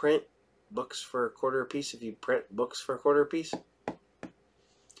can't print books for $0.25 a piece if you print books for $0.25 a piece?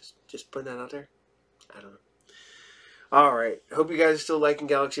 Just putting that out there. I don't know. Alright. Hope you guys are still liking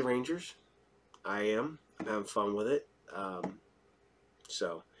Galaxy Rangers. I am. I'm having fun with it.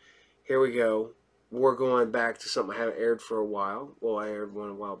 So, here we go. We're going back to something I haven't aired for a while. Well, I aired one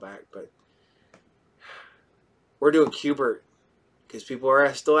a while back, but we're doing Qbert because people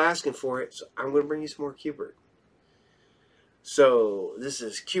are still asking for it. So, I'm going to bring you some more Qbert. So, this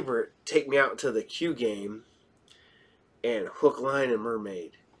is Qbert. Take me out to the Q game and Hook, Line, and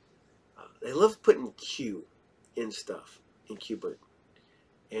Mermaid. They love putting Q in stuff in Qbert.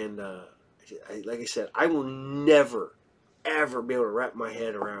 And like I said, I will never, ever be able to wrap my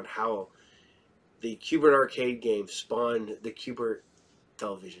head around how the Qbert arcade game spawned the Qbert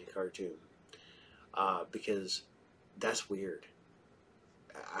television cartoon. Because that's weird.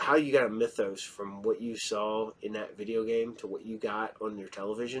 How you got a mythos from what you saw in that video game to what you got on your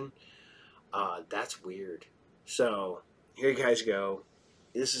television, that's weird. So, here you guys go.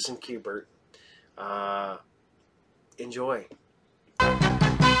 This is some Qbert. Enjoy. Yay,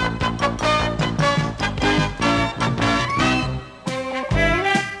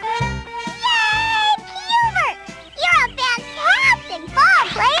 Qbert! You're a fantastic ball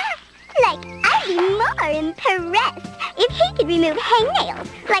player! Like, I'd be more impressed if he could remove hangnails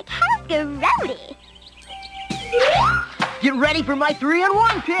like Husker Rowdy. Get ready for my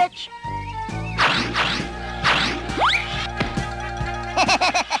 3-on-1 pitch!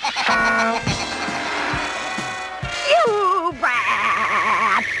 Qbert!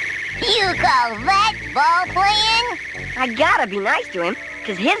 You call that ball playing? I gotta be nice to him,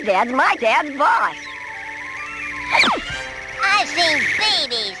 because his dad's my dad's boss. I've seen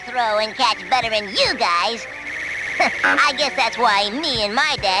babies throw and catch better than you guys. I guess that's why me and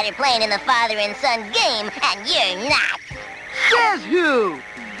my dad are playing in the father and son game, and you're not. Says who?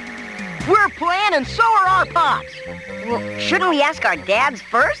 We're playing and so are our pops. Well, shouldn't we ask our dads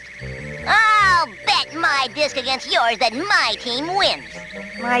first? I'll bet my disc against yours that my team wins.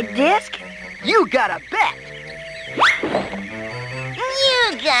 My disc? You gotta bet.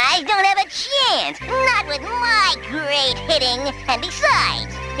 You guys don't have a chance. Not with my great hitting. And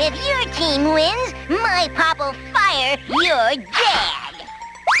besides, if your team wins, my pop will fire your dad.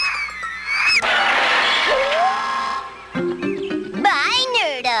 Bye,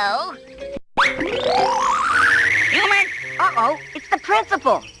 Nerdo. Qbert? Uh-oh, it's the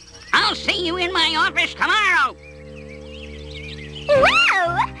principal. I'll see you in my office tomorrow.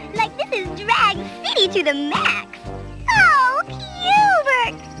 Wow! Like this is Drag City to the max. Oh,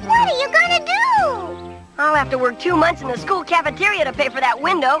 Qbert! What are you gonna do? I'll have to work 2 months in the school cafeteria to pay for that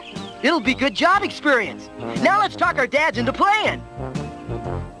window. It'll be good job experience. Now let's talk our dads into playing.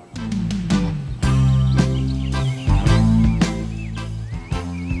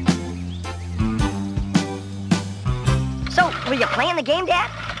 So, were you playing the game, Dad?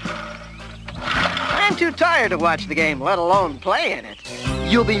 I'm too tired to watch the game, let alone play in it.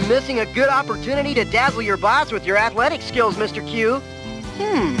 You'll be missing a good opportunity to dazzle your boss with your athletic skills, Mr. Q.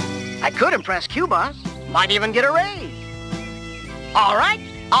 I could impress Q Boss. Might even get a raise. All right,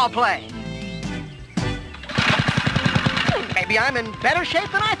 I'll play. Maybe I'm in better shape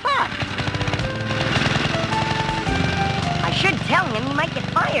than I thought. I should tell him he might get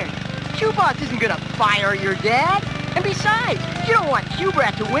fired. Q Boss isn't gonna fire your dad. And besides, you don't want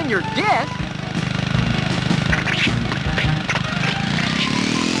Qbert to win your disc.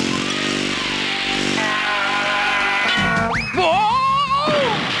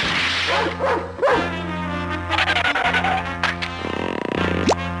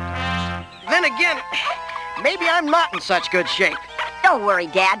 Then again, Maybe I'm not in such good shape. Don't worry,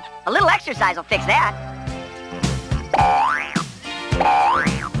 Dad. A little exercise will fix that.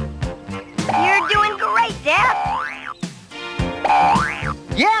 You're doing great, Dad.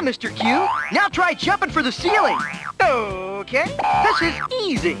 Yeah, Mr. Q. Now try jumping for the ceiling. Okay, this is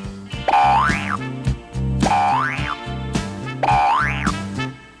easy.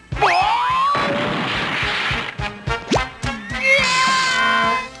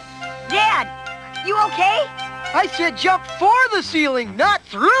 Dad, you okay? I said jump for the ceiling, not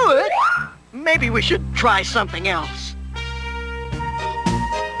through it. Maybe we should try something else.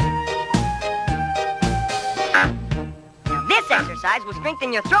 This exercise will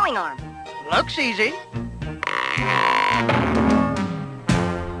strengthen your throwing arm. Looks easy.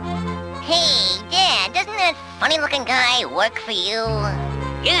 Hey, Dad, doesn't that funny-looking guy work for you?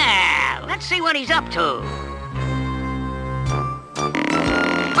 Yeah, let's see what he's up to.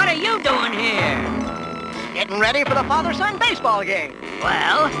 What are you doing here? Getting ready for the father-son baseball game.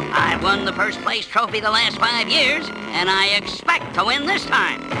 Well, I won the first place trophy the last 5 years, and I expect to win this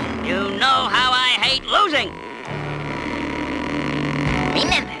time. You know how I hate losing.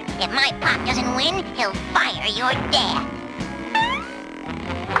 Remember, if my pop doesn't win, he'll fire your dad.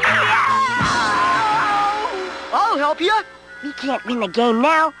 I'll help you. We can't win the game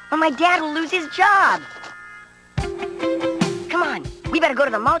now, or my dad will lose his job. Come on, we better go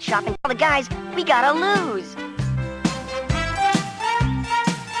to the malt shop and tell the guys we gotta lose.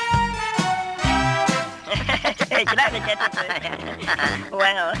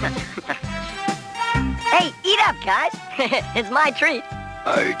 Well. Hey, eat up, guys. It's my treat.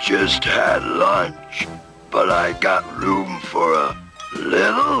 I just had lunch, but I got room for a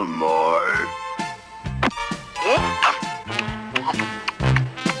little more.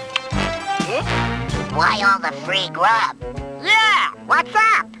 Why all the free grub? Yeah, what's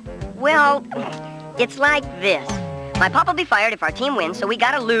up? Well, it's like this. My pop will be fired if our team wins, so we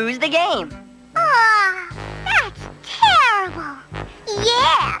gotta lose the game. Aw, that's terrible.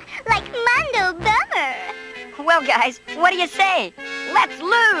 Yeah, like Mundo Bummer. Well, guys, what do you say? Let's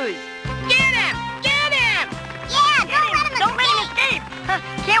lose! Get him! Get him! Yeah, Don't let him escape!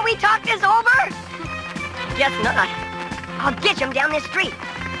 Can't we talk this over? Guess not. I'll ditch him down this street.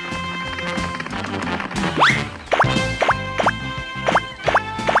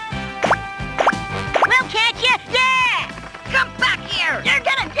 We'll catch you! Yeah! Come back here! You're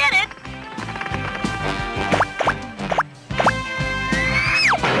gonna get it!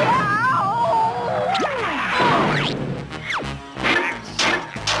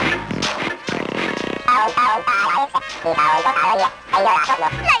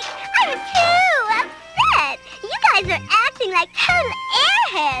 Like, I'm too upset. You guys are acting like total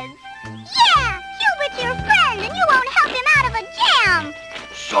airheads. Yeah, Qbert's your friend and you won't help him out of a jam.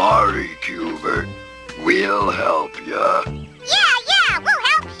 Sorry, Qbert. We'll help ya. Yeah, we'll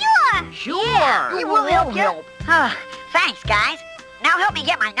help, sure. Sure. We will help you. Thanks, guys. Now help me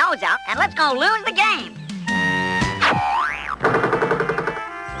get my nose out and let's go lose the game.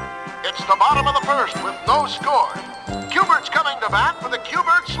 It's the bottom of the first with no score. Qbert's coming to bat for the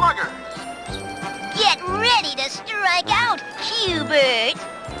Qbert Sluggers. Get ready to strike out, Qbert.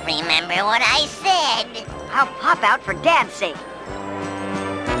 Remember what I said. I'll pop out for Dad's sake.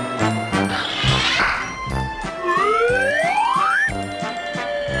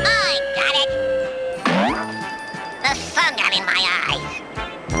 I got it. The sun got in my eyes.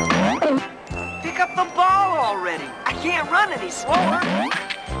 Pick up the ball already. I can't run any slower.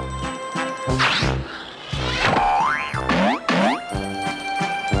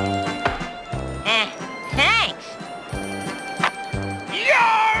 Thanks.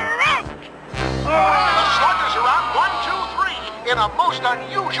 You're out! The Sluggers are out 1, 2, 3 in a most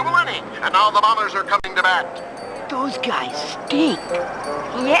unusual inning. And now the Bombers are coming to bat. Those guys stink.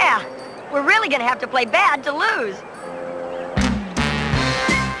 Yeah, we're really gonna have to play bad to lose.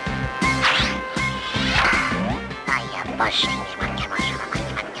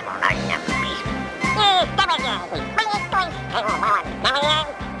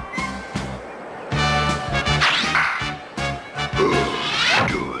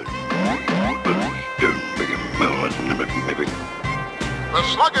 The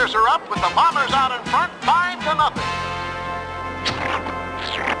Sluggers are up with the Bombers out in front 5-0.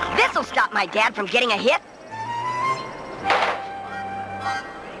 This'll stop my dad from getting a hit.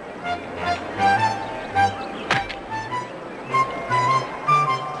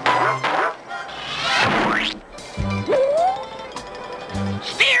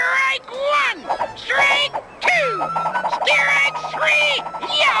 Strike 1! Strike 2! Strike 3!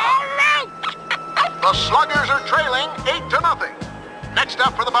 You're out! The Sluggers are trailing 8-0. Next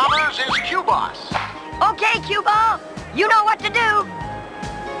up for the Bombers is Q-Boss. Okay, Cue Ball. You know what to do.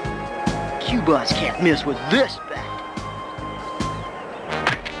 Q-Boss can't miss with this bat.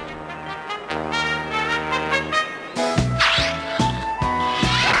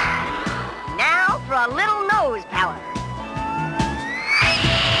 Now for a little nose power.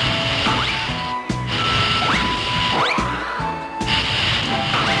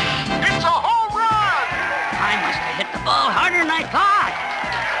 It's a home run! I must have hit the ball harder than I thought.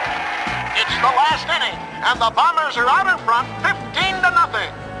 It's the last inning, and the Bombers are out in front,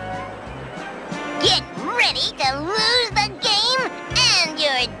 15-0. Get ready to lose the game and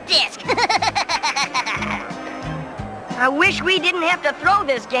your disc. I wish we didn't have to throw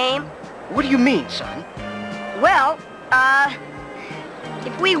this game. What do you mean, son? Well,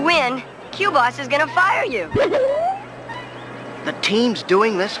 if we win, Q-Boss is gonna fire you. The team's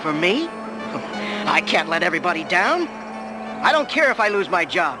doing this for me? I can't let everybody down. I don't care if I lose my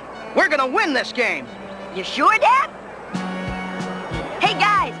job. We're gonna win this game. You sure, Dad? Hey,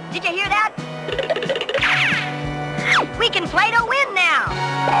 guys, did you hear that? We can play to win now.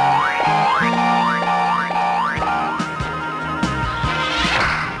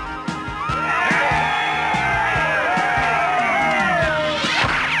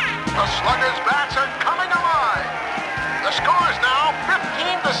 The Sluggers' bats are coming alive. The score is now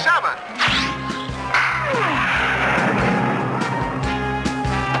 15-7.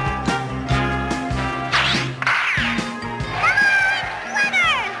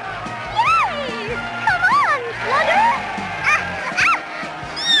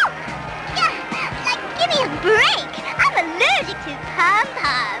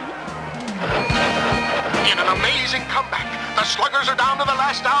 In an amazing comeback, the Sluggers are down to the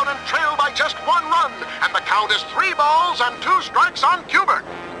last out and trail by just 1 run. And the count is 3 balls and 2 strikes on Qbert.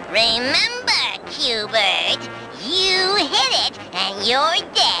 Remember, Qbert, you hit it and your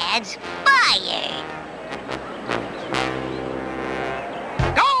dad's fired.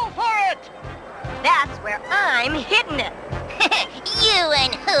 Go for it! That's where I'm hitting it. You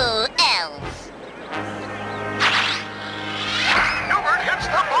and who else? Qbert hits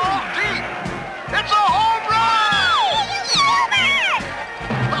the ball deep. It's a home run!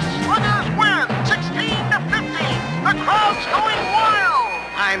 The Sluggers win 16-15. The crowd's going wild.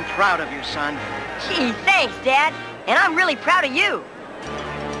 I'm proud of you, son. Gee, thanks, Dad. And I'm really proud of you.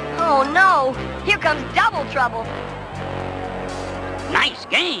 Oh, no. Here comes double trouble. Nice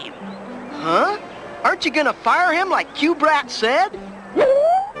game. Huh? Aren't you gonna fire him like Qbert said?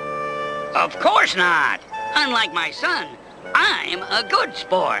 Of course not. Unlike my son, I'm a good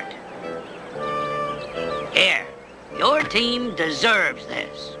sport. Here, your team deserves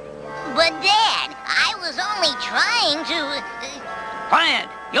this. But, Dad, I was only trying to... Quiet.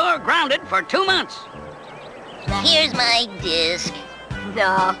 You're grounded for 2 months. Here's my disc.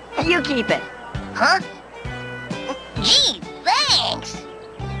 No, you keep it. Huh? Gee, thanks.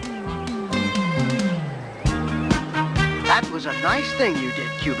 That was a nice thing you did,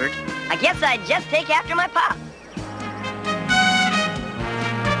 Qbert. I guess I'd just take after my pop.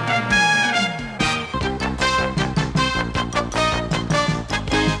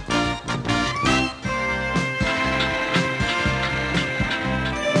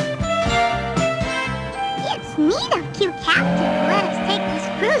 It's neat of Q Captain to let us take this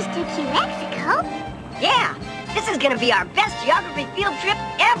cruise to Q Mexico. Yeah, this is gonna be our best geography field trip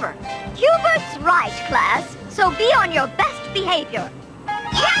ever. Qbert's right, class. So be on your best behavior.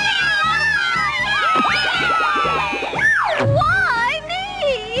 Why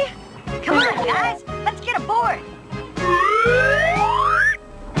me? Come on, guys. Let's get aboard.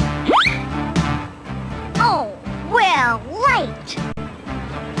 Oh, well, late.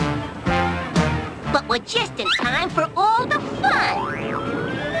 But we're just in time for all the fun.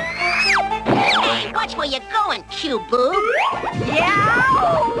 Hey, watch where you're going, Q-Boob. Yeah.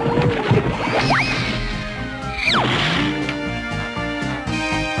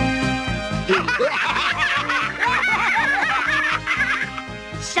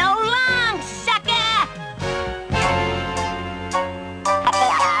 So long, sucker!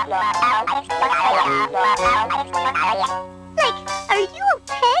 Like, are you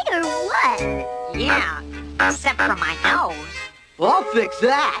okay or what? Yeah, except for my nose. Well, I'll fix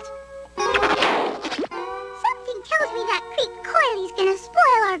that. Something tells me that Creek Coiley's gonna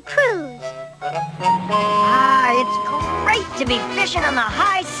spoil our cruise. Ah, it's great to be fishing on the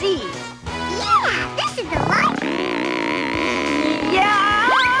high seas. Yeah, this is the life. Yeah!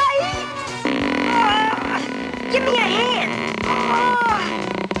 Give me a hand.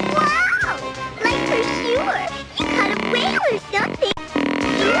 Wow! Like for sure. You caught a whale or something.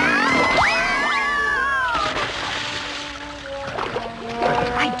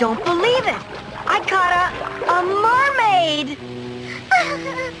 I don't believe it. I caught a mermaid.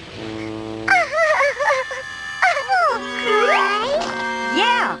 Right?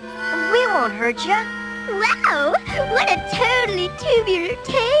 Yeah, we won't hurt you. Wow, what a totally tubular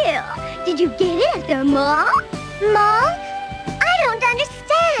tail. Did you get it at the mall? Mall? I don't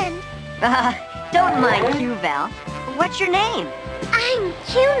understand. Don't mind Q, Val. What's your name? I'm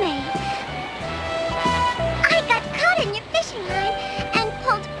Q-Mate. I got caught in your fishing line and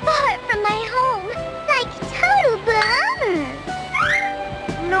pulled far from my home. Like total bummer.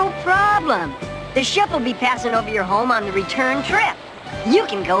 No problem. The ship will be passing over your home on the return trip. You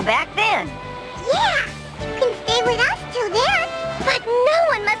can go back then. Yeah, you can stay with us till then. But no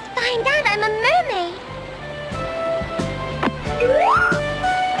one must find out I'm a mermaid.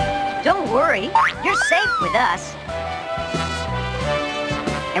 Don't worry, you're safe with us.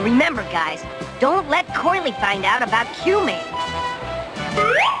 And remember, guys, don't let Coily find out about Q-Mate.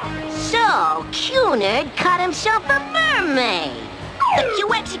 So, Q-Nerd caught himself a mermaid. The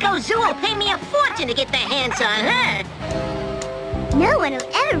Qexico Zoo will pay me a fortune to get their hands on her. No one will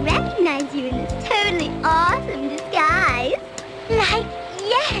ever recognize you in this totally awesome disguise. Like,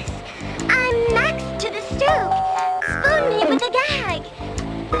 yes, I'm Max to the Stoop. Spoon me with a gag.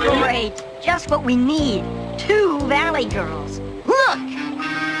 Great, just what we need. 2 Valley Girls. Look!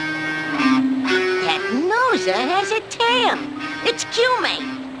 That Noza has a tail. It's Q-Mate.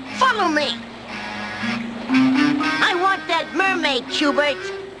 Follow me. I want that mermaid, Qbert.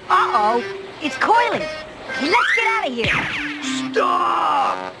 Uh-oh, it's Coily. Let's get out of here.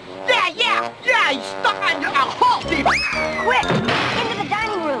 Stop! Yeah, stop and halt him! Quick, into the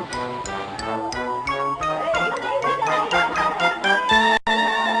dining room.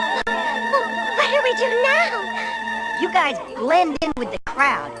 What do we do now? You guys blend in with the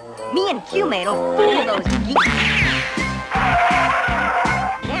crowd. Me and Q-Mate will fool those geeks.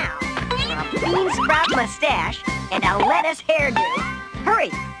 Now, for a bean sprout mustache and a lettuce hairdo. Hurry,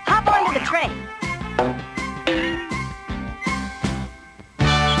 hop onto the train.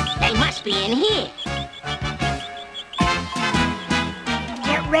 They must be in here.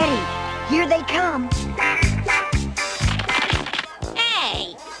 Get ready. Here they come.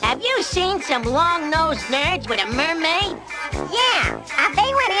 Hey, have you seen some long-nosed nerds with a mermaid? Yeah,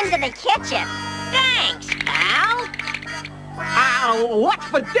 they went into the kitchen. Thanks, pal. What's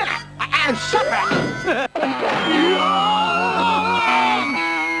for dinner? And supper?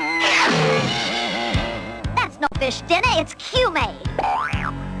 That's no fish dinner, it's Q-Mate.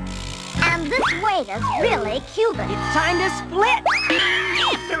 And this waiter's really Qbert. It's time to split.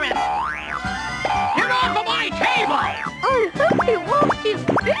 After him! Get off of my table! I hope he won't his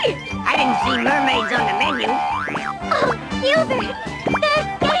feet. I didn't see mermaids on the menu. Oh, Qbert, they're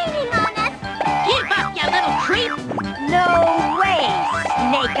gaining on us. Keep up, you little creep! No way,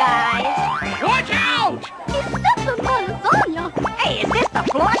 Snake Eyes. Watch out! He's stuck on lasagna. Hey, is this the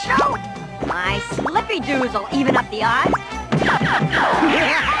floor show? My slippy doos will even up the odds.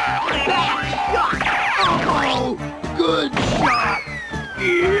 Oh, good shot!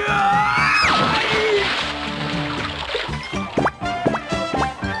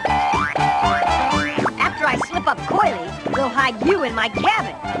 After I slip up Coily, we'll hide you in my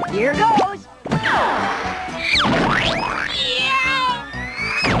cabin. Here goes.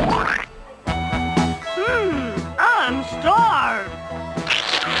 I'm starved.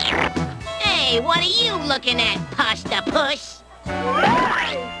 Hey, what are you looking at, Pasta Puss?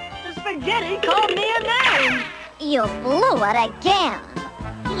 The spaghetti called me a name. You blew it again.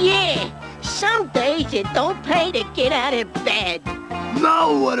 Yeah, some days it don't pay to get out of bed.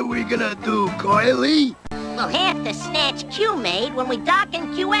 Now what are we gonna do, Coily? We'll have to snatch Q-Mate when we dock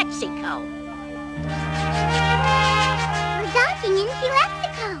in Qexico. We're docking in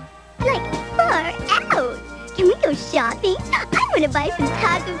Qexico. Like far out. Can we go shopping? I want to buy some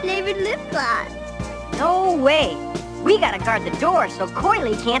taco-flavored lip gloss. No way. We gotta guard the door so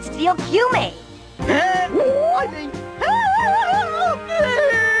Coily can't steal Q-Mate. Help me!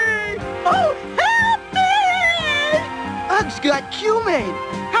 Oh, help me! Ug's got Q-Mate.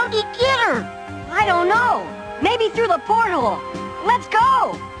 How'd he get her? I don't know. Maybe through the porthole. Let's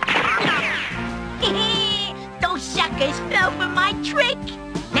go! Those suckers fell for my trick.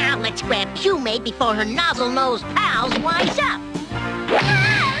 Now let's grab Q-Mate before her nozzle-nosed pals wise up.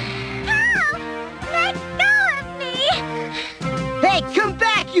 Help! Let go of me! Hey, come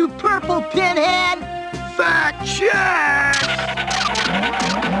back, you purple pinhead! Fat check!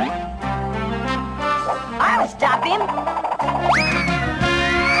 I'll stop him.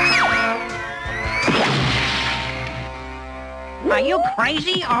 Are you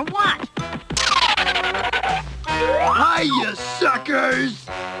crazy or what? Hi, you sucker! suckers!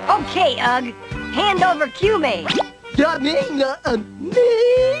 Okay, Ugg. Hand over Qmate. Me?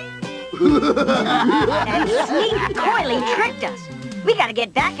 That sneak Coily tricked us. We gotta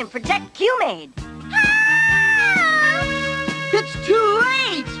get back and protect Qmate. It's too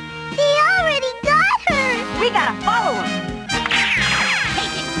late! He already got her! We gotta follow him.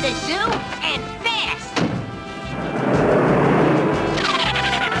 Take it to the zoo and fast!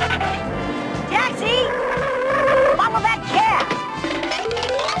 Taxi! Follow that cab!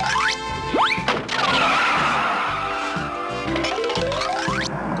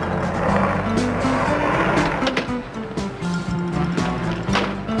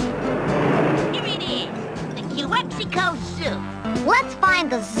 Here it is, the Mexico Zoo. Let's find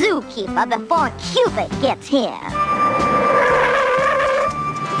the zookeeper before Qbert gets here.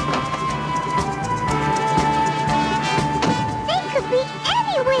 They could be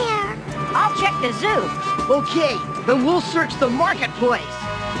anywhere. I'll check the zoo. Okay, then we'll search the marketplace.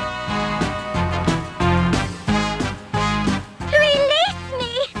 Release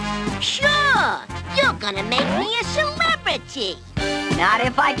me! Sure, you're gonna make me a celebrity. Not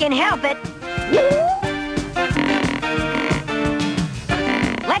if I can help it.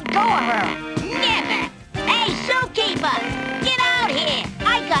 Let go of her! Never! Hey, zookeeper! Get out here!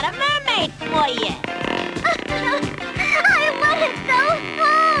 I got a mermaid for you! I want to go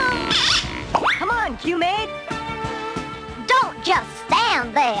home! Come on, Qmate! Don't just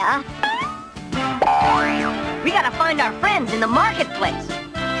stand there! We gotta find our friends in the marketplace.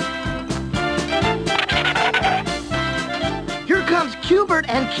 Here comes Qbert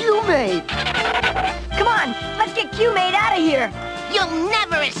and Qmate! Come on, let's get Qmate out of here! You'll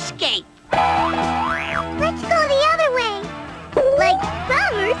never escape! Let's go the other way! Like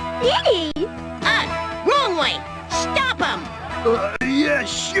Summer City! Wrong way! Stop him! Yeah,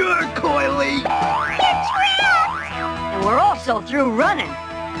 sure, Coily! You're trapped! And we're also through running.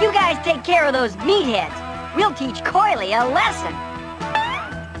 You guys take care of those meatheads. We'll teach Coily a lesson.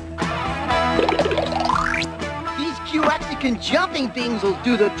 These Q-Mexican jumping things will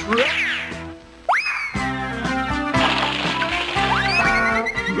do the trick.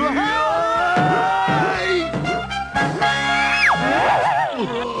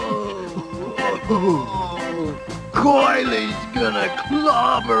 Coily's gonna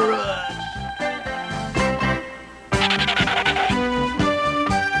clobber us.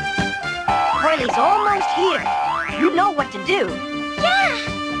 Coily's almost here. You know what to do. Yeah!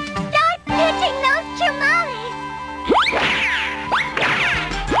 Start pitching those tamales!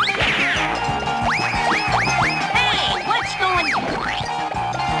 Hey, what's going on?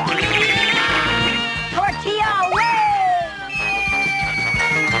 Tortilla away!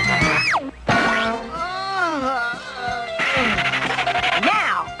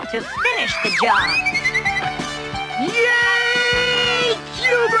 Now, to finish the job. Yay!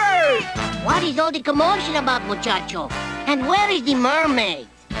 Qbert! What is all the commotion about, muchacho? And where is the mermaid?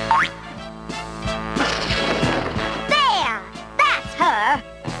 There! That's her!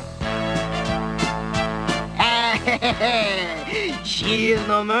 She is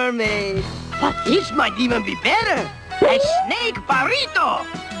no mermaid. But this might even be better. A snake burrito!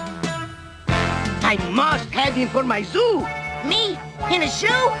 I must have him for my zoo. Me? In a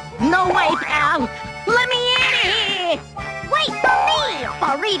zoo? No way, pal! Let me in here! Wait for me,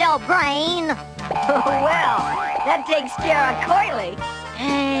 burrito brain! Well, that takes care of Coily.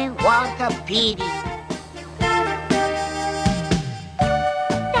 What a pity.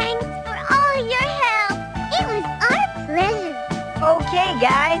 Thanks for all your help. It was our pleasure. Okay,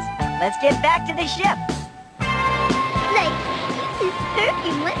 guys, let's get back to the ship. Like Mrs.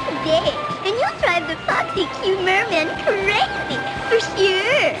 Turkey once a day, and you'll drive the foxy Q merman crazy, for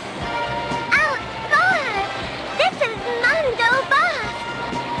sure. Oh, boss, this is Mondo Boss.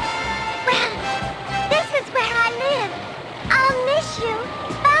 Well, this is where I live. I'll miss you.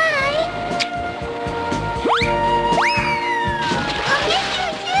 Bye. I'll miss you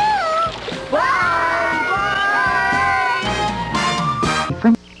too. Bye.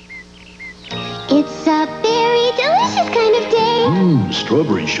 It's a very delicious kind of day.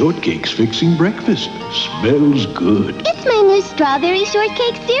 Strawberry shortcake's fixing breakfast. Smells good. It's my new strawberry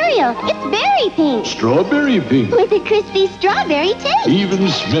shortcake cereal. It's berry pink. Strawberry pink. With a crispy strawberry taste. Even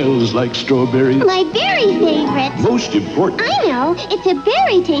smells like strawberry. My very favorite. Most important. I know. It's a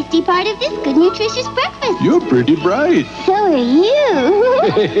very tasty part of this good, nutritious breakfast. You're pretty bright. So are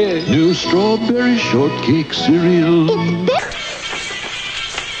you. New strawberry shortcake cereal.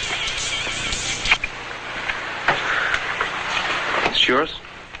 It's yours?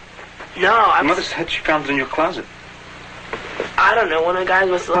 No, Your mother said she found it in your closet. I don't know. One of the guys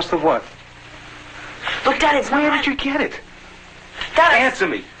must Must have what? Look, Dad, it's Where not... did you get it? Answer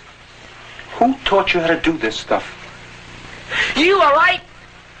me. Who taught you how to do this stuff? You, all right?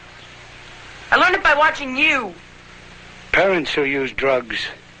 I learned it by watching you. Parents who use drugs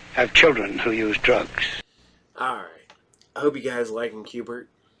have children who use drugs. Alright. I hope you guys liking Qbert.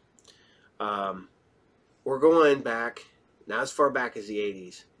 We're going back, not as far back as the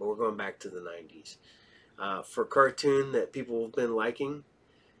 80s, but we're going back to the 90s. For a cartoon that people have been liking,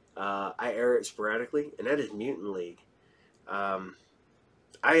 I air it sporadically, and that is Mutant League.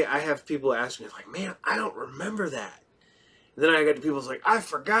 I have people ask me, like, man, I don't remember that. And then I got the people like, I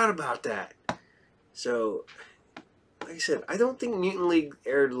forgot about that. So, like I said, I don't think Mutant League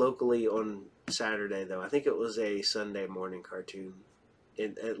aired locally on Saturday, though. I think it was a Sunday morning cartoon,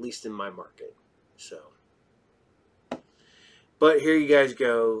 at least in my market. So, but here you guys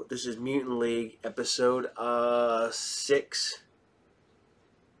go. This is Mutant League, episode 6.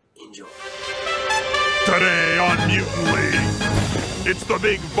 Enjoy. Today on Mutant League, it's the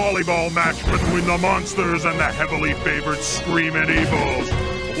big volleyball match between the monsters and the heavily favored Screamin' Evils,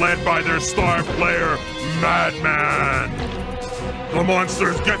 led by their star player, Madman. The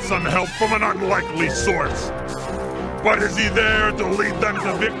monsters get some help from an unlikely source. But is he there to lead them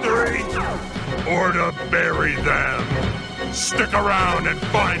to victory? Or to bury them? Stick around and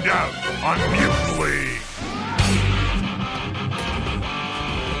find out on Mutant League.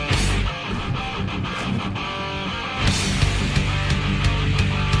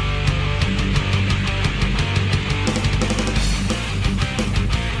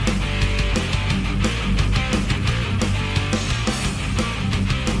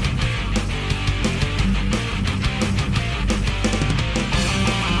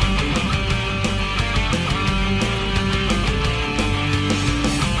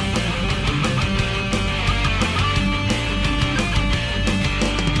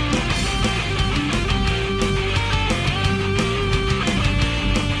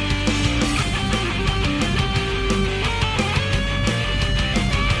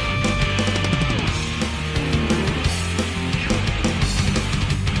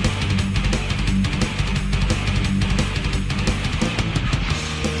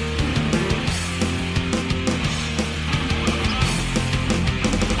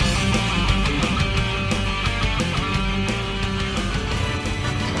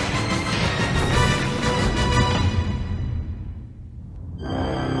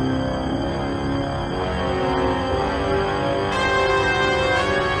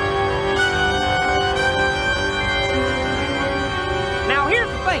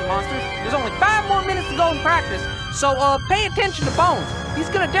 So, pay attention to Bones. He's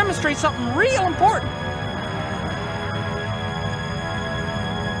gonna demonstrate something real important.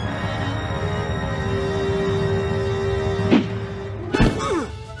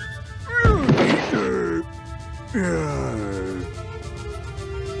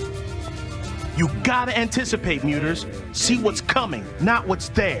 You gotta anticipate, Muters. See what's coming, not what's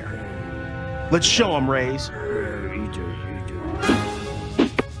there. Let's show them, Rays.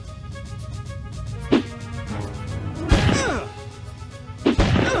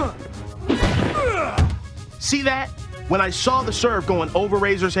 See that? When I saw the serve going over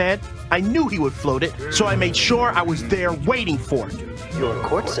Razor's head, I knew he would float it, so I made sure I was there waiting for it. Your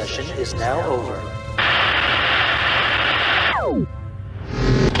court session is now over.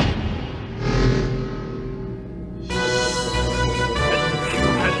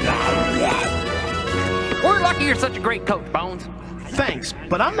 We're lucky you're such a great coach, Bones. Thanks,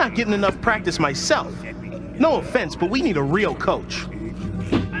 but I'm not getting enough practice myself. No offense, but we need a real coach.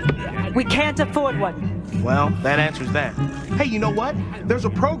 We can't afford one. Well, that answers that. Hey, you know what? There's a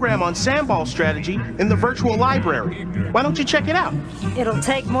program on sandball strategy in the virtual library. Why don't you check it out? It'll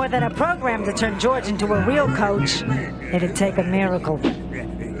take more than a program to turn George into a real coach. It'd take a miracle.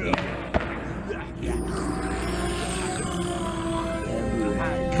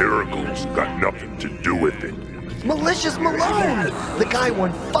 Miracles got nothing to do with it. Malicious Malone! The guy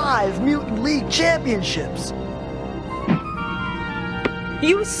won 5 Mutant League championships.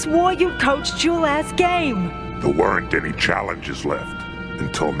 You swore you coached your last game. There weren't any challenges left.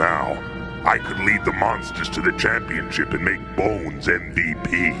 Until now, I could lead the monsters to the championship and make Bones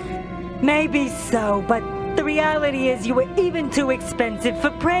MVP. Maybe so, but the reality is you were even too expensive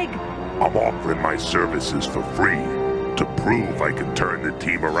for Prig. I'm offering my services for free to prove I can turn the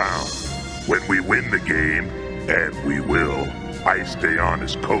team around. When we win the game, and we will, I stay on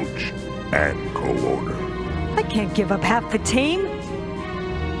as coach and co-owner. I can't give up half the team.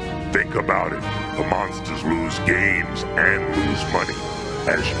 Think about it. The monsters lose games and lose money.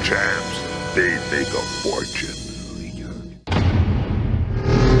 As champs, they make a fortune.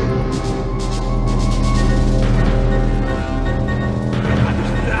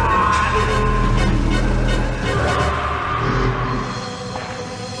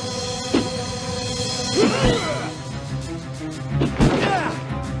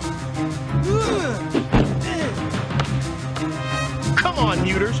 on,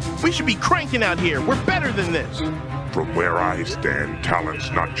 Muters. We should be cranking out here. We're better than this. From where I stand,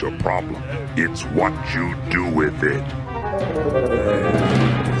 talent's not your problem. It's what you do with it.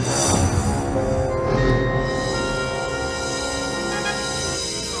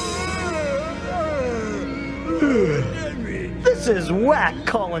 This is whack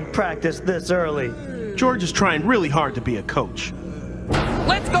calling practice this early. George is trying really hard to be a coach.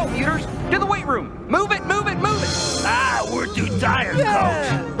 Let's go, Muters! To the weight room! Move it, move it, move it! Ah, we're too tired,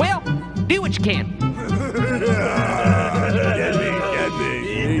 Coach. Well, do what you can.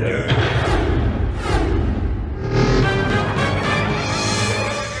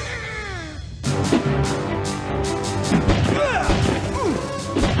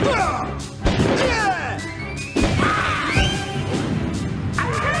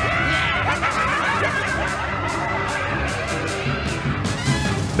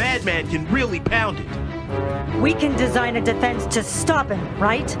 Madman can really pound it. We can design a defense to stop him,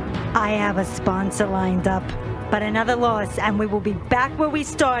 right? I have a sponsor lined up. But another loss and we will be back where we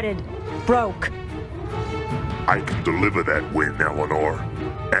started. Broke. I can deliver that win, Eleanor.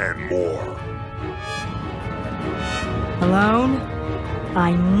 And more. Alone?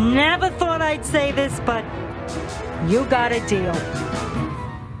 I never thought I'd say this, but you got a deal.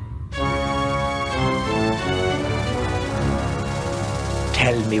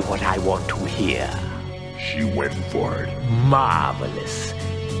 Tell me what I want to hear. She went for it. Marvelous.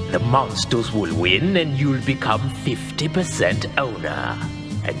 The monsters will win and you'll become 50% owner.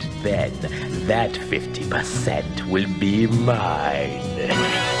 And then that 50% will be mine.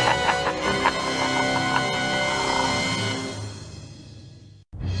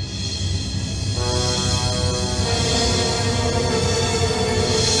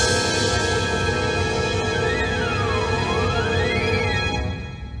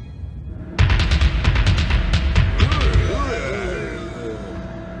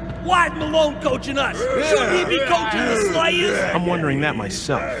 Why's Malone coaching us? Shouldn't he be coaching the Slayers? I'm wondering that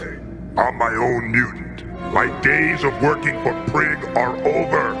myself. I'm my own mutant. My days of working for Prig are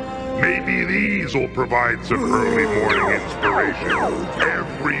over. Maybe these will provide some early morning inspiration.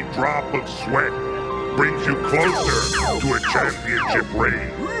 Every drop of sweat brings you closer to a championship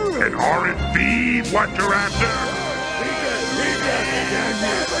reign. And aren't these what you're after?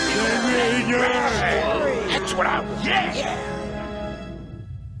 That's what I was. Yeah.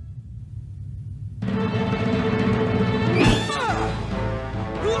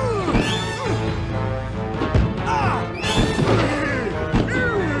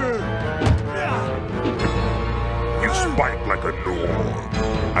 Spike like a norm.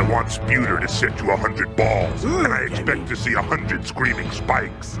 I want Sputer to set you 100 balls, and I expect to see 100 screaming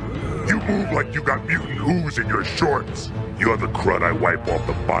spikes. You move like you got mutant ooze in your shorts. You're the crud I wipe off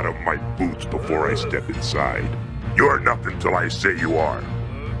the bottom of my boots before I step inside. You're nothing till I say you are.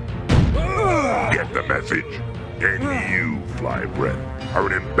 Get the message? And you, Fly Breath, are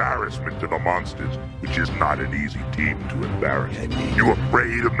an embarrassment to the monsters, which is not an easy team to embarrass. You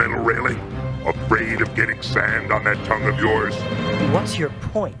afraid of metal railing? Afraid of getting sand on that tongue of yours? What's your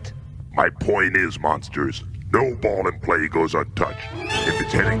point? My point is, monsters, no ball in play goes untouched. If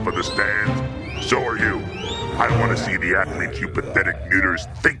it's heading for the stands, so are you. I want to see the athletes you pathetic muters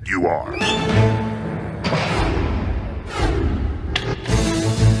think you are.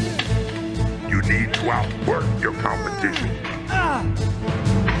 You need to outwork your competition.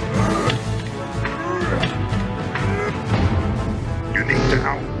 You need to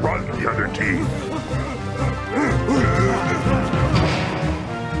outrun the other team.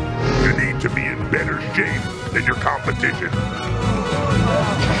 You need to be in better shape than your competition.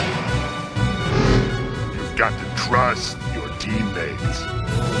 You've got to trust your teammates.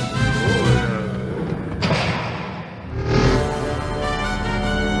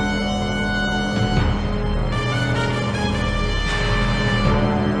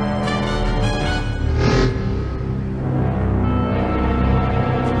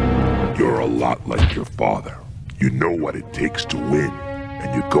 You're a lot like your father. You know what it takes to win,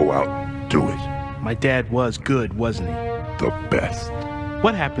 and you go out and do it. My dad was good, wasn't he? The best.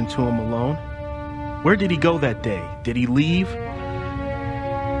 What happened to him, Malone? Where did he go that day? Did he leave?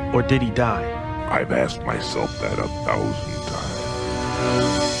 Or did he die? I've asked myself that 1,000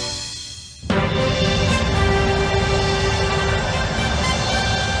 times.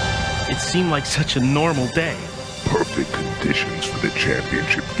 It seemed like such a normal day. Perfect conditions for the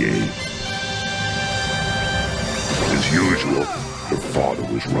championship game. As usual, your father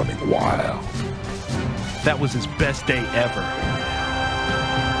was running wild. That was his best day ever.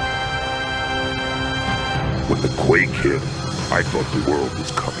 When the quake hit, I thought the world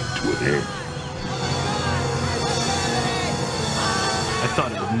was coming to an end. I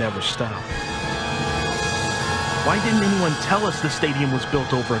thought it would never stop. Why didn't anyone tell us the stadium was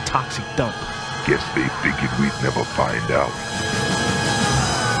built over a toxic dump? Guess they figured we'd never find out.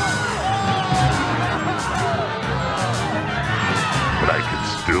 But I can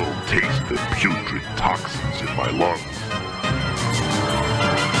still taste the putrid toxins in my lungs.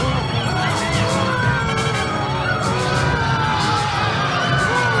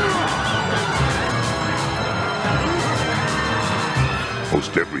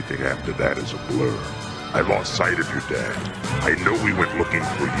 Most everything after that is a blur. I lost sight of your dad. I know we went looking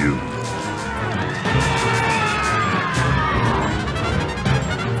for you.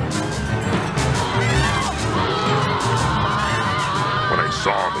 When I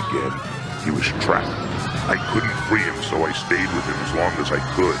saw him again, he was trapped. I couldn't free him, so I stayed with him as long as I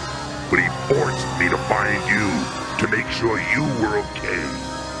could. But he forced me to find you, to make sure you were okay.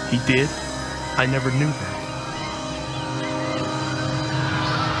 He did? I never knew that.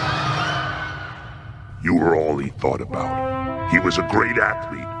 You were all he thought about. He was a great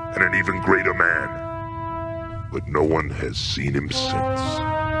athlete and an even greater man. But no one has seen him since.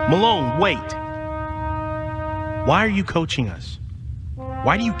 Malone, wait. Why are you coaching us?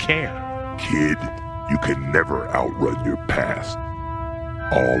 Why do you care? Kid, you can never outrun your past.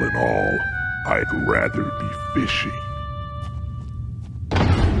 All in all, I'd rather be fishy.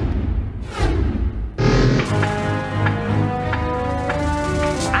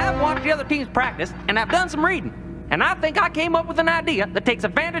 The other team's practice, and I've done some reading. And I think I came up with an idea that takes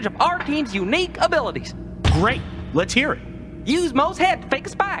advantage of our team's unique abilities. Great, let's hear it. Use Mo's head to fake a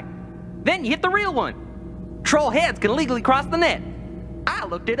spike. Then you hit the real one. Troll heads can legally cross the net. I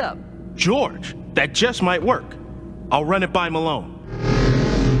looked it up. George, that just might work. I'll run it by Malone.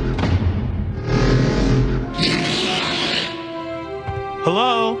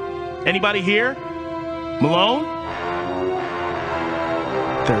 Hello? Anybody here? Malone?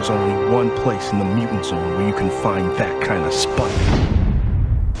 There's only one place in the mutant zone where you can find that kind of spike.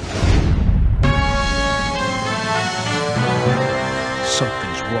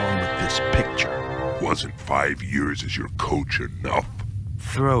 Something's wrong with this picture. Wasn't 5 years as your coach enough?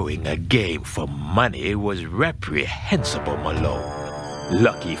 Throwing a game for money was reprehensible, Malone.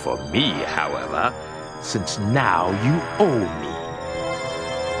 Lucky for me, however, since now you owe me.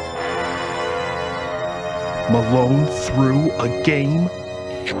 Malone threw a game?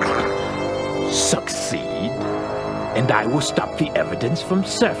 Succeed, and I will stop the evidence from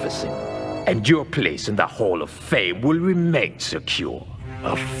surfacing, and your place in the Hall of Fame will remain secure.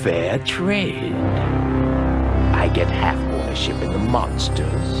 A fair trade. I get half ownership in the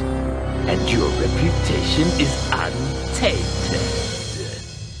monsters, and your reputation is untainted.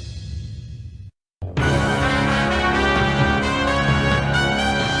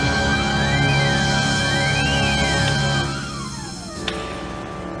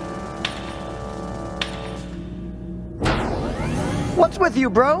 What's with you,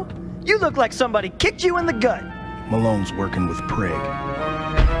 bro? You look like somebody kicked you in the gut. Malone's working with Prig.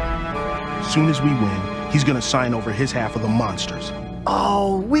 Soon as we win, he's gonna sign over his half of the monsters.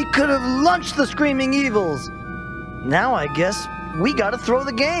 Oh, we could have lunched the Screaming Evils. Now I guess we gotta throw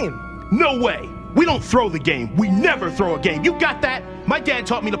the game. No way! We don't throw the game. We never throw a game. You got that? My dad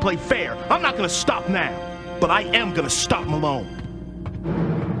taught me to play fair. I'm not gonna stop now. But I am gonna stop Malone.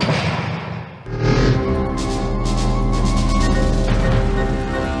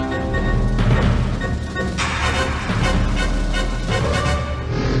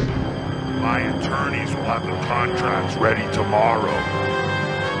 My attorneys will have the contracts ready tomorrow.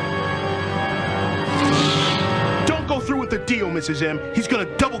 Don't go through with the deal, Mrs. M. He's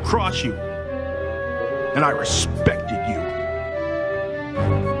gonna double-cross you. And I respected you.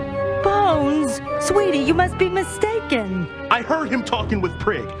 Bones! Sweetie, you must be mistaken. I heard him talking with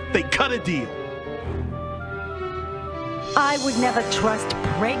Prig. They cut a deal. I would never trust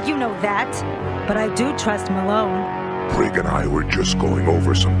Prig, you know that. But I do trust Malone. Prig and I were just going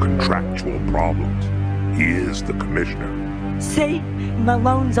over some contractual problems. He is the commissioner. See?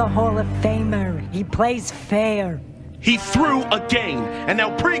 Malone's a Hall of Famer. He plays fair. He threw a game, and now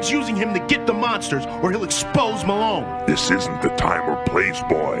Prig's using him to get the monsters, or he'll expose Malone. This isn't the time or place,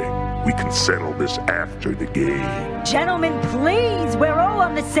 boy. We can settle this after the game. Gentlemen, please. We're all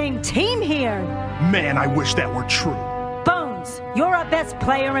on the same team here. Man, I wish that were true. Bones, you're our best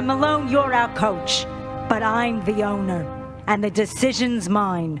player, and Malone, you're our coach. But I'm the owner, and the decision's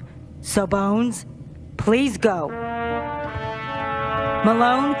mine. So, Bones, please go.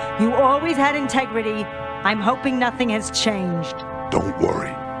 Malone, you always had integrity. I'm hoping nothing has changed. Don't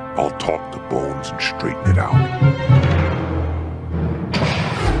worry. I'll talk to Bones and straighten it out.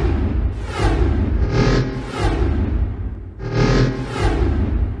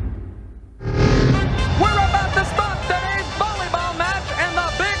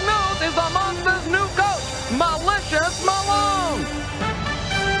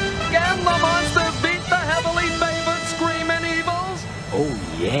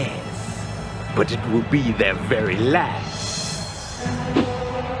 yes, but it will be their very last.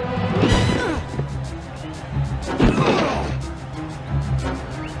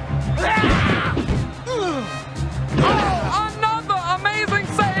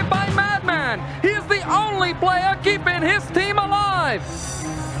 Player keeping his team alive.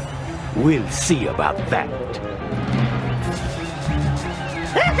 We'll see about that.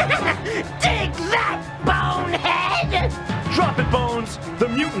 Take that, bonehead! Drop it, Bones. The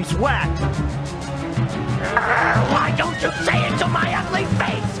mutant's whacked. Why don't you say it to my ugly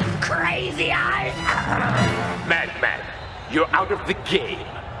face, crazy eyes? Madman, you're out of the game.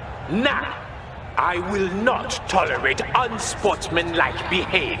 Now, I will not tolerate unsportsmanlike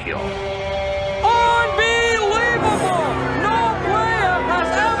behavior. Unbelievable! No player has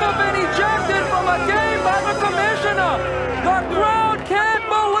ever been ejected from a game by the commissioner! The crowd can't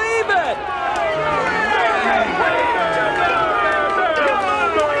believe it!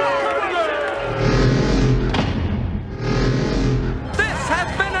 This has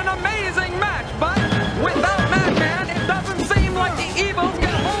been an amazing match, but without Madman, it doesn't seem like the Evils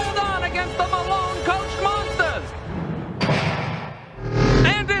can hold on against the Malone-coached monsters!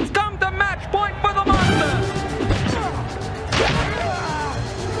 And it's come to match point for the monsters!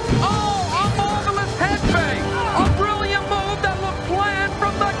 Oh, a marvelous head fake! A brilliant move that looked planned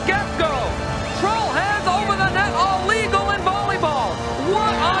from the get-go! Troll heads over the net are legal in volleyball!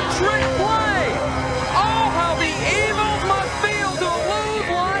 What a trick play! Oh, how the Evils must feel to lose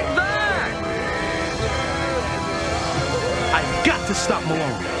like that! I've got to stop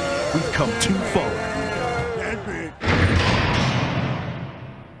Malone. We've come too far.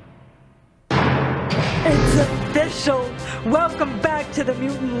 It's official! Welcome back to the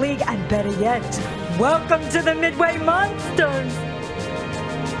Mutant League, and better yet, welcome to the Midway Monsters!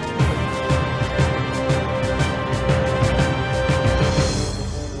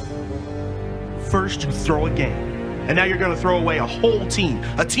 First you throw a game, and now you're gonna throw away a whole team.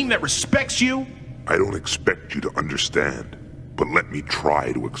 A team that respects you? I don't expect you to understand, but let me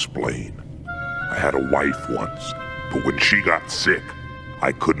try to explain. I had a wife once, but when she got sick,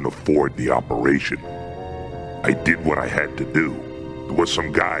 I couldn't afford the operation. I did what I had to do. There was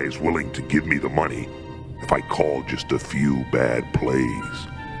some guys willing to give me the money if I called just a few bad plays.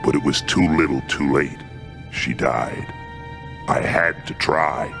 But it was too little too late. She died. I had to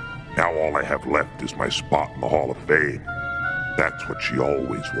try. Now all I have left is my spot in the Hall of Fame. That's what she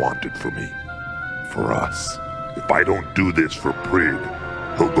always wanted for me. For us. If I don't do this for Prig,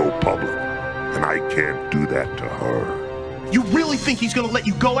 he'll go public. And I can't do that to her. You really think he's gonna let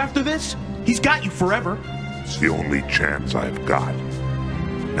you go after this? He's got you forever. It's the only chance I've got.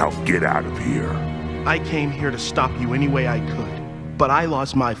 Now get out of here. I came here to stop you any way I could, but I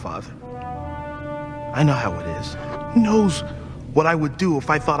lost my father. I know how it is. Who knows what I would do if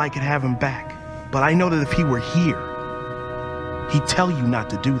I thought I could have him back? But I know that if he were here, he'd tell you not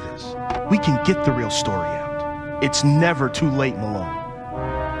to do this. We can get the real story out. It's never too late, Malone.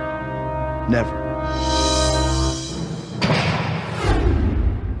 Never.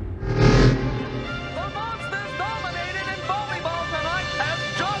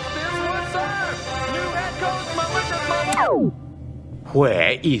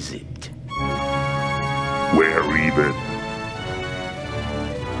 Where is it? Where even?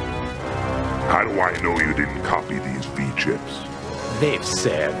 How do I know you didn't copy these V-chips? They've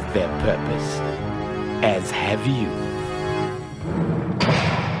served their purpose, as have you.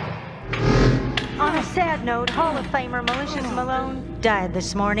 On a sad note, Hall of Famer Malicious Malone died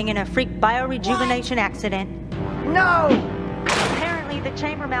this morning in a freak biorejuvenation accident. No! Apparently the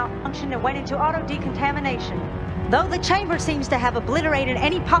chamber malfunctioned and went into auto-decontamination. Though the chamber seems to have obliterated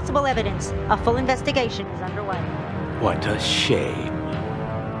any possible evidence, a full investigation is underway. What a shame.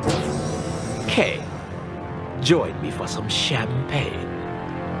 Kay, join me for some champagne.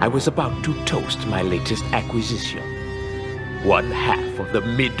 I was about to toast my latest acquisition. One half of the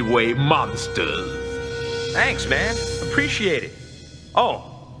Midway Monsters. Thanks, man. Appreciate it. Oh,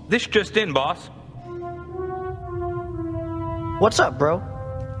 this just in, boss. What's up, bro?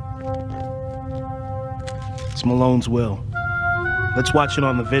 It's Malone's will. Let's watch it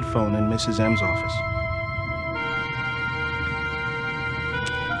on the vid phone in Mrs. M's office.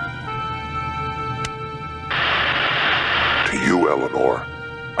 To you, Eleanor,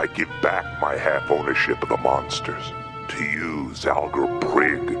 I give back my half ownership of the monsters. To you, Zalgar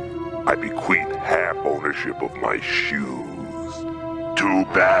Prig, I bequeath half ownership of my shoes. Too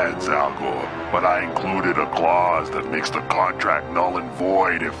bad, Zalgar, but I included a clause that makes the contract null and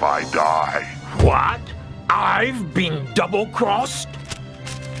void if I die. What? I've been double-crossed?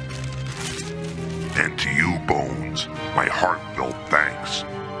 And to you, Bones, friends, my heartfelt thanks.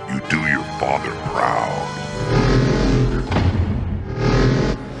 You do your father proud.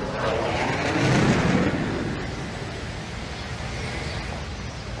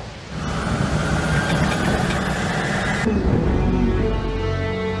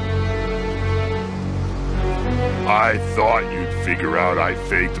 I thought you'd figure out I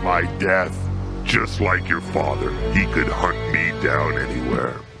faked my death. Just like your father, he could hunt me down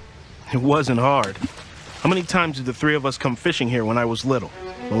anywhere. It wasn't hard. How many times did the three of us come fishing here when I was little?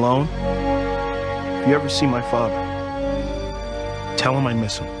 Alone? If you ever see my father, tell him I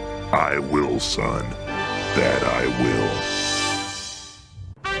miss him. I will, son. That I will.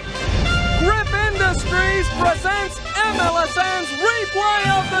 Grip Industries presents MLSN's Replay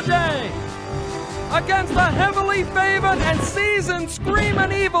of the Day. Against a heavily favored and seasoned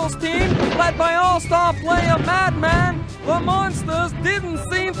Screamin' Evils team led by all-star player Madman, the Monsters didn't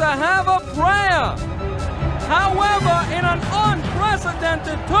seem to have a prayer. However, in an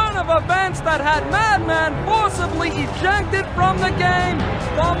unprecedented turn of events that had Madman forcibly ejected from the game,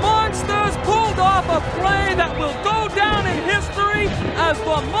 the Monsters pulled off a play that will go down in history as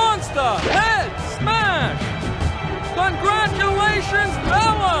the Monster Head Smash. Congratulations,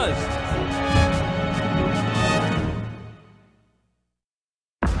 fellas!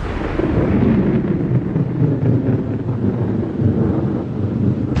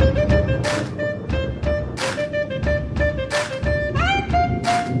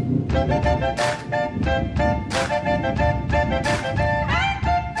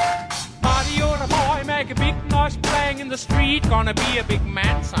 In the street, gonna be a big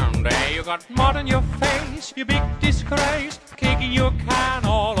man someday. You got mud on your face, you big disgrace, kicking your can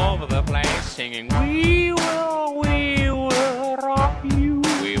all over the place, singing, we will rock you,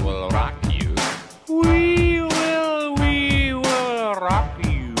 we will rock you, we will rock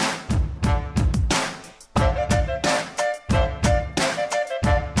you.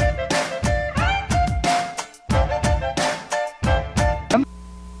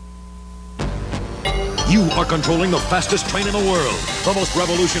 You are controlling the fastest train in the world, the most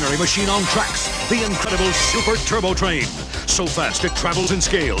revolutionary machine on tracks, the incredible Super Turbo Train. So fast it travels in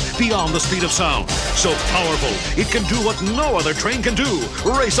scale, beyond the speed of sound. So powerful, it can do what no other train can do.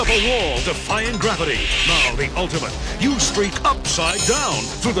 Race up a wall, defying gravity. Now the ultimate. You streak upside down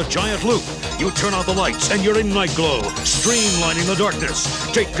through the giant loop. You turn out the lights and you're in night glow, streamlining the darkness.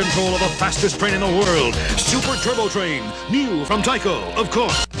 Take control of the fastest train in the world. Super Turbo Train, new from Tyco, of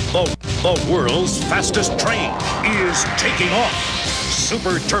course. The world's fastest train is taking off.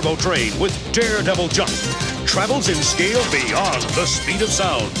 Super Turbo Train with Daredevil Jump travels in scale beyond the speed of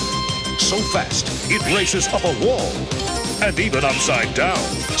sound. So fast, it races up a wall and even upside down.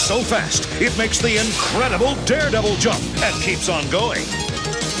 So fast, it makes the incredible Daredevil Jump and keeps on going.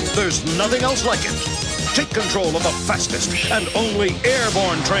 There's nothing else like it. Take control of the fastest and only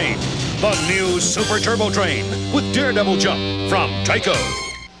airborne train. The new Super Turbo Train with Daredevil Jump from Tyco.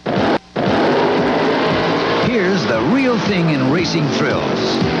 Here's the real thing in racing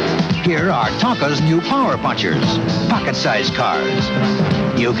thrills. Here are Tonka's new Power Punchers, pocket-sized cars.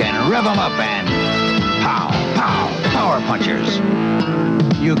 You can rev them up and pow, pow, Power Punchers.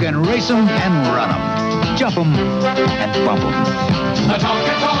 You can race them and run them, jump them and bump them. A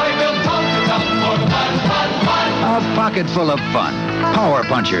Tonka toy will Tonka tum for fun, fun, fun. A pocket full of fun. Power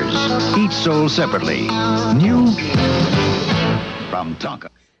Punchers, each sold separately. New from Tonka.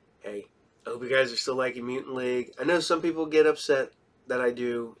 I hope you guys are still liking Mutant League. I know some people get upset that I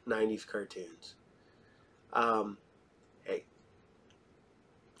do 90s cartoons. Hey,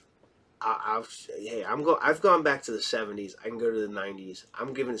 I've gone back to the 70s. I can go to the 90s.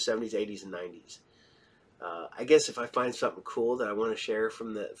 I'm giving the 70s, 80s, and 90s. I guess if I find something cool that I want to share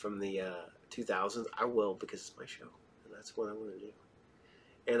from the 2000s, I will, because it's my show, and that's what I want to do.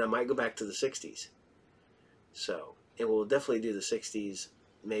 And I might go back to the 60s. So, and we'll definitely do the 60s.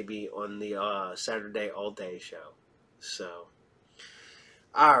 Maybe on the Saturday All Day show. So,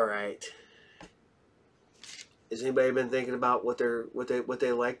 all right. Has anybody been thinking about what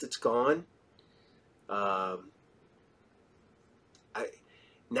they like that's gone?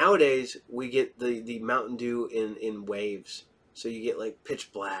 Nowadays we get the Mountain Dew in waves. So you get like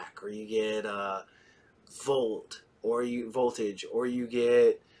Pitch Black, or you get Voltage, or you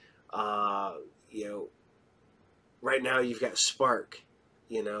get right now you've got Spark.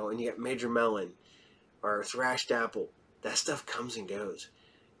 And you got Major Melon or Thrashed Apple. That stuff comes and goes.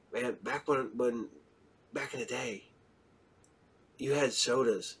 Man, back in the day, you had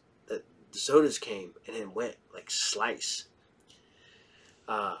sodas. The sodas came and then went, like Slice.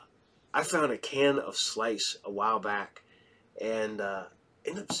 I found a can of Slice a while back and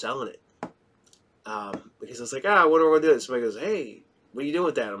ended up selling it. Because I was like, I wonder what we're doing. Somebody goes, hey, what are you doing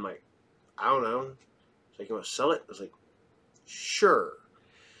with that? I'm like, I don't know. It's like, you want to sell it? I was like, sure.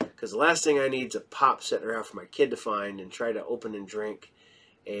 Because the last thing I need is a pop sitting around for my kid to find and try to open and drink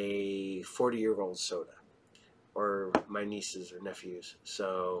a 40-year-old soda. Or my nieces or nephews.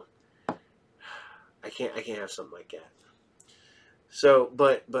 So I can't have something like that. So,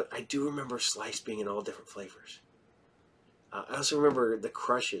 but I do remember Slice being in all different flavors. I also remember the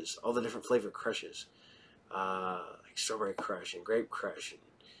crushes, all the different flavored crushes, like strawberry crush and grape crush. And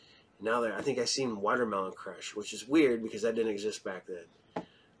now I think I've seen watermelon crush, which is weird because that didn't exist back then.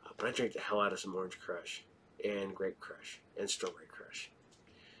 But I drank the hell out of some orange crush and grape crush and strawberry crush.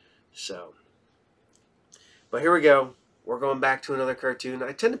 So, but here we go. We're going back to another cartoon.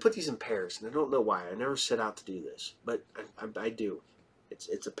 I tend to put these in pairs, and I don't know why. I never set out to do this, but I do.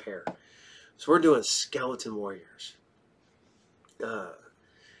 It's a pair. So we're doing Skeleton Warriors.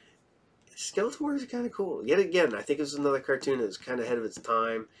 Skeleton Warriors is kind of cool. Yet again, I think it was another cartoon that was kind of ahead of its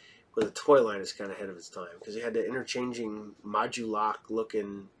time. Well, the toy line is kind of ahead of its time because you had the interchanging Modulock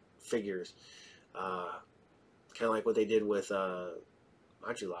looking figures, kind of like what they did with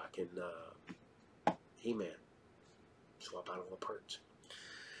Modulock and He-Man. Swap out all the parts.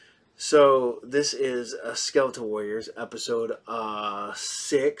 So this is Skeleton Warriors episode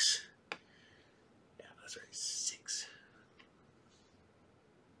 6. Yeah, that's right, 6.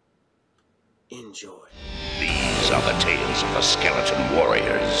 Enjoy. These are the tales of the Skeleton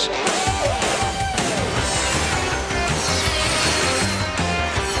Warriors.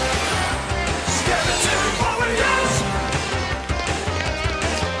 Skeleton Warriors!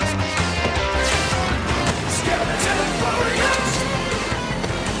 Skeleton Warriors!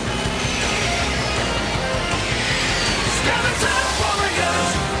 Skeleton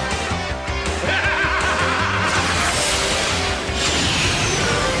Warriors!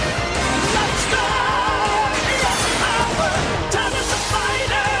 Let's go! Let's power! Time is the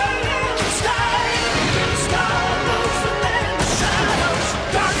fighter in the sky! Star moves within the shadows!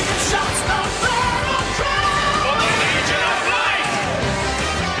 Guardian shouts the battle cry! For the Legion of Light!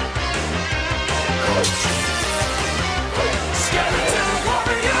 Skeleton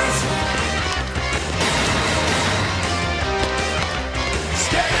Warriors!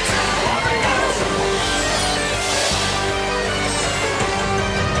 Skeleton Warriors!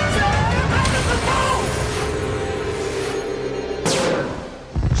 They're out of the boat!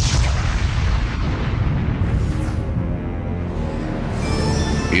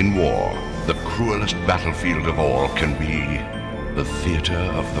 In war, the cruelest battlefield of all can be the theater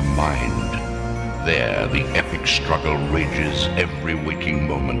of the mind. There, the epic struggle rages every waking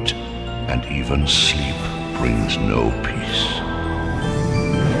moment, and even sleep brings no peace.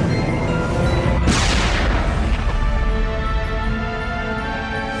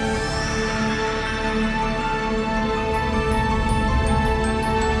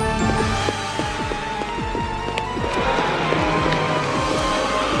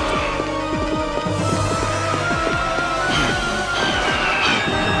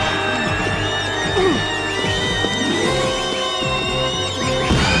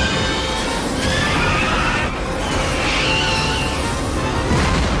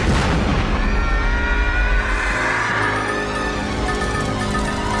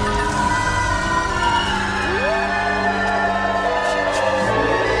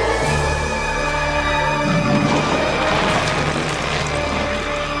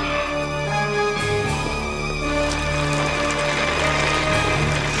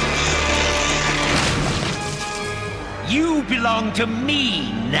 You belong to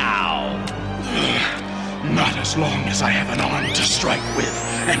me now. Not as long as I have an arm to strike with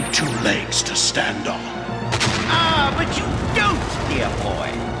and 2 legs to stand on. Ah, but you don't, dear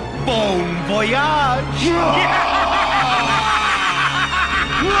boy. Bon voyage.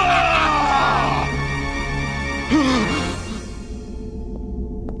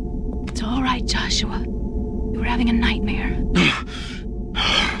 It's all right, Joshua. You were having a nightmare.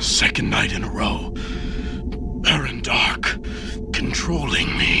 Second night in a row. Baron Dark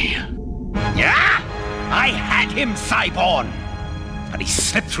controlling me. Yeah? I had him, Cyborn. But he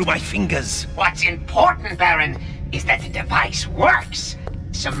slipped through my fingers. What's important, Baron, is that the device works.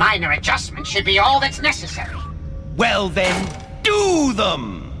 Some minor adjustments should be all that's necessary. Well then, do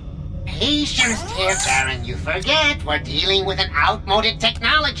them! Patience, dear Baron. You forget we're dealing with an outmoded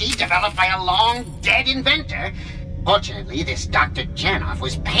technology developed by a long-dead inventor. Fortunately, this Dr. Janoff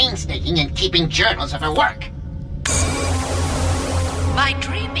was painstaking in keeping journals of her work. My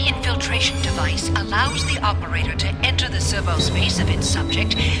dream infiltration device allows the operator to enter the servo space of its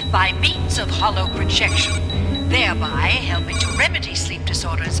subject by means of hollow projection. thereby helping to remedy sleep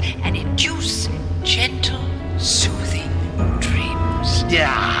disorders and induce gentle, soothing dreams.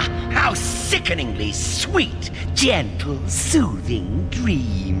 Ah, how sickeningly sweet, gentle, soothing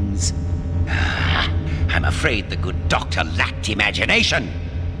dreams. I'm afraid the good doctor lacked imagination.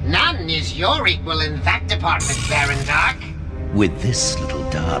 None is your equal in that department, Baron Dark. With this little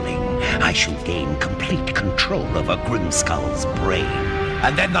darling, I shall gain complete control over Grimskull's brain.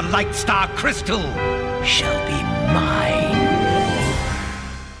 And then the Light Star Crystal shall be mine.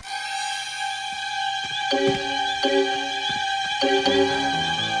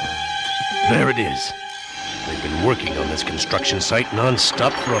 There it is. They've been working on this construction site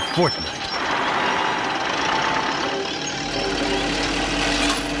non-stop for a fortnight.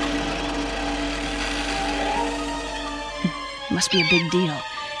 Must be a big deal.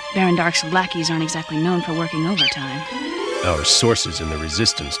 Baron Dark's lackeys aren't exactly known for working overtime. Our sources in the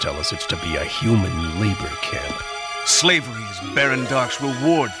Resistance tell us it's to be a human labor camp. Slavery is Baron Dark's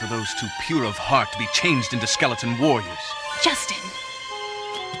reward for those too pure of heart to be changed into skeleton warriors. Justin!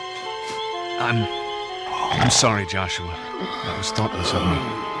 I'm sorry, Joshua. That was thoughtless of me.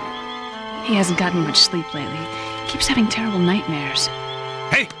 He hasn't gotten much sleep lately. Keeps having terrible nightmares.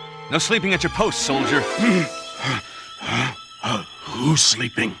 Hey! No sleeping at your post, soldier. Who's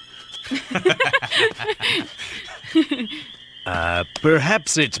sleeping?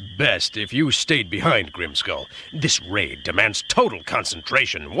 Perhaps it's best if you stayed behind, Grimskull. This raid demands total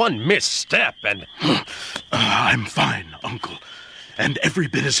concentration. One misstep and... I'm fine, Uncle. And every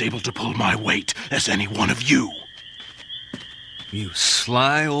bit as able to pull my weight as any one of you. You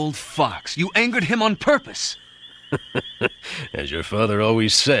sly old fox. You angered him on purpose. As your father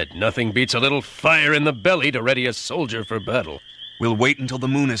always said, nothing beats a little fire in the belly to ready a soldier for battle. We'll wait until the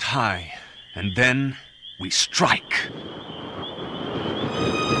moon is high, and then we strike.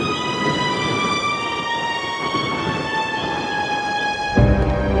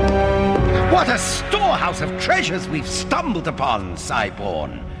 What a storehouse of treasures we've stumbled upon,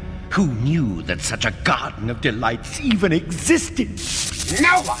 Cyborn. Who knew that such a garden of delights even existed?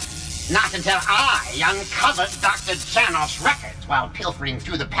 No one! Not until I uncovered Dr. Janos' records while pilfering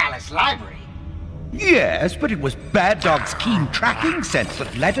through the palace library. Yes, but it was Bad Dog's keen tracking sense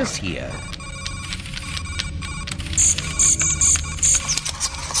that led us here.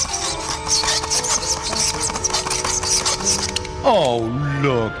 Oh,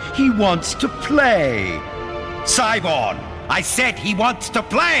 look, he wants to play. Cyborn, I said he wants to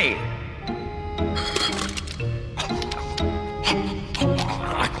play.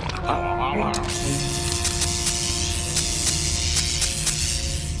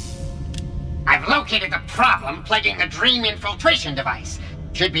 I've located the problem plaguing the dream infiltration device.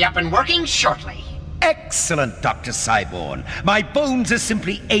 Should be up and working shortly. Excellent, Dr. Cyborn. My bones are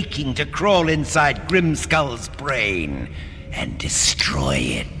simply aching to crawl inside Grimskull's brain and destroy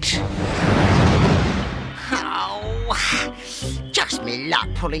it. Oh, just me luck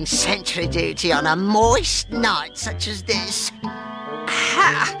pulling sentry duty on a moist night such as this.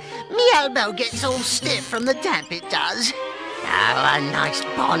 Ha! Me elbow gets all stiff from the damp it does. Oh, a nice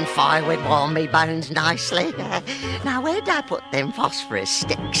bonfire would warm me bones nicely. Now, where'd I put them phosphorus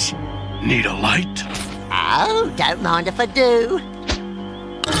sticks? Need a light? Oh, don't mind if I do.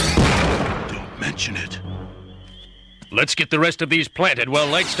 Don't mention it. Let's get the rest of these planted while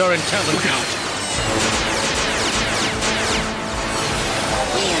Lightstar and Talon... Look out!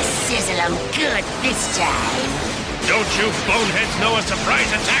 We'll sizzle them good this time. Don't you boneheads know a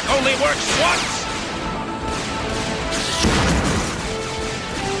surprise attack only works once?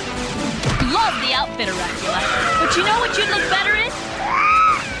 Love the outfit, Oracula. But you know what you'd look better in?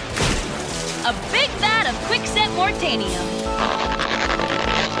 A big vat of quickset Mortanium.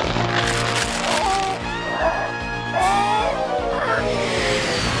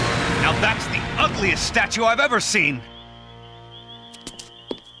 Now that's the ugliest statue I've ever seen.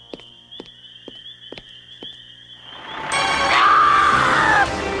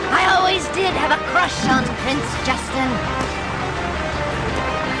 I always did have a crush on Prince Justin.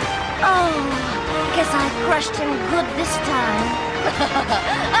 Oh, guess I crushed him good this time.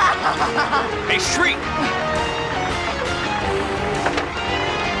 Hey, Shriek!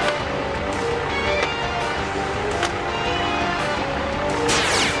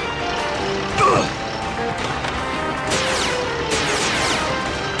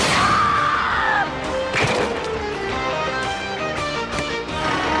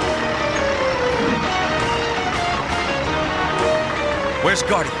 Where's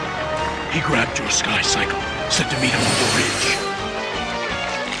Guardian? He grabbed your sky cycle, said to meet him on the ridge.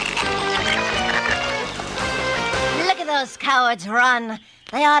 Look at those cowards run.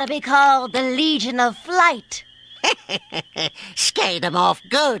 They ought to be called the Legion of Flight. Scared him off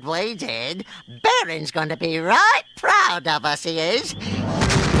good, we did. Baron's going to be right proud of us, he is.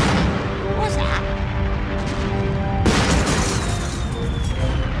 What's that?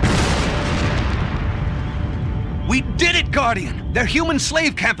 We did it, Guardian! Their human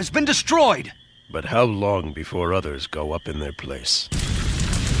slave camp has been destroyed! But how long before others go up in their place?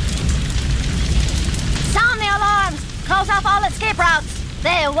 Sound the alarms! Close off all escape routes!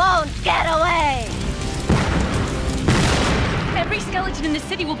 They won't get away! Every skeleton in the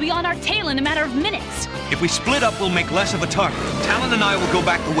city will be on our tail in a matter of minutes. If we split up, we'll make less of a target. Talon and I will go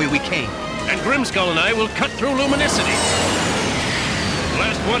back the way we came. And Grimskull and I will cut through luminicity. The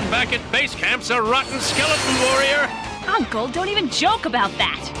last one back at base camp's a rotten skeleton warrior. Uncle, don't even joke about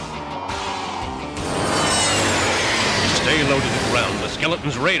that. Stay low to the ground. The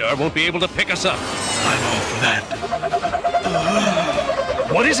skeleton's radar won't be able to pick us up. I'm all for that.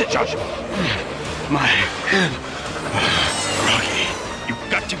 What is it, Joshua? My head. Groggy. You've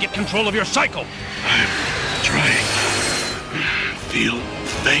got to get control of your cycle. I'm trying. Feel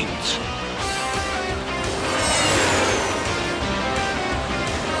faint.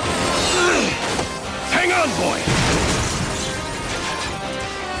 Hang on, boy!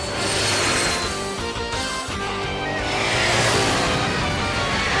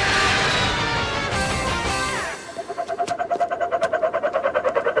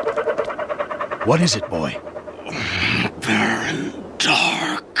 What is it, boy? Very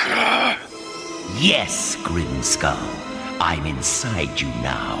dark. Yes, Grimskull. I'm inside you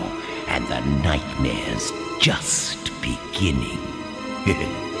now, and the nightmare's just beginning.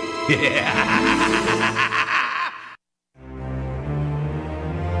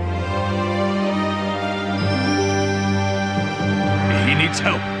 He needs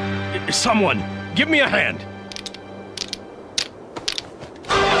help. Someone, give me a hand.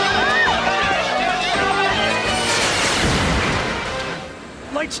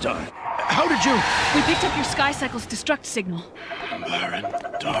 Lightstar, how did you... We picked up your Sky Cycle's destruct signal. Very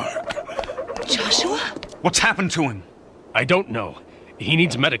dark. Joshua? What's happened to him? I don't know. He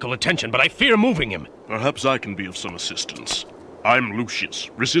needs medical attention, but I fear moving him. Perhaps I can be of some assistance. I'm Lucius,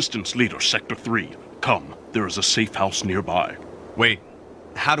 Resistance Leader, Sector 3. Come, there is a safe house nearby. Wait,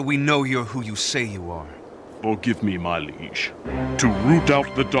 how do we know you're who you say you are? Forgive me, my liege. To root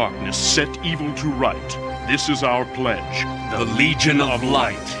out the darkness, set evil to right. This is our pledge. The Legion of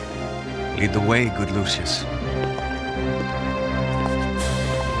Light. Lead the way, good Lucius.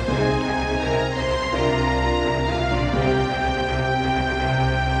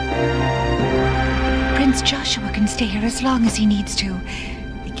 Prince Joshua can stay here as long as he needs to.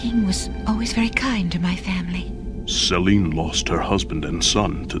 The king was always very kind to my family. Celine lost her husband and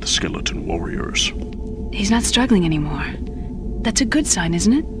son to the skeleton warriors. He's not struggling anymore. That's a good sign,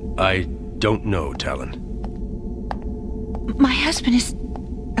 isn't it? I don't know, Talon. My husband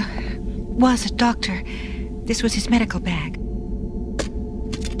was a doctor. This was his medical bag.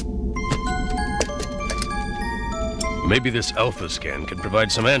 Maybe this alpha scan can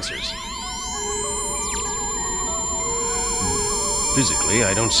provide some answers. Physically,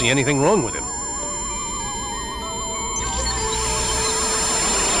 I don't see anything wrong with him.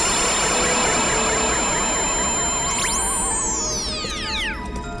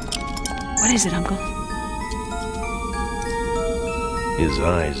 What is it, Uncle? His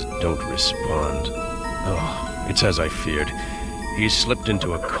eyes don't respond. Oh, it's as I feared. He's slipped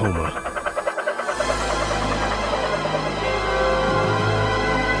into a coma.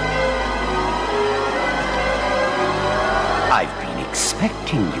 I've been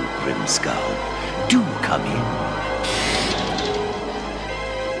expecting you, Grimskull. Do come in.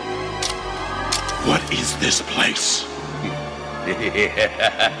 What is this place?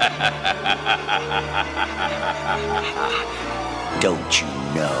 Don't you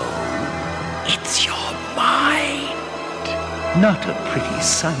know? It's your mind. Not a pretty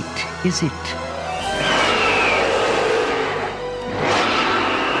sight, is it?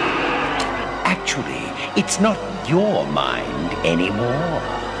 Actually, it's not your mind anymore.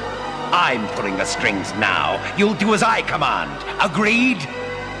 I'm pulling the strings now. You'll do as I command. Agreed?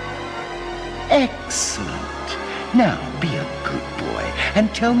 Excellent. Now, be a good boy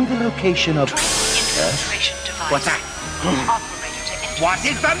and tell me the location of... What's that? What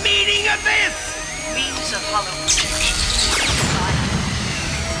is the meaning of this? Means of hollow protection.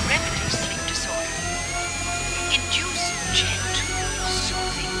 Remedy sleep disorder. Induce gentle,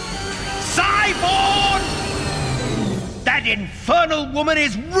 soothing Cyborg! That infernal woman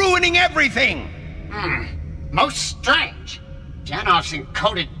is ruining everything! Most strange. Janoff's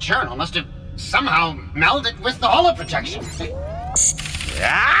encoded journal must have somehow melded with the holo protection.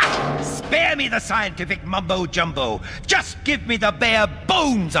 Ah! Spare me the scientific mumbo-jumbo. Just give me the bare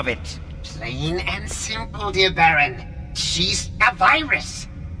bones of it. Plain and simple, dear Baron. She's a virus.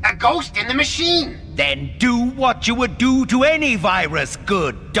 A ghost in the machine. Then do what you would do to any virus,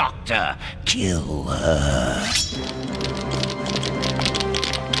 good doctor. Kill her.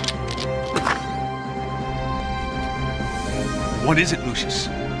 What is it, Lucius?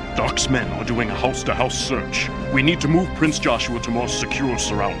 Doc's men are doing a house-to-house search. We need to move Prince Joshua to more secure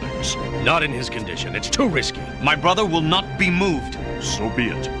surroundings. Not in his condition. It's too risky. My brother will not be moved. So be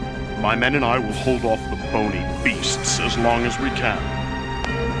it. My men and I will hold off the bony beasts as long as we can.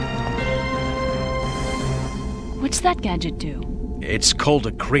 What's that gadget do? It's called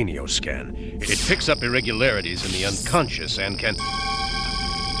a cranioscan. It picks up irregularities in the unconscious and can...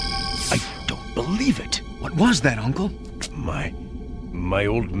 I don't believe it. What was that, Uncle? My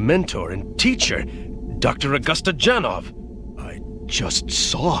old mentor and teacher, Dr. Augusta Janov. I just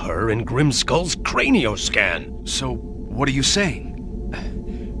saw her in Grimskull's cranioscan. So, what are you saying?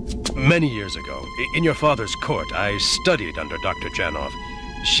 Many years ago, in your father's court, I studied under Dr. Janov.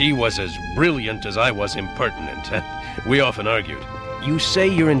 She was as brilliant as I was impertinent, and we often argued. You say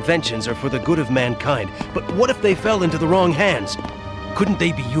your inventions are for the good of mankind, but what if they fell into the wrong hands? Couldn't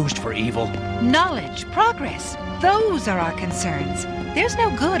they be used for evil? Knowledge, progress, those are our concerns. There's no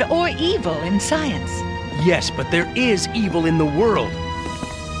good or evil in science. Yes, but there is evil in the world.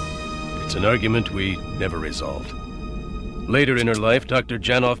 It's an argument we never resolved. Later in her life, Dr.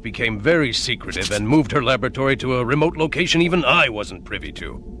 Janov became very secretive and moved her laboratory to a remote location even I wasn't privy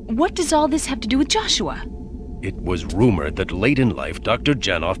to. What does all this have to do with Joshua? It was rumored that late in life, Dr.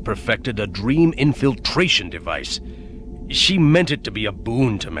 Janov perfected a dream infiltration device. She meant it to be a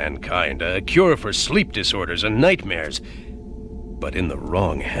boon to mankind, a cure for sleep disorders and nightmares. But in the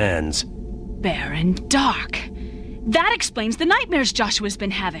wrong hands... Baron Dark. That explains the nightmares Joshua's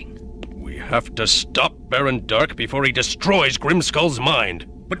been having. We have to stop Baron Dark before he destroys Grimskull's mind.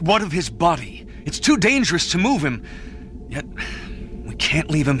 But what of his body? It's too dangerous to move him. Yet, we can't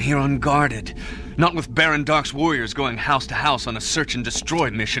leave him here unguarded. Not with Baron Dark's warriors going house to house on a search and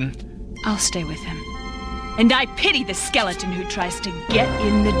destroy mission. I'll stay with him. And I pity the skeleton who tries to get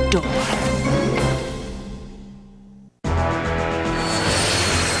in the door.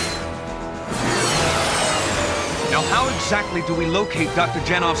 Now, how exactly do we locate Dr.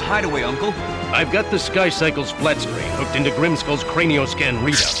 Janov's hideaway, Uncle? I've got the Sky Cycle's flat screen hooked into Grimskull's cranioscan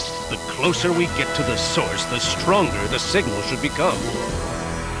readout. The closer we get to the source, the stronger the signal should become.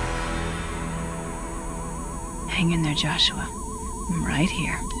 Hang in there, Joshua. I'm right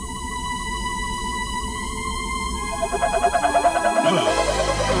here.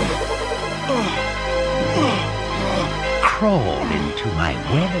 Crawl into my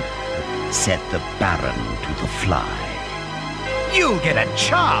web, said the Baron to the fly. You'll get a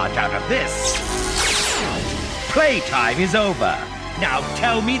charge out of this. Playtime is over. Now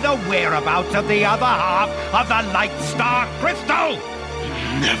tell me the whereabouts of the other half of the Light Star Crystal!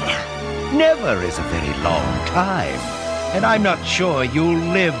 Never. Never is a very long time, and I'm not sure you'll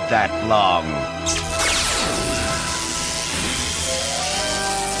live that long.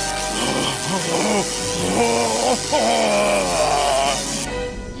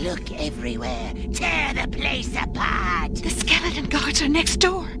 Look everywhere. Tear the place apart. The skeleton guards are next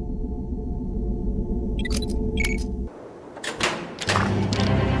door.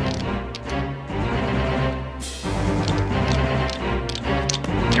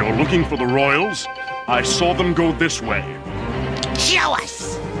 You're looking for the royals? I saw them go this way. Show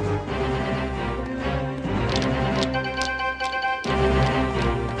us.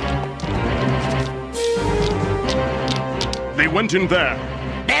 They went in there.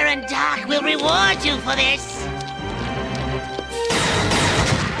 Baron Dark will reward you for this.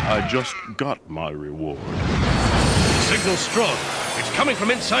 I just got my reward. Signal's strong. It's coming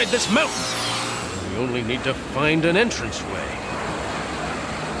from inside this mountain. We only need to find an entranceway.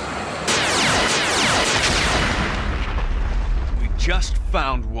 We just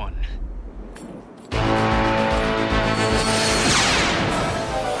found one.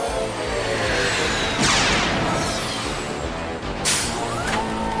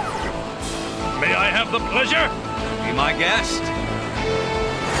 May I have the pleasure? Be my guest.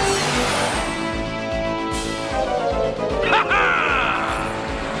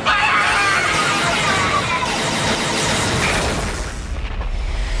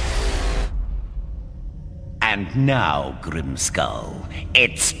 And now, Grimskull,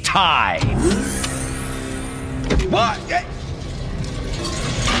 it's time! What?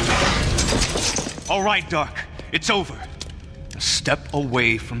 All right, Dark. It's over. A step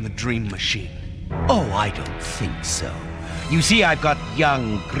away from the dream machine. Oh, I don't think so. You see, I've got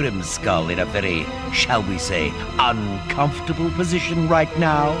young Grimskull in a very, shall we say, uncomfortable position right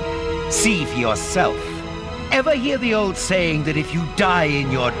now. See for yourself. Ever hear the old saying that if you die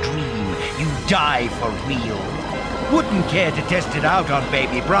in your dream, you die for real? Wouldn't care to test it out on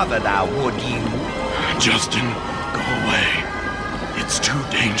baby brother now, would you? Justin, go away. It's too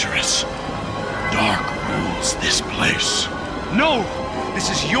dangerous. Dark rules this place. No! This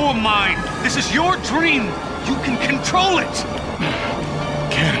is your mind. This is your dream. You can control it.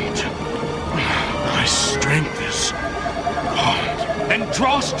 Can't. My strength is gone. Then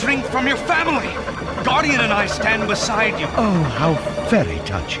draw strength from your family. Guardian and I stand beside you. Oh, how very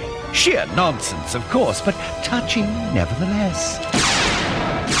touching. Sheer nonsense, of course, but touching nevertheless.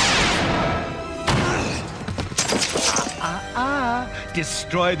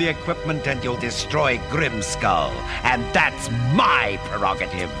 Destroy the equipment and you'll destroy Grimskull. And that's my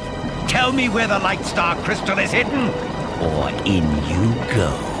prerogative. Tell me where the Light Star Crystal is hidden, or in you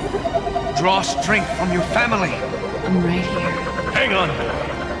go. Draw strength from your family. I'm right here. Hang on.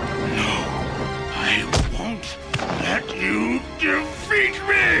 No, I won't let you defeat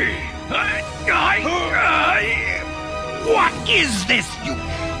me. What is this?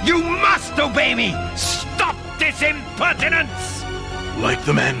 You must obey me. Stop this impertinence. Like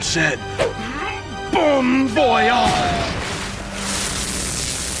the man said, bon voyage!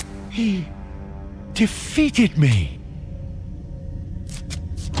 He defeated me.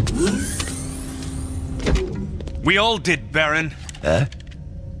 We all did, Baron. Huh?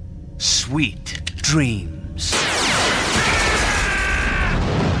 Sweet dreams.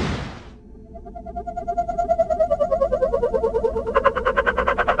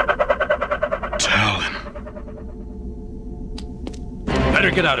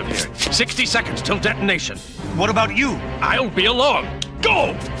 Better get out of here. 60 seconds till detonation. What about you? I'll be along.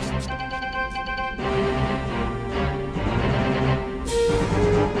 Go!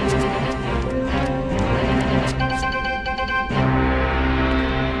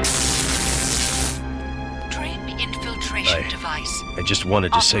 Dream infiltration device. I just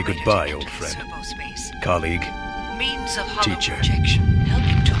wanted to say goodbye, old friend. Colleague. Means of hollow Teacher. projection,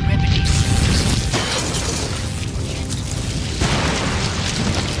 helping to remedy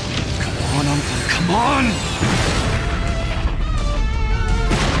Come on, Uncle, come on!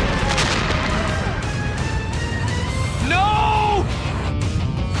 No!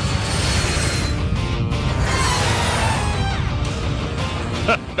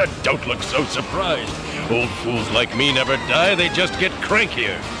 Don't look so surprised. Old fools like me never die, they just get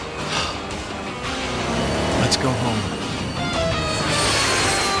crankier. Let's go home.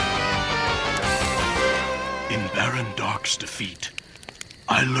 In Baron Dark's defeat,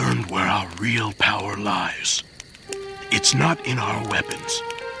 I learned where our real power lies. It's not in our weapons,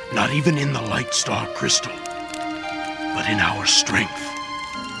 not even in the Light Star Crystal, but in our strength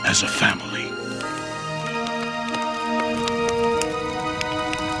as a family.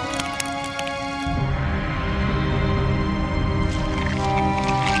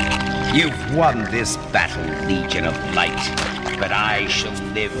 You've won this battle, Legion of Light, but I shall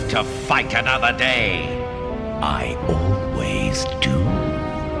live to fight another day. I always do.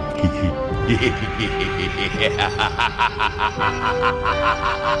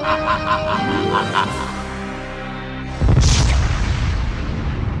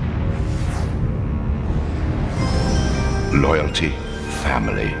 Loyalty,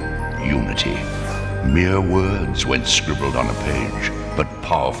 family, unity. Mere words when scribbled on a page, but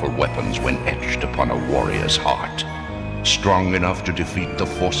powerful weapons when etched upon a warrior's heart. Strong enough to defeat the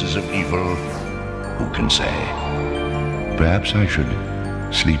forces of evil? Who can say? Perhaps I should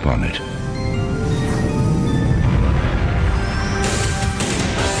sleep on it.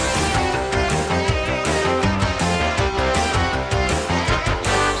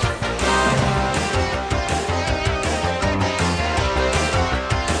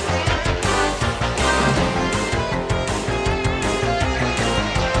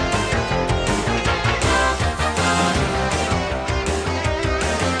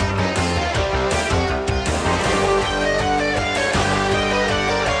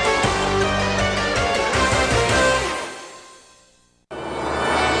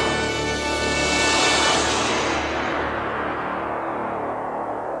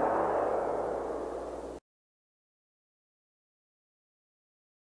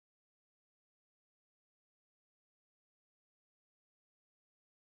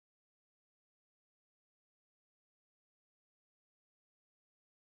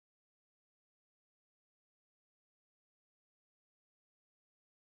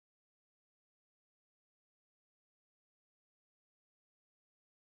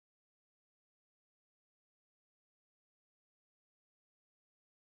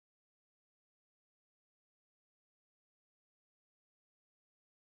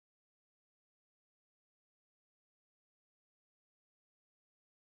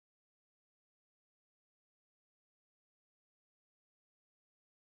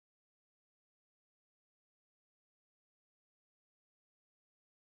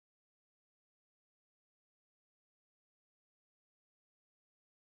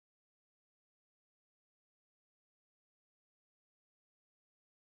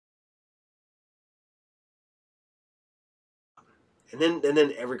 And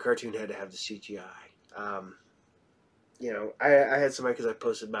then every cartoon had to have the CGI. You know, I had somebody because I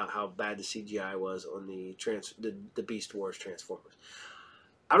posted about how bad the CGI was on the Beast Wars Transformers.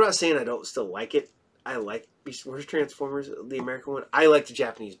 I'm not saying I don't still like it. I like Beast Wars Transformers, the American one. I like the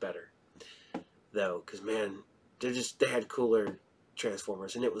Japanese better, though, because man, they had cooler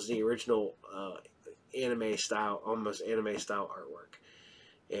Transformers, and it was the original anime style, almost anime style artwork,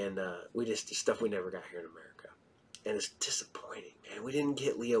 and the stuff we never got here in America, and it's disappointing, man. We didn't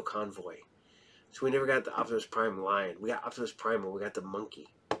get Leo Convoy. So we never got the Optimus Prime lion. We got Optimus Prime, and we got the monkey.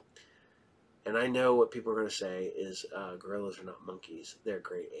 And I know what people are going to say is gorillas are not monkeys. They're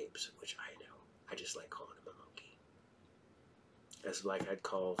great apes, which I know. I just like calling him a monkey. That's like I'd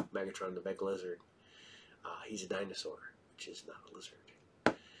call Megatron the big lizard. He's a dinosaur, which is not a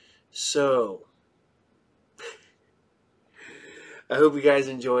lizard. So, I hope you guys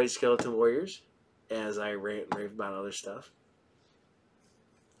enjoyed Skeleton Warriors as I rant and rave about other stuff.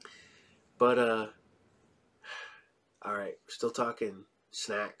 But, alright, we're still talking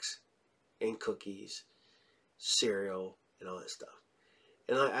snacks and cookies, cereal, and all that stuff.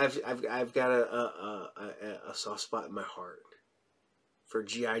 And I've got a soft spot in my heart for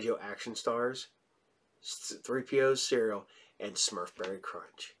G.I. Joe Action Stars, 3PO's cereal, and Smurfberry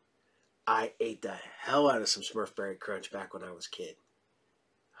Crunch. I ate the hell out of some Smurfberry Crunch back when I was a kid.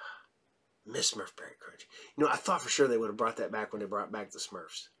 Miss Smurfberry Crunch. You know, I thought for sure they would have brought that back when they brought back the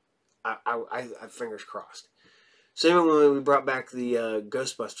Smurfs. I fingers crossed. Same when we brought back the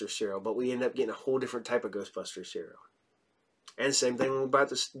Ghostbusters cereal, but we ended up getting a whole different type of Ghostbusters cereal. And same thing when we brought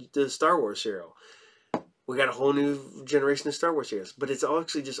the Star Wars cereal. We got a whole new generation of Star Wars cereals. But it's all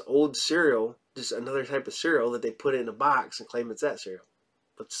actually just old cereal, just another type of cereal that they put in a box and claim it's that cereal.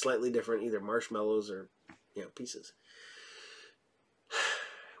 But slightly different, either marshmallows or, you know, pieces.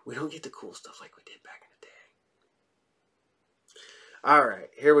 We don't get the cool stuff like we did back in the day. Alright,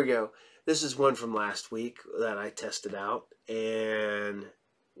 here we go. This is one from last week that I tested out, and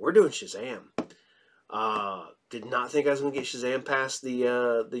we're doing Shazam. Did not think I was going to get Shazam past the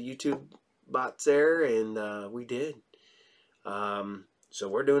YouTube bots there, and we did. So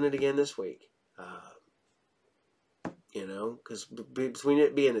we're doing it again this week. You know, because between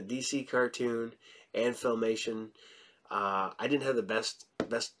it being a DC cartoon and Filmation, I didn't have the best,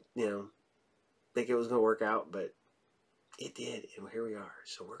 you know, think it was going to work out, but it did, and here we are.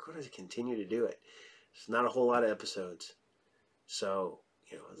 So we're going to continue to do it. It's not a whole lot of episodes. So,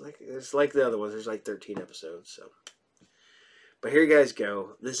 you know, it's like the other ones. There's like 13 episodes. So, but here you guys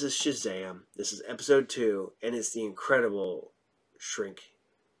go. This is Shazam. This is episode 2, and it's the incredible Shrinking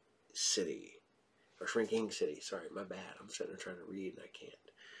City. Sorry, my bad. I'm sitting there trying to read, and I can't.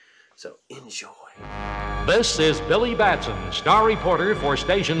 So, enjoy. This is Billy Batson, star reporter for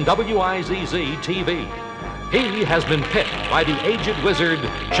station WIZZ-TV. He has been picked by the aged wizard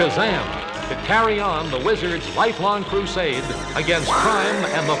Shazam to carry on the wizard's lifelong crusade against crime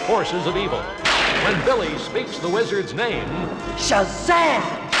and the forces of evil. When Billy speaks the wizard's name, Shazam!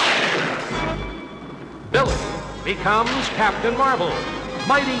 Billy becomes Captain Marvel,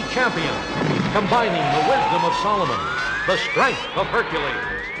 mighty champion, combining the wisdom of Solomon, the strength of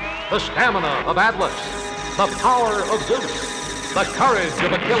Hercules, the stamina of Atlas, the power of Zeus, the courage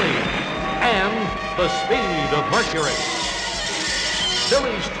of Achilles, and the speed of Mercury.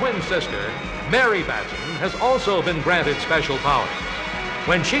 Billy's twin sister, Mary Batson, has also been granted special powers.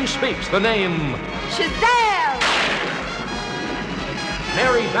 When she speaks the name Shazam!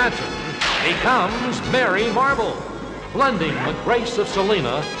 Mary Batson becomes Mary Marvel, blending the grace of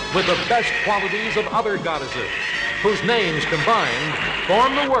Selena with the best qualities of other goddesses, whose names combined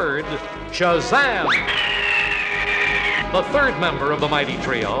form the word Shazam. The third member of the mighty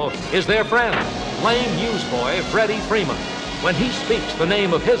trio is their friend, lame newsboy Freddie Freeman, when he speaks the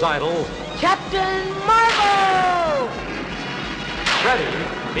name of his idol, Captain Marvel! Freddie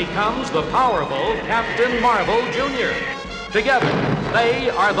becomes the powerful Captain Marvel Jr. Together, they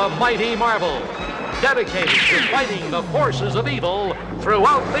are the Mighty Marvel, dedicated to fighting the forces of evil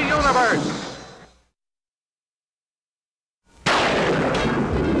throughout the universe.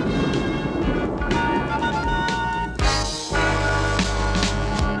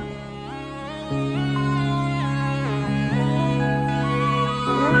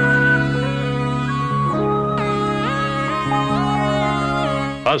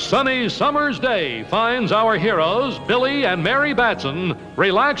 A sunny summer's day finds our heroes, Billy and Mary Batson,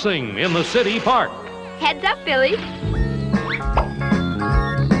 relaxing in the city park. Heads up, Billy.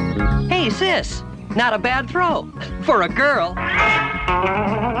 Hey, sis. Not a bad throw. For a girl.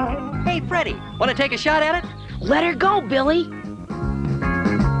 Hey, Freddie. Want to take a shot at it? Let her go, Billy.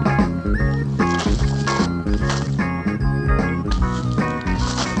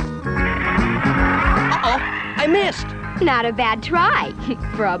 missed. Not a bad try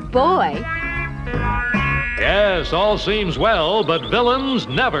for a boy. Yes, all seems well, but villains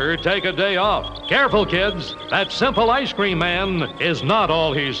never take a day off. Careful, kids. That simple ice cream man is not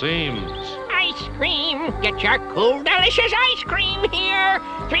all he seems. Ice cream. Get your cool, delicious ice cream here.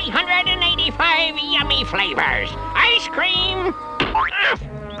 385 yummy flavors. Ice cream.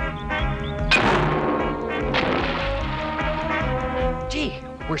 Gee,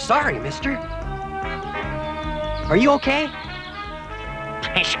 we're sorry, mister. Are you okay?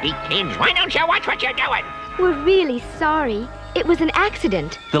 Pesky kids, why don't you watch what you're doing? We're really sorry. It was an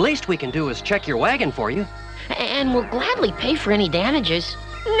accident. The least we can do is check your wagon for you. And we'll gladly pay for any damages.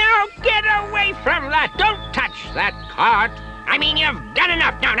 Now get away from that! Don't touch that cart! I mean, you've done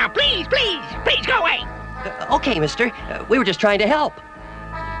enough now. Now, please, please, please go away! Okay, mister. We were just trying to help.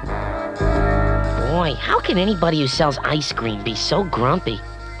 Boy, how can anybody who sells ice cream be so grumpy?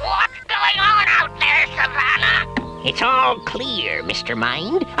 What's going on out there, Savannah? It's all clear, Mr.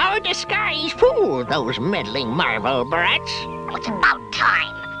 Mind. Our disguise fooled those meddling Marvel brats. It's about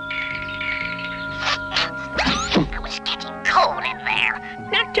time. It was getting cold in there.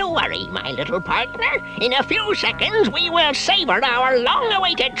 Not to worry, my little partner. In a few seconds, we will savor our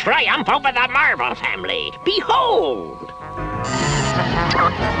long-awaited triumph over the Marvel family. Behold!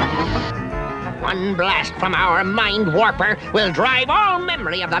 One blast from our mind warper will drive all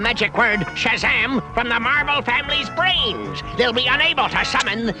memory of the magic word Shazam from the Marvel family's brains. They'll be unable to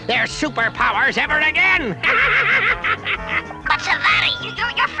summon their superpowers ever again. But Savannah,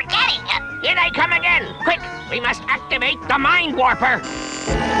 you're forgetting. Here they come again. Quick, we must activate the mind warper.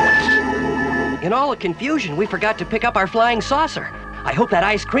 In all the confusion, we forgot to pick up our flying saucer. I hope that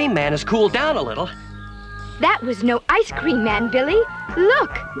ice cream man has cooled down a little. That was no ice cream man, Billy.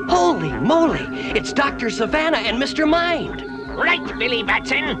 Look! Holy moly! It's Dr. Savannah and Mr. Mind! Right, Billy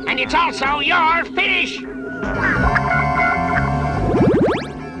Batson, and it's also your finish!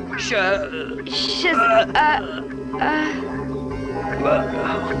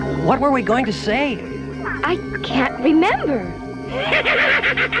 What were we going to say? I can't remember.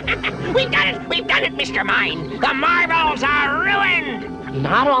 We've done it, Mr. Mind! The marbles are ruined!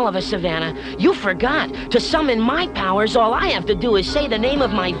 Not all of us, Savannah. You forgot. To summon my powers, all I have to do is say the name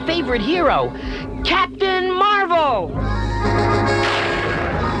of my favorite hero, Captain Marvel!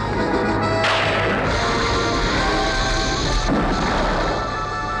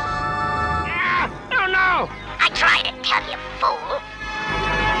 Oh, no! I tried to tell you, fool.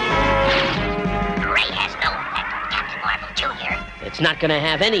 Ray has no effect on Captain Marvel Jr. It's not gonna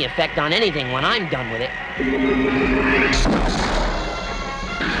have any effect on anything when I'm done with it.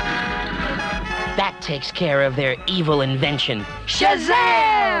 That takes care of their evil invention.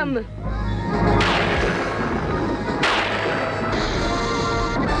 Shazam!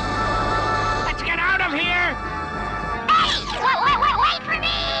 Let's get out of here! Hey, wait for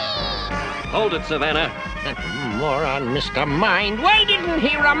me! Hold it, Savannah. That moron, Mr. Mind. Why didn't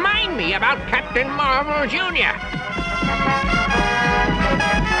he remind me about Captain Marvel Jr.?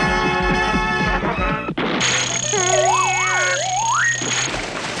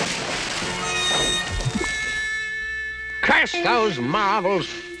 Curse those marvels!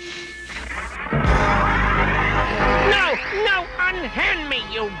 No! No! Unhand me,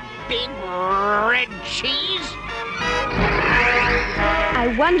 you big red cheese!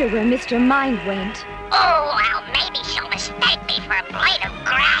 I wonder where Mr. Mind went. Oh, well, maybe she'll mistake me for a blade of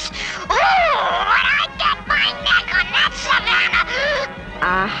grass. Ooh, when I get my neck on that Savannah!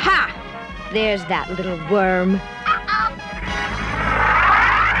 Aha! There's that little worm.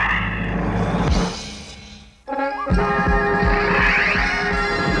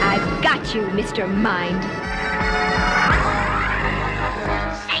 I've got you, Mr. Mind.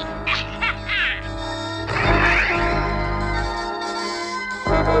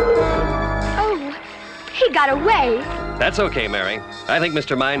 Oh, he got away. That's okay, Mary. I think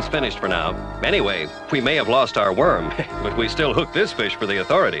Mr. Mind's finished for now. Anyway, we may have lost our worm, but we still hooked this fish for the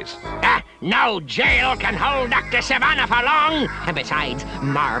authorities. No jail can hold Dr. Savannah for long. And besides,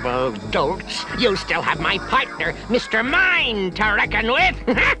 Marvel dolts, you'll still have my partner, Mr. Mind, to reckon with.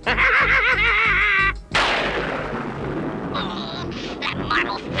 That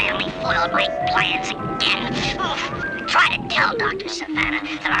Marvel family foiled my plans again. Try to tell Dr. Savannah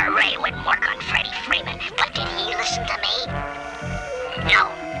that our Ray wouldn't work on Freddie Freeman, but did he listen to me? No.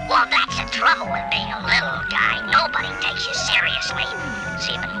 Well, that's the trouble with being a little guy. Nobody takes you seriously. It's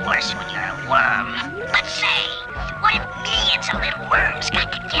even worse when you're a worm. But say, what if millions of little worms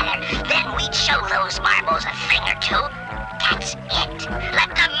got together? Then we'd show those marbles a thing or two. That's it.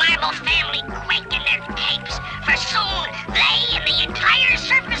 Let the Marvel family quake in their capes, for soon they and the entire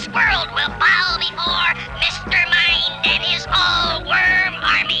surface world will bow before Mr.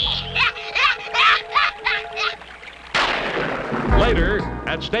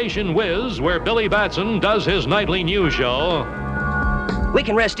 Station Whiz, where Billy Batson does his nightly news show. We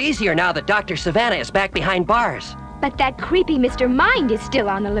can rest easier now that Dr. Savannah is back behind bars. But that creepy Mr. Mind is still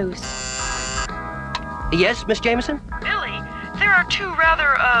on the loose. Yes, Miss Jameson? Billy, there are two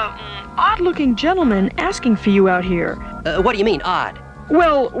rather, odd-looking gentlemen asking for you out here. What do you mean, odd?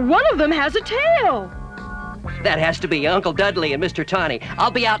 Well, one of them has a tail. That has to be Uncle Dudley and Mr. Tawny.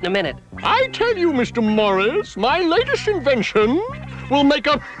 I'll be out in a minute. I tell you, Mr. Morris, my latest invention will make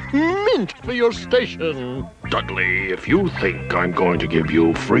a mint for your station. Dudley, if you think I'm going to give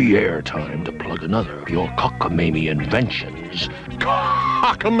you free airtime to plug another of your cockamamie inventions...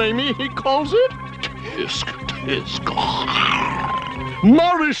 Cockamamie, he calls it? Tisk, tisk.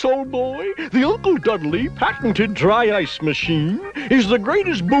 Morris, old boy, the Uncle Dudley patented dry ice machine is the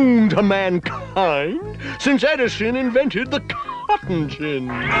greatest boon to mankind since Edison invented the cotton gin.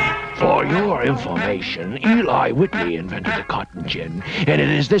 For your information, Eli Whitney invented the cotton gin, and it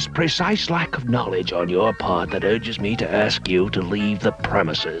is this precise lack of knowledge on your part that urges me to ask you to leave the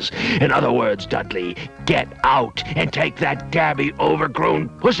premises. In other words, Dudley, get out and take that gabby, overgrown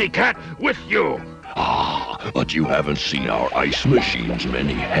pussycat with you. Ah, but you haven't seen our ice machine's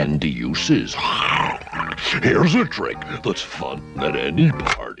many handy uses. Here's a trick that's fun at any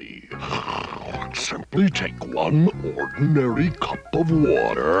party. Simply take one ordinary cup of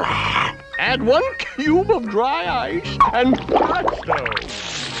water, add 1 cube of dry ice, and presto!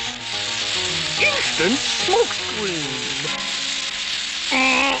 Instant smokescreen!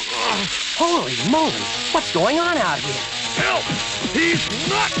 Holy moly! What's going on out here? Help! He's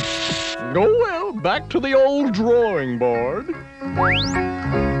nuts! Oh well, back to the old drawing board.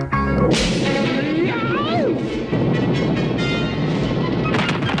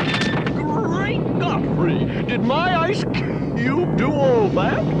 Great Godfrey! Did my ice cube do all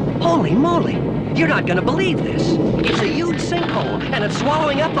that? Holy moly! You're not gonna believe this. It's a huge sinkhole, and it's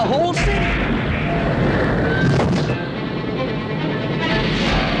swallowing up the whole city.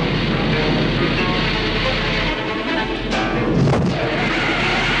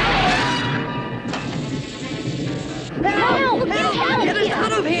 Get us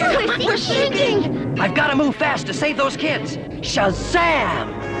out of here! We're sinking! I've got to move fast to save those kids.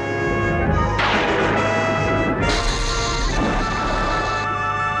 Shazam!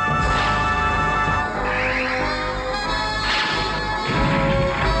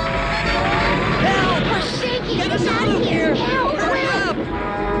 Help! We're sinking! Get us out of here! Help! Hurry up!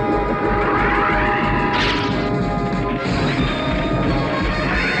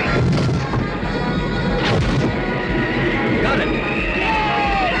 Got it.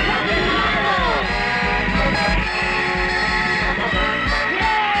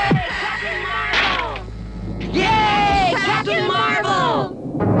 Yay! Captain Marvel!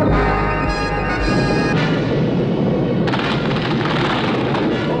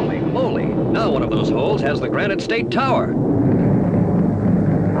 Holy moly! Now one of those holes has the Granite State Tower.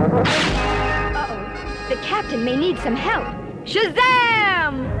 Uh-oh. The captain may need some help.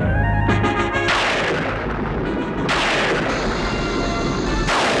 Shazam!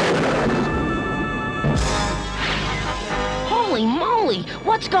 Holy moly!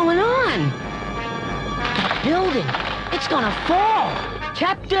 What's going on? That building! It's gonna fall!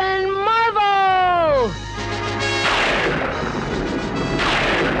 Captain Marvel!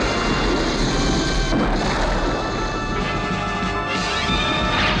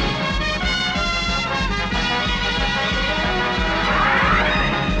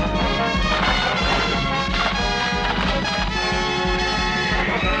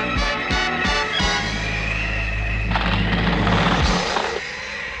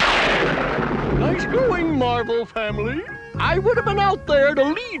 Nice going, Marvel family. I would have been out there to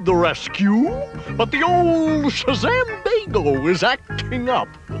lead the rescue, but the old Shazam-Bago is acting up.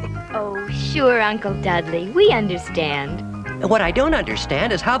 Oh, sure, Uncle Dudley. We understand. What I don't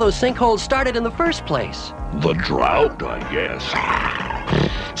understand is how those sinkholes started in the first place. The drought, I guess.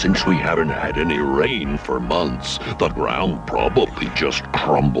 Since we haven't had any rain for months, the ground probably just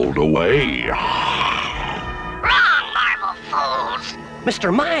crumbled away. Wrong, Marvel fools!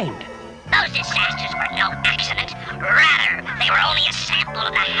 Mr. Mind! Those disasters were no accident. Rather, they were only a sample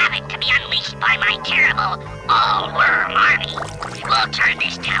of the havoc to be unleashed by my terrible all-worm army. We'll turn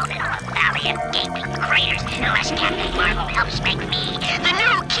this town into a valley of gaping craters unless Captain Marvel helps make me the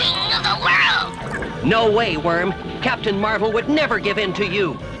new king of the world. No way, Worm. Captain Marvel would never give in to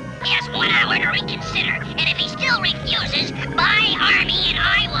you. He has 1 hour to reconsider, and if he still refuses, my army and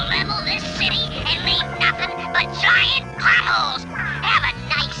I will level this city and leave nothing but giant potholes. Have a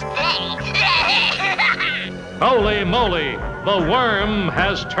nice day. Holy moly! The worm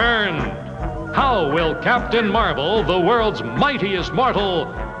has turned. How will Captain Marvel, the world's mightiest mortal,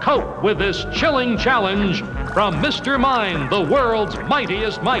 cope with this chilling challenge from Mr. Mind, the world's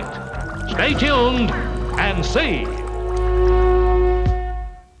mightiest might? Stay tuned and see.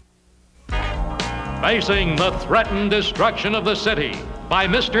 Facing the threatened destruction of the city by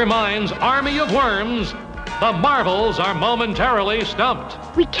Mr. Mind's army of worms, the Marvels are momentarily stumped.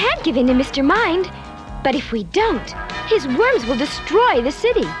 We can't give in to Mr. Mind, but if we don't, his worms will destroy the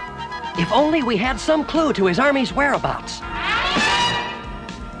city. If only we had some clue to his army's whereabouts.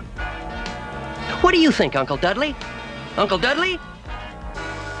 What do you think, Uncle Dudley? Uncle Dudley?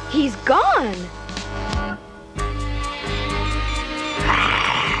 He's gone.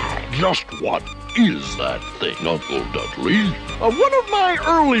 Just what is that thing, Uncle Dudley? One of my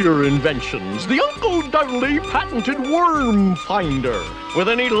earlier inventions, the Uncle Dudley patented worm finder. With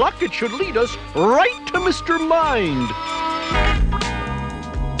any luck, it should lead us right to Mr. Mind.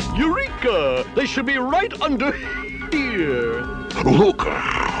 Eureka! They should be right under here. Look,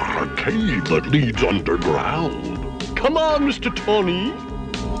 a cave that leads underground. Come on, Mr. Tony.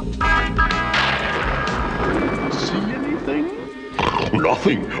 See anything?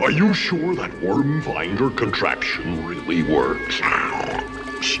 Nothing. Are you sure that worm finder contraption really works?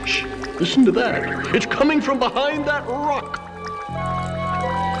 Shh, shh. Listen to that. It's coming from behind that rock.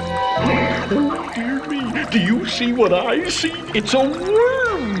 Oh, dear me. Do you see what I see? It's a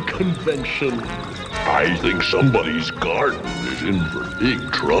worm convention. I think somebody's garden is in for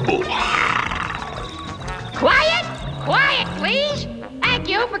big trouble. Quiet! Quiet, please! Thank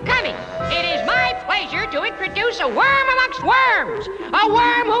you for coming. It is my pleasure to introduce a worm amongst worms. A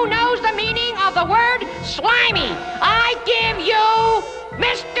worm who knows the meaning of the word slimy. I give you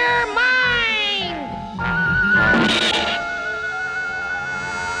Mr. Mind!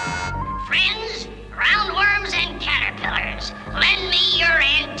 Friends, roundworms and caterpillars, lend me your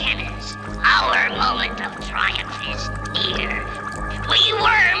antennas. Our moment of triumph is near. We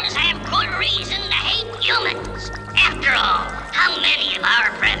worms have good reason to hate humans. After all, how many of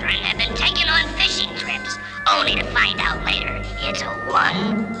our brethren have been taken on fishing trips, only to find out later it's a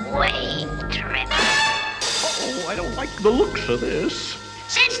one-way trip? Uh-oh, I don't like the looks of this.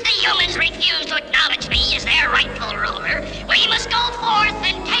 Since the humans refuse to acknowledge me as their rightful ruler, we must go forth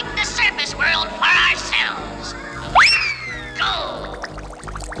and take the surface world for ourselves. Go!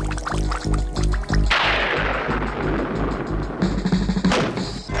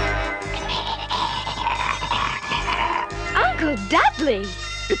 Uncle Dudley!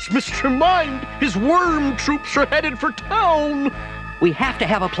 It's Mr. Mind. His worm troops are headed for town. We have to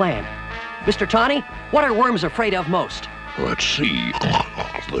have a plan. Mr. Tawny, what are worms afraid of most? Let's see.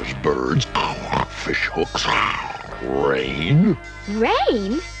 There's birds, fish hooks, rain.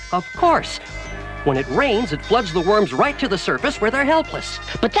 Rain? Of course. When it rains, it floods the worms right to the surface where they're helpless.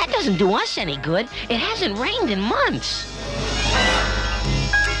 But that doesn't do us any good. It hasn't rained in months.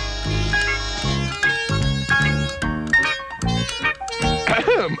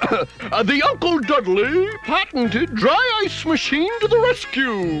 The Uncle Dudley patented dry ice machine to the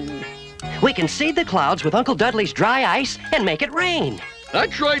rescue. We can seed the clouds with Uncle Dudley's dry ice and make it rain.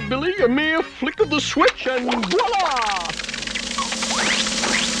 That's right, Billy. A mere flick of the switch and voila!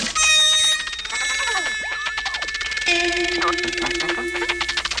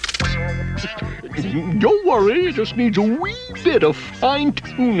 Don't worry, it just needs a wee bit of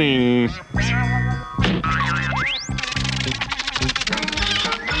fine-tuning.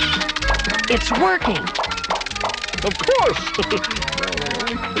 It's working. Of course. I'll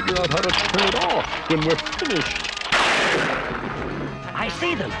only figure out how to turn it off when we're finished. I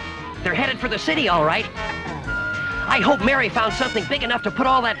see them. They're headed for the city, all right. I hope Mary found something big enough to put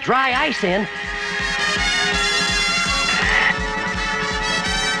all that dry ice in.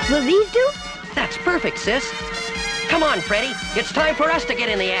 Will these do? That's perfect, sis. Come on, Freddy. It's time for us to get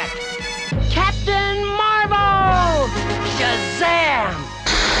in the act. Captain Marvel! Shazam!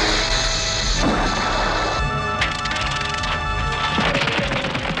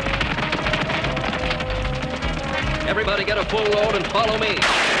 Everybody get a full load and follow me. Dump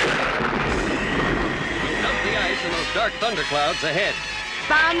the ice in those dark thunderclouds ahead.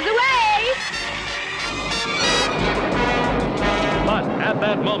 Bombs away! But at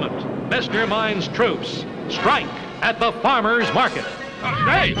that moment, Mr. Mind's troops strike at the farmer's market.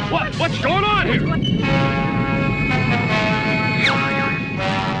 Hey, what's going on here? Look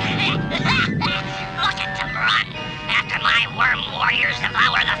at them run. After my worm warriors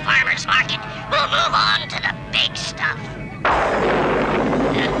devour the farmer's market, we'll move on to the big stuff.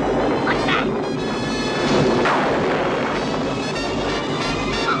 What's that?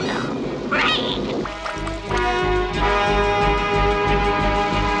 Oh no, rain!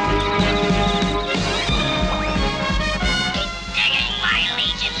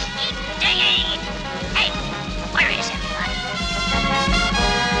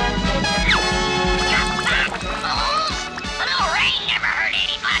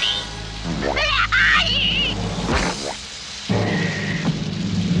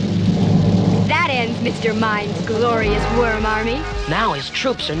 Mr. Mind's glorious worm army. Now his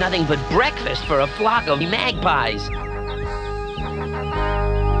troops are nothing but breakfast for a flock of magpies.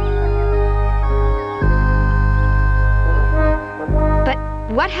 But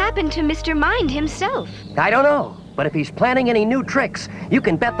what happened to Mr. Mind himself? I don't know, but if he's planning any new tricks, you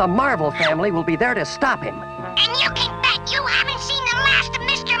can bet the Marvel family will be there to stop him. And you can bet you haven't seen the last of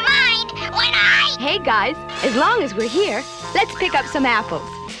Mr. Mind when I... Hey guys, as long as we're here, let's pick up some apples.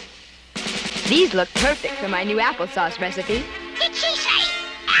 These look perfect for my new applesauce recipe. Did she say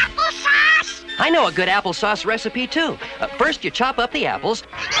applesauce? I know a good applesauce recipe, too. First, you chop up the apples.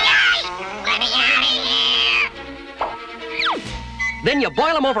 Yay! Let me out of here! Then you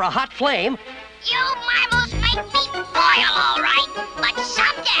boil them over a hot flame. You marbles make me boil, all right. But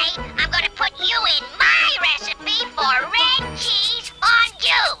someday, I'm going to put you in my recipe for red cheese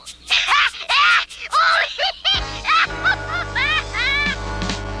fondue.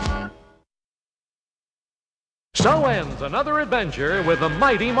 So ends another adventure with the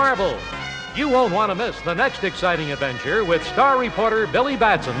mighty Marvel. You won't want to miss the next exciting adventure with star reporter Billy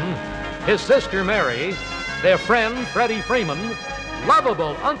Batson, his sister Mary, their friend Freddie Freeman,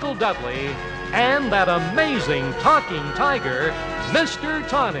 lovable Uncle Dudley, and that amazing talking tiger, Mr.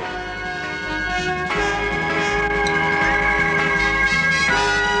 Tawny.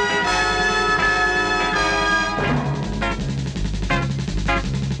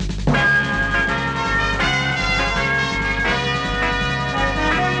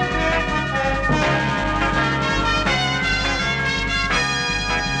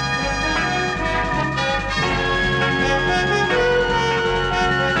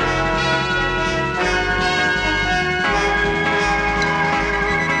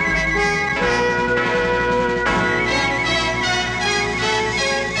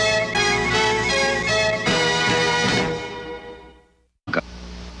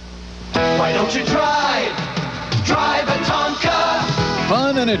 Why don't you drive a Tonka?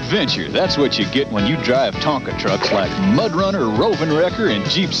 Fun and adventure, that's what you get when you drive Tonka trucks like Mudrunner, Roving Wrecker, and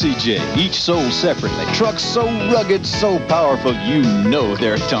Jeep CJ, each sold separately. Trucks so rugged, so powerful, you know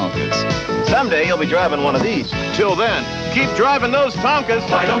they're Tonkas. Someday you'll be driving one of these. Till then, keep driving those Tonkas.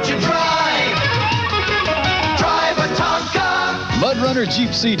 Why don't you drive a Tonka? Mudrunner, Jeep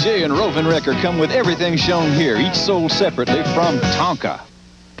CJ, and Roving Wrecker come with everything shown here, each sold separately from Tonka.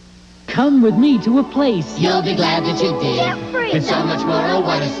 Come with me to a place You'll be glad that you did. With so much more, oh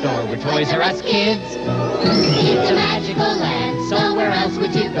what a store with Toys R Us kids. It's a magical land, so where else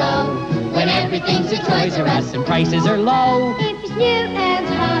would you go? When everything's at Toys R Us and prices are low. If it's new and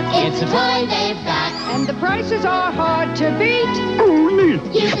hot, It's a toy they've got. And the prices are hard to beat.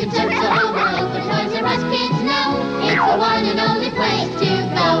 You can search the whole world for Toys R Us kids know. It's the one and only place to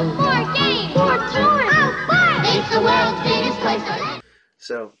go. More games, more toys, oh fun! It's the world's biggest place to live.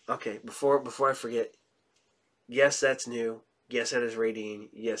 So, okay, before I forget, yes, that's new. Yes, that is Radine.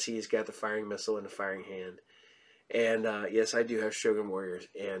 Yes, he's got the firing missile and the firing hand. And yes, I do have Shogun Warriors.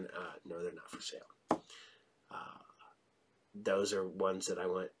 And no, they're not for sale. Those are ones that I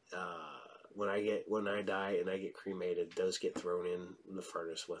want. When I die and I get cremated, those get thrown in the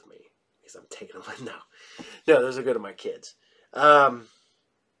furnace with me because I'm taking them. No, those are good to my kids. Hey.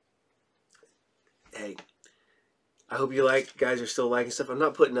 I hope you guys are still liking stuff. I'm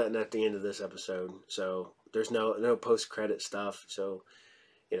not putting nothing at the end of this episode, so there's no post-credit stuff. So,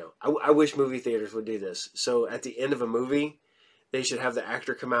 you know, I wish movie theaters would do this. So at the end of a movie, they should have the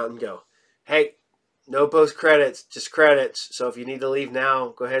actor come out and go, hey, no post-credits, just credits. So if you need to leave now,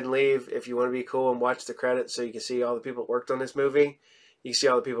 go ahead and leave. If you want to be cool and watch the credits so you can see all the people that worked on this movie, you can see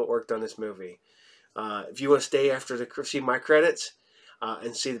all the people that worked on this movie. If you want to stay after see my credits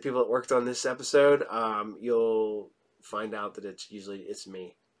and see the people that worked on this episode, you'll find out that it's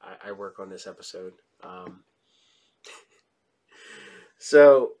me. I work on this episode.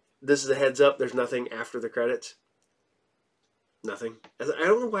 So this is a heads up. There's nothing after the credits. Nothing. I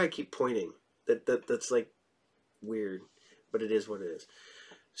don't know why I keep pointing. That's like weird, but it is what it is.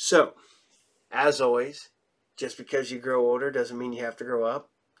 So, as always, just because you grow older doesn't mean you have to grow up.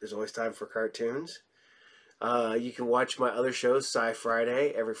 There's always time for cartoons. You can watch my other shows, Sci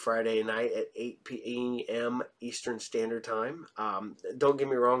Friday, every Friday night at 8 p.m. Eastern Standard Time. Don't get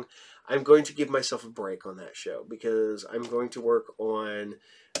me wrong, I'm going to give myself a break on that show because I'm going to work on,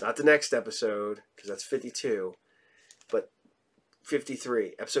 not the next episode, because that's 52, but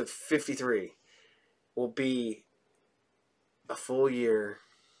 53. Episode 53 will be a full year,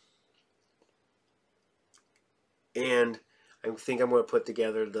 and I think I'm going to put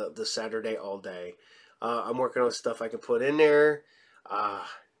together the Saturday all day. I'm working on stuff I can put in there. I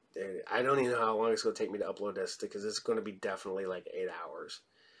don't even know how long it's going to take me to upload this because it's going to be definitely like 8 hours.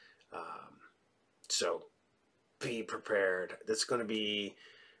 So be prepared. That's going to be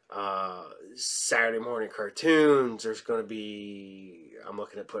Saturday morning cartoons. There's going to be, I'm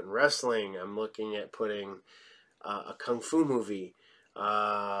looking at putting wrestling. I'm looking at putting a kung fu movie.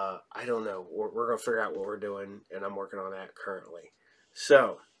 I don't know. We're going to figure out what we're doing, and I'm working on that currently.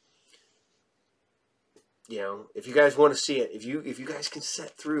 So, you know, if you guys want to see it, if you guys can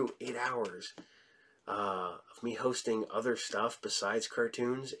sit through 8 hours of me hosting other stuff besides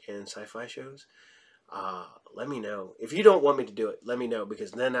cartoons and sci-fi shows, let me know. If you don't want me to do it, let me know,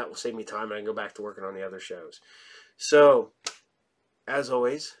 because then that will save me time and I can go back to working on the other shows. So, as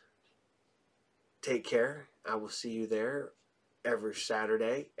always, take care. I will see you there every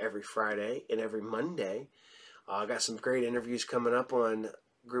Saturday, every Friday, and every Monday. I got some great interviews coming up on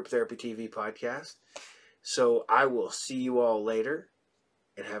Group Therapy TV podcast. So I will see you all later,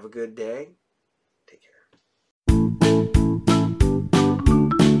 and have a good day.